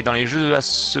 mais dans les jeux à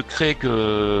secret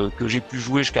que j'ai pu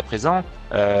jouer jusqu'à présent,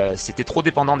 c'était trop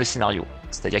dépendant des scénarios.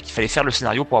 C'est-à-dire qu'il fallait faire le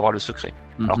scénario pour avoir le secret.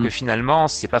 Alors que finalement,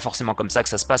 c'est pas forcément comme ça que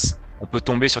ça se passe. On peut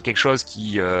tomber sur quelque chose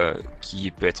qui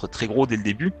peut être très gros dès le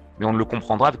début, mais on ne le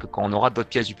comprendra que quand on aura d'autres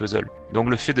pièces du puzzle. Donc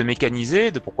le fait de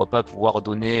mécaniser, de pourquoi pas pouvoir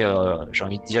donner, j'ai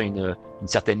envie de dire, une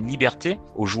certaine liberté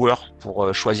aux joueurs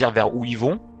pour choisir vers où ils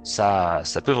vont, ça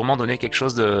peut vraiment donner quelque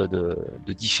chose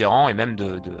de différent et même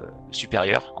de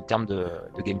supérieur en termes de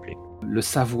gameplay. Le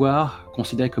savoir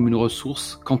considéré comme une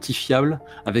ressource quantifiable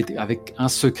avec un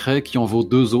secret qui en vaut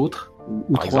 2 autres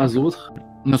ou 3 autres.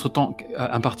 Notre temps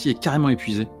imparti est carrément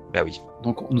épuisé. Bah oui.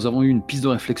 Donc nous avons eu une piste de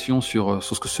réflexion sur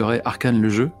ce que serait Arcane le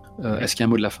jeu. Est-ce qu'il y a un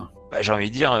mot de la fin? J'ai envie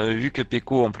de dire, vu que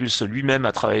Peko en plus lui-même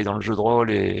a travaillé dans le jeu de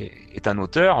rôle et est un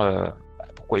auteur,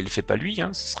 pourquoi il le fait pas lui, hein?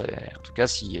 Ce serait, en tout cas,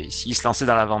 s'il se lançait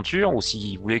dans l'aventure ou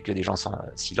s'il voulait que des gens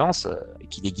s'y lancent et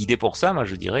qu'il est guidé pour ça, moi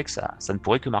je dirais que ça ne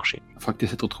pourrait que marcher. Il faudra que tu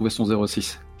essaies de retrouver son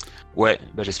 06. Ouais,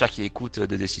 j'espère qu'il écoute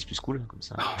 2D6 plus cool, comme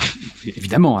ça.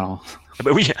 Évidemment, alors.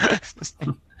 Bah oui.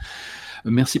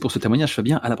 Merci pour ce témoignage,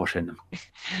 Fabien. À la prochaine.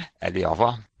 Allez, au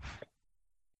revoir.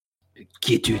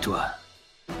 Qui es-tu, toi?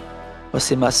 Moi,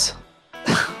 c'est Mas.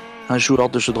 Un joueur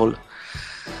de jeu de rôle.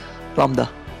 Lambda.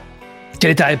 Quelle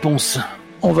est ta réponse?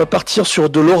 On va partir sur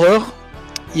de l'horreur.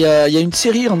 Il y a une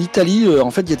série en Italie,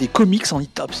 en fait, il y a des comics en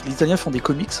Italie, parce que les Italiens font des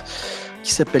comics,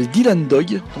 qui s'appelle Dylan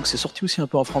Dog. Donc c'est sorti aussi un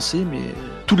peu en français, mais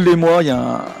tous les mois, il y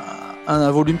a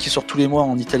un volume qui sort tous les mois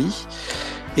en Italie.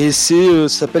 Et ça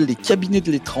s'appelle Les Cabinets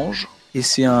de l'étrange. Et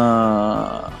c'est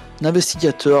un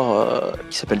investigateur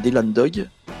qui s'appelle Dylan Dog,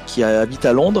 qui habite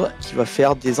à Londres, qui va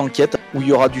faire des enquêtes où il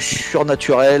y aura du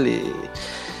surnaturel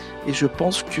et je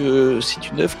pense que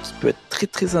c'est une œuvre qui peut être très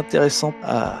très intéressante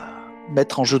à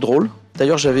mettre en jeu de rôle.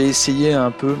 D'ailleurs, j'avais essayé un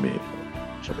peu, mais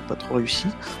j'avais pas trop réussi.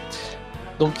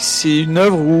 Donc c'est une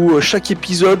œuvre où chaque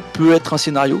épisode peut être un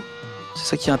scénario. C'est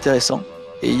ça qui est intéressant.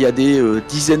 Et il y a des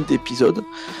dizaines d'épisodes.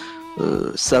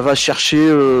 Ça va chercher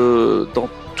dans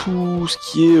tout ce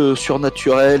qui est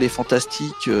surnaturel et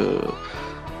fantastique,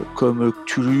 comme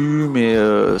Cthulhu, mais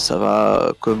ça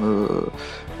va comme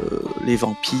les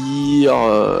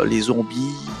vampires, les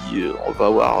zombies. On va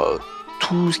avoir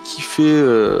tout ce qui fait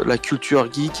la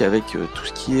culture geek avec tout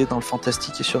ce qui est dans le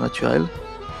fantastique et surnaturel.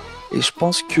 Et je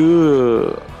pense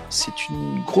que c'est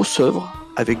une grosse œuvre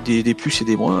avec des plus et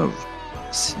des moins.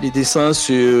 Les dessins,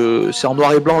 c'est en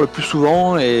noir et blanc le plus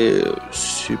souvent et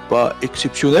c'est pas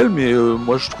exceptionnel, mais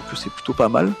moi je trouve que c'est plutôt pas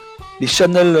mal. Les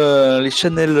Channel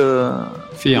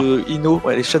Fear de Ino,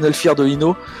 les Channel Fear de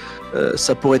Ino,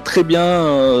 ça pourrait très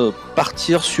bien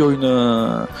partir sur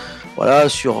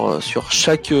sur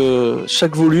chaque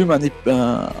volume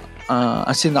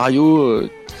un scénario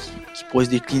qui pourrait se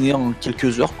décliner en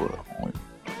quelques heures, quoi, en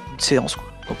une séance, quoi.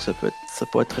 Donc ça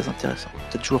pourrait être très intéressant.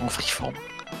 Peut-être jouer en freeform,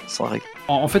 sans règle.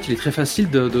 En fait, il est très facile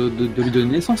de lui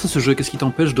donner naissance à ce jeu. Qu'est-ce qui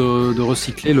t'empêche de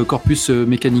recycler le corpus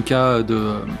Mechanica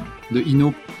de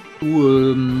Ino ou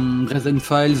Dresden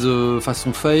Files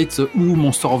façon Fate ou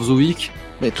Monster of the Week?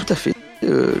 Mais tout à fait.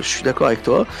 Je suis d'accord avec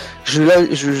toi.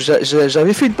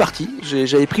 J'avais fait une partie.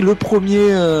 J'avais pris le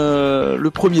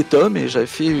premier tome et j'avais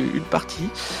fait une partie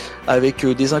avec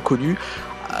des inconnus.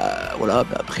 Voilà.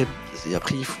 Mais après,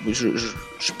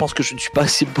 je pense que je ne suis pas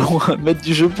assez bon maître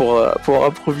du jeu pour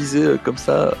improviser comme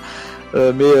ça.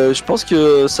 Mais je pense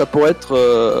que ça pourrait être.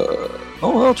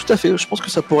 Non, tout à fait. Je pense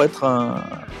que ça pourrait être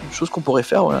une chose qu'on pourrait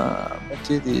faire,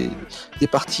 monter des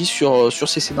parties sur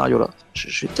ces scénarios-là.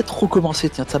 Je vais peut-être recommencer,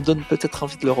 tiens, ça me donne peut-être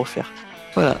envie de le refaire.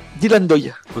 Voilà, Dylan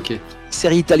Dog. Ok.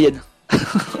 Série italienne.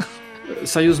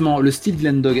 Sérieusement, le style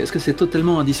Dylan Dog, est-ce que c'est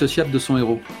totalement indissociable de son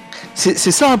héros? C'est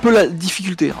ça un peu la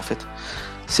difficulté, en fait.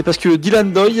 C'est parce que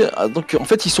Dylan Dog, donc en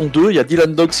fait ils sont deux. Il y a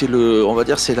Dylan Dog, c'est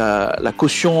la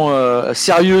caution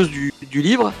sérieuse du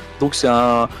livre. Donc c'est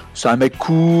un mec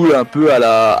cool, un peu à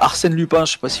la Arsène Lupin.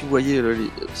 Je sais pas si vous voyez,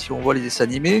 si on voit les dessins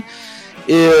animés.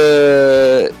 Et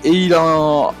il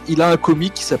a un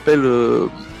comic qui s'appelle,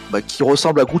 qui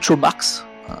ressemble à Groucho Marx,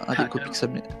 un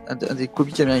des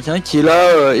comics américains, qui est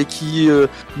là et qui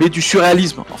met du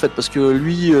surréalisme en fait, parce que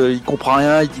lui il comprend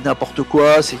rien, il dit n'importe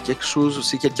quoi, c'est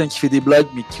quelqu'un qui fait des blagues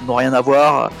mais qui n'ont rien à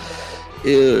voir,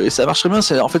 et ça marche très bien.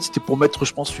 En fait c'était pour mettre,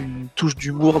 je pense, une touche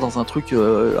d'humour dans un truc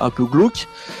un peu glauque,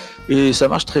 et ça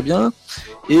marche très bien.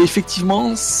 Et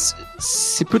effectivement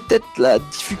c'est peut-être la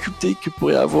difficulté que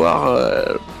pourraient avoir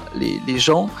les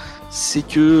gens, c'est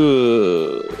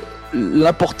que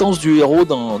l'importance du héros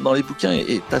dans les bouquins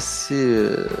est assez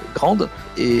grande,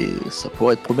 et ça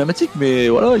pourrait être problématique, mais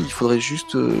voilà, il faudrait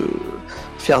juste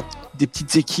faire des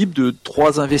petites équipes de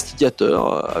 3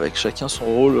 investigateurs avec chacun son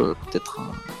rôle, peut-être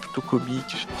plutôt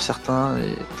comique pour certains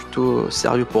et plutôt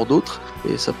sérieux pour d'autres,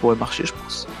 et ça pourrait marcher, je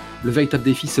pense. Le véritable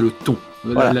défi, c'est le ton.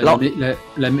 Voilà, la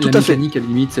mécanique, à la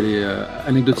limite, elle est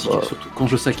anecdotique, surtout quand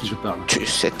je sais à qui je parle. Tu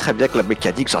sais très bien que la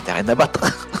mécanique, j'en ai rien à battre.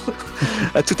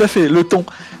 Tout à fait, le ton.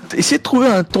 Essayer de trouver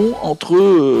un ton entre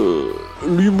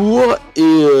l'humour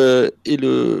et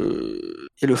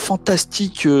le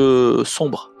fantastique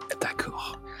sombre.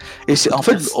 D'accord. Et c'est en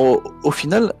fait, au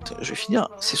final, je vais finir,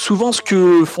 c'est souvent ce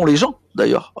que font les gens,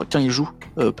 d'ailleurs, quand ils jouent.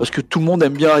 Parce que tout le monde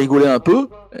aime bien rigoler un peu,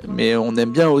 mais on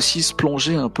aime bien aussi se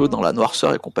plonger un peu dans la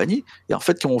noirceur et compagnie. Et en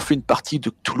fait, quand on fait une partie de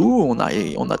Cthulhu, on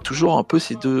a toujours un peu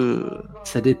ces deux...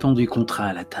 Ça dépend du contrat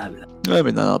à la table. Ouais,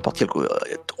 mais n'importe quel coup,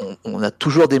 on a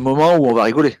toujours des moments où on va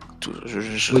rigoler.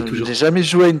 Je n'ai jamais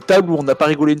joué à une table où on n'a pas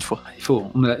rigolé une fois. Il faut,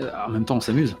 en même temps, on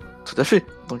s'amuse. Tout à fait.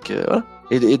 Donc voilà.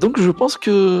 Et donc je pense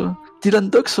que Dylan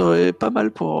Dog serait pas mal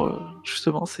pour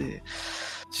justement ce côté-là.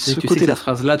 Tu sais, la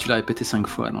phrase-là, tu l'as répétée 5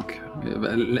 fois, donc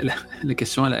la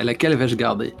question est laquelle vais-je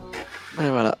garder? Et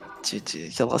voilà, tu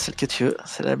garderas celle que tu veux,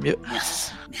 c'est la mieux.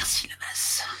 Merci le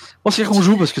mas. Bon, c'est qu'on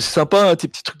joue, parce que c'est sympa, tes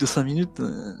petits trucs de 5 minutes,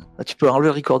 tu peux enlever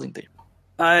le recording time.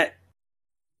 Ouais.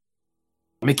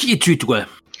 Mais qui es-tu, toi?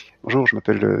 Bonjour, je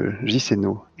m'appelle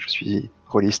JCno, je suis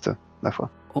rôliste, ma foi.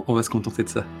 On va se contenter de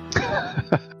ça.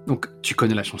 Donc, tu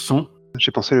connais la chanson?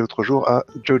 J'ai pensé l'autre jour à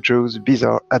JoJo's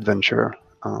Bizarre Adventure,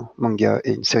 un manga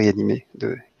et une série animée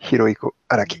de Hirohiko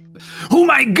Araki. Oh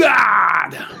my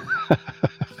god!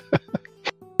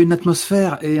 Une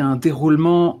atmosphère et un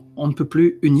déroulement on ne peut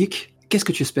plus unique. Qu'est-ce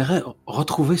que tu espérais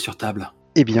retrouver sur table?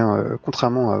 Eh bien,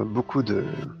 contrairement à beaucoup de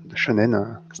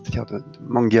shonen, c'est-à-dire de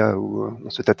manga où on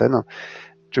se tatane,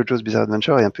 JoJo's Bizarre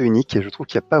Adventure est un peu unique, et je trouve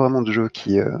qu'il n'y a pas vraiment de jeu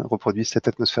qui reproduit cette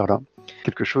atmosphère-là.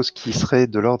 Quelque chose qui serait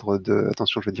de l'ordre de,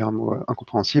 attention, je vais dire un mot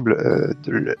incompréhensible,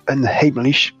 de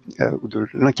l'unheimlich, ou de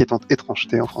l'inquiétante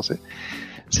étrangeté en français.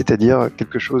 C'est-à-dire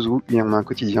quelque chose où on a un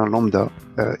quotidien lambda,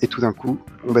 et tout d'un coup,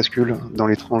 on bascule dans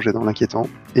l'étrange et dans l'inquiétant,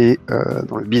 et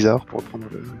dans le bizarre, pour reprendre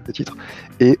le titre.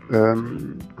 Et on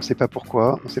ne sait pas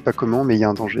pourquoi, on ne sait pas comment, mais il y a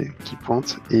un danger qui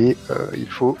pointe, et il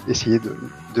faut essayer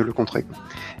de le contrer.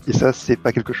 Et ça, c'est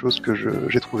pas quelque chose que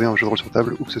j'ai trouvé en jeu de rôle sur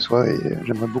table, ou que ce soit, et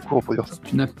j'aimerais beaucoup reproduire ça.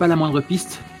 Tu n'as pas la moindre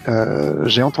piste?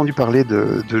 J'ai entendu parler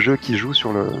de jeux qui jouent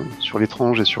sur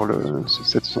l'étrange et sur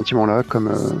ce sentiment-là,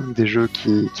 comme des jeux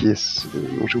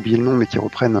dont j'ai oublié le nom, mais qui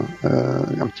reprennent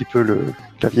un petit peu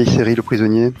la vieille série Le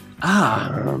Prisonnier.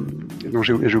 Donc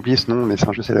j'ai oublié ce nom, mais c'est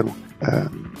un jeu célèbre.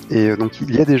 Et donc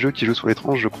il y a des jeux qui jouent sur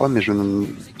l'étrange, je crois, mais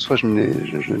soit je ne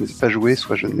les ai pas joués,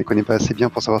 soit je ne les connais pas assez bien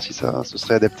pour savoir si ça se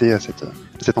serait adapté à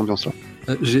cette ambiance-là.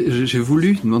 J'ai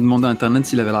voulu demander à Internet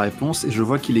s'il avait la réponse, et je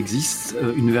vois qu'il existe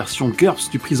une version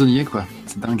GURPS du Prisonnier, quoi.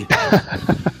 C'est dingue.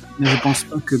 Mais je pense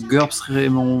pas que GURPS serait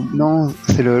mon... Non,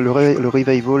 c'est le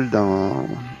revival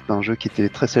d'un jeu qui était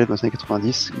très célèbre dans les années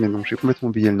 90, mais dont j'ai complètement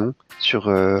oublié le nom, sur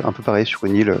un peu pareil, sur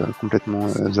une île complètement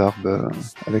zarbe,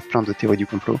 avec plein de théories du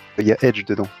complot. Il y a Edge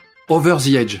dedans. Over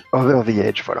the Edge. Over the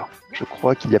Edge, voilà. Je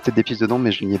crois qu'il y a peut-être des pistes dedans,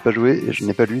 mais je n'y ai pas joué et je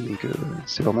n'ai pas lu, donc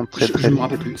c'est vraiment très... Je me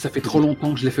rappelle plus. Ça fait trop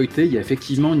longtemps que je l'ai feuilleté. Il y a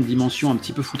effectivement une dimension un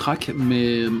petit peu foutraque,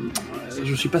 mais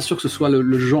je suis pas sûr que ce soit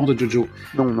le genre de Jojo.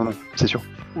 Non, c'est sûr.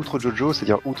 Outre Jojo,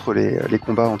 c'est-à-dire outre les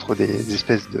combats entre des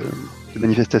espèces de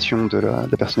manifestations de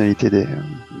la personnalité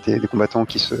des combattants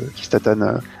qui se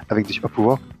tatanent avec des super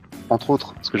pouvoirs. Entre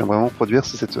autres, ce que j'aime vraiment produire,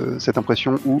 c'est cette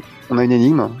impression où on a une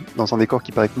énigme dans un décor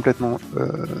qui paraît complètement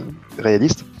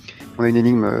réaliste. On a une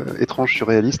énigme étrange,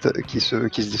 surréaliste, qui se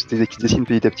dessine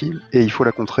petit à petit, et il faut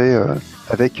la contrer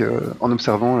en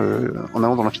observant, en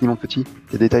allant dans l'infiniment petit,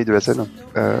 les détails de la scène.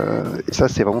 Et ça,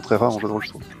 c'est vraiment très rare en jeu de rôle, je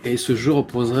trouve. Et ce jeu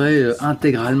reposerait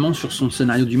intégralement sur son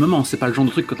scénario du moment. C'est pas le genre de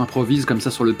truc que t'improvises comme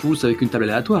ça sur le pouce avec une table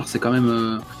aléatoire. C'est quand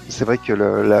même... C'est vrai que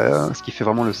ce qui fait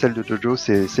vraiment le sel de Jojo,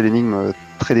 c'est l'énigme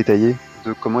très détaillée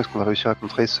de comment est-ce qu'on va réussir à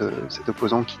contrer cet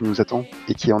opposant qui nous attend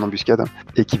et qui est en embuscade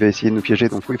et qui va essayer de nous piéger.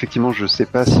 Donc oui, effectivement, je sais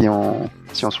pas si en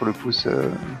sur le pouce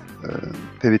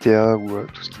PBTA ou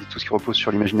tout ce qui repose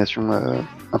sur l'imagination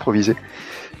improvisée,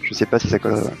 je sais pas si ça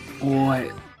collerait. Ouais.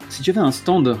 Si tu avais un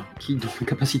stand dont la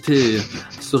capacité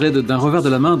serait d'un revers de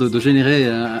la main de générer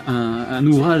un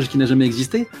ouvrage qui n'a jamais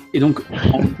existé, et donc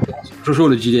Jojo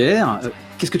le JDR,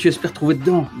 qu'est-ce que tu espères trouver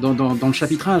dedans, dans le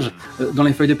chapitrage, dans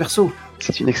les feuilles de perso?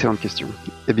 C'est une excellente question.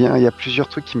 Eh bien, il y a plusieurs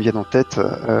trucs qui me viennent en tête,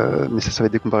 mais ça va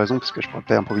être des comparaisons parce que je pourrais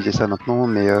pas improviser ça maintenant,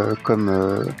 mais comme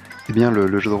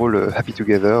le jeu de rôle Happy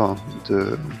Together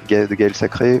de Gaël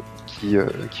Sacré, qui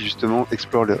justement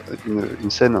explore une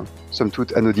scène, somme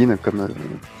toute anodine, comme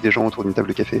des gens autour d'une table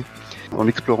de café, en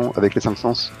l'explorant avec les 5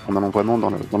 sens, en allant vraiment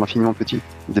dans l'infiniment petit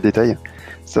des détails.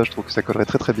 Ça, je trouve que ça collerait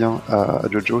très très bien à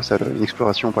Jojo, ça, une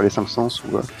exploration par les 5 sens,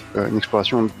 ou une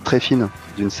exploration très fine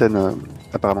d'une scène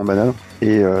apparemment banale.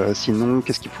 Et sinon,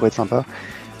 qu'est-ce qui pourrait être sympa?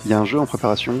 Il y a un jeu en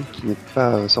préparation qui n'est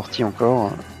pas sorti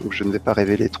encore, donc je ne vais pas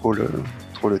révéler trop le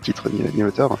titre ni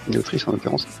l'auteur, ni l'autrice en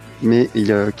l'occurrence, mais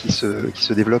qui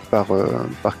se développe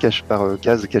par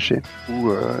cases cachées,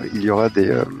 où il y aura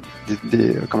des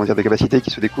capacités qui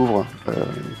se découvrent,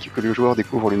 que le joueur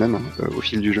découvre lui-même au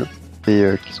fil du jeu, et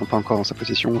qui sont pas encore dans sa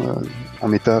possession en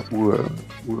méta ou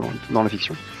dans la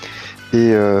fiction.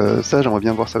 Et ça, j'aimerais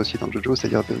bien voir ça aussi dans Jojo,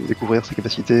 c'est-à-dire de découvrir ses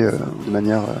capacités de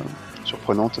manière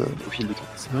surprenante au fil du temps.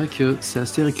 C'est vrai que c'est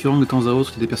assez récurrent de temps à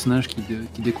autre, des personnages qui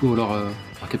découvrent leur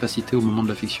capacité au moment de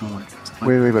la fiction.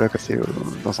 Ouais. Oui, voilà, c'est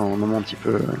dans un moment un petit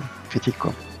peu critique,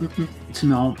 quoi. C'est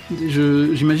marrant.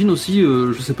 J'imagine aussi,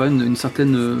 je sais pas, une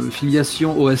certaine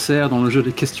filiation OSR dans le jeu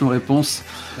des questions-réponses,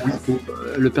 où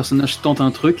le personnage tente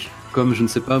un truc, comme, je ne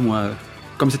sais pas moi...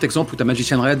 Comme cet exemple où t'as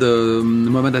Magician Red,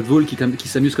 Mohamed Advoul, qui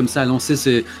s'amuse comme ça à lancer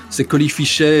ses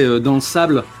colifichets dans le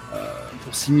sable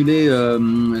pour simuler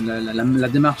la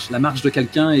démarche, la marche de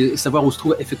quelqu'un et savoir où se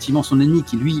trouve effectivement son ennemi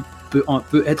qui lui peut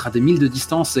être à des milles de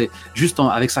distance et juste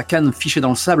avec sa canne fichée dans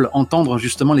le sable entendre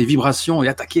justement les vibrations et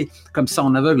attaquer comme ça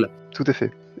en aveugle. Tout à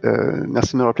fait.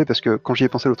 Merci de me le rappeler parce que quand j'y ai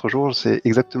pensé l'autre jour, c'est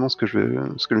exactement ce que je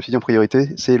me suis dit en priorité,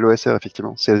 c'est l'OSR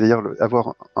effectivement. C'est-à-dire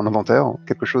avoir un inventaire,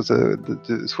 quelque chose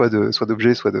soit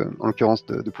d'objet, soit en l'occurrence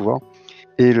de pouvoir,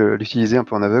 et l'utiliser un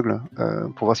peu en aveugle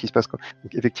pour voir ce qui se passe, quoi.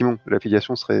 Donc effectivement,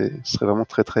 l'affiliation serait vraiment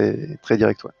très très très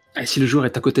directe. Ouais. Et si le joueur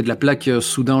est à côté de la plaque,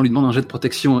 soudain on lui demande un jet de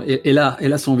protection et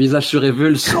là son visage se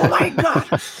révulse. Oh my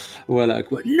god. Voilà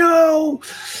quoi. No.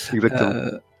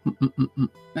 Exactement.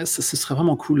 Ce serait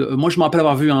vraiment cool. Moi, je me rappelle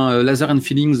avoir vu un Laser and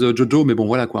Feelings Jojo, mais bon,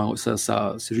 voilà quoi.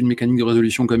 Ça, c'est juste une mécanique de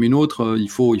résolution comme une autre. Il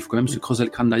faut quand même se creuser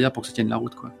le crâne derrière pour que ça tienne la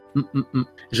route, quoi.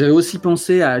 J'avais aussi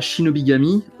pensé à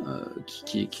Shinobigami,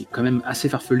 qui est quand même assez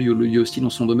farfelu lui aussi dans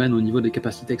son domaine au niveau des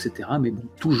capacités, etc. Mais bon,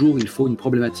 toujours il faut une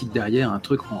problématique derrière, un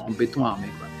truc en béton armé,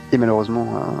 quoi. Et malheureusement,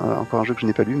 encore un jeu que je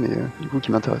n'ai pas lu, mais du coup qui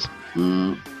m'intéresse.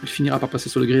 Il finira par passer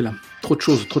sur le grill. Trop de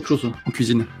choses en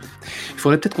cuisine. Il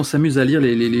faudrait peut-être qu'on s'amuse à lire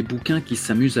les bouquins qui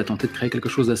s'amusent à tenter de créer quelque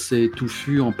chose d'assez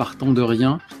touffu en partant de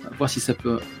rien, voir si ça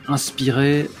peut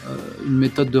inspirer une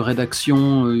méthode de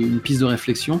rédaction, une piste de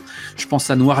réflexion. Je pense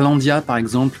à Noirlandia, par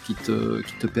exemple, qui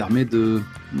te permet de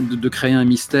créer un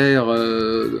mystère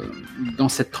dans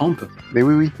cette trempe. Mais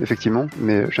oui, effectivement.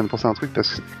 Mais je viens de penser à un truc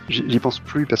parce que j'y pense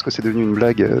plus parce que c'est devenu une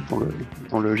blague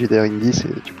dans le JDR Indie.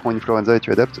 Tu prends une Florenza et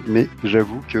tu adaptes. Mais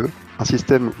j'avoue que un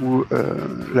système où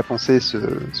la pensée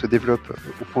se développe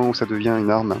au point où ça devient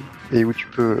une arme et où tu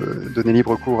peux donner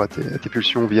libre cours à tes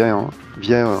pulsions via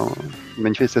une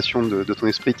manifestation de ton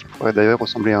esprit qui pourrait d'ailleurs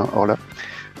ressembler à un Horla.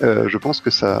 je pense que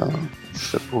ça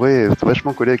pourrait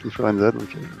vachement coller avec Influenza, donc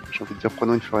j'ai envie de dire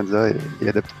prenons Influenza et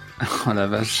adaptons. Oh la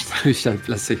vache, t'as réussi à le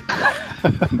placer.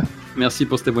 Merci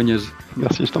pour ce témoignage.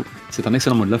 Merci, je t'en prie. C'est un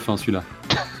excellent mot de la fin, celui-là.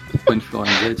 Prends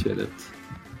Influenza et tu adaptes.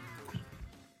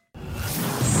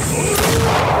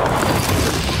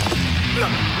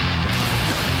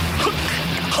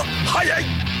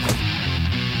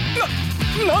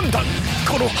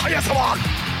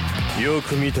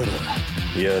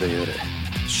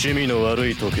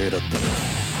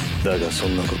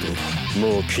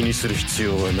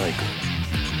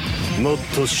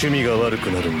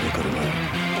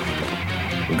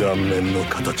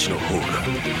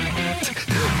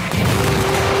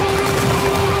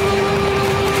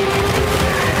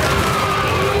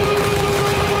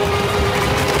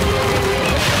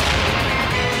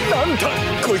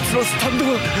こいつのスタンド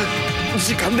は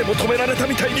時間でも止められた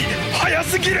みたいに速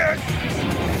すぎる。お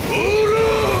ら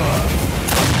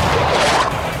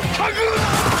ハグ。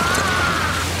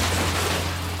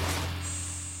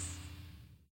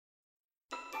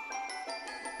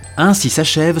Ainsi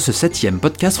s'achève ce 7e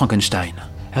podcast Frankenstein.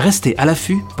 Restez à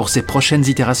l'affût pour ses prochaines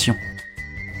itérations.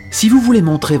 Si vous voulez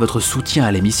montrer votre soutien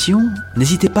à l'émission,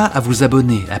 n'hésitez pas à vous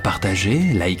abonner, à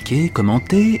partager, liker,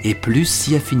 commenter et plus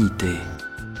si affinité.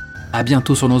 À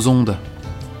bientôt sur nos ondes.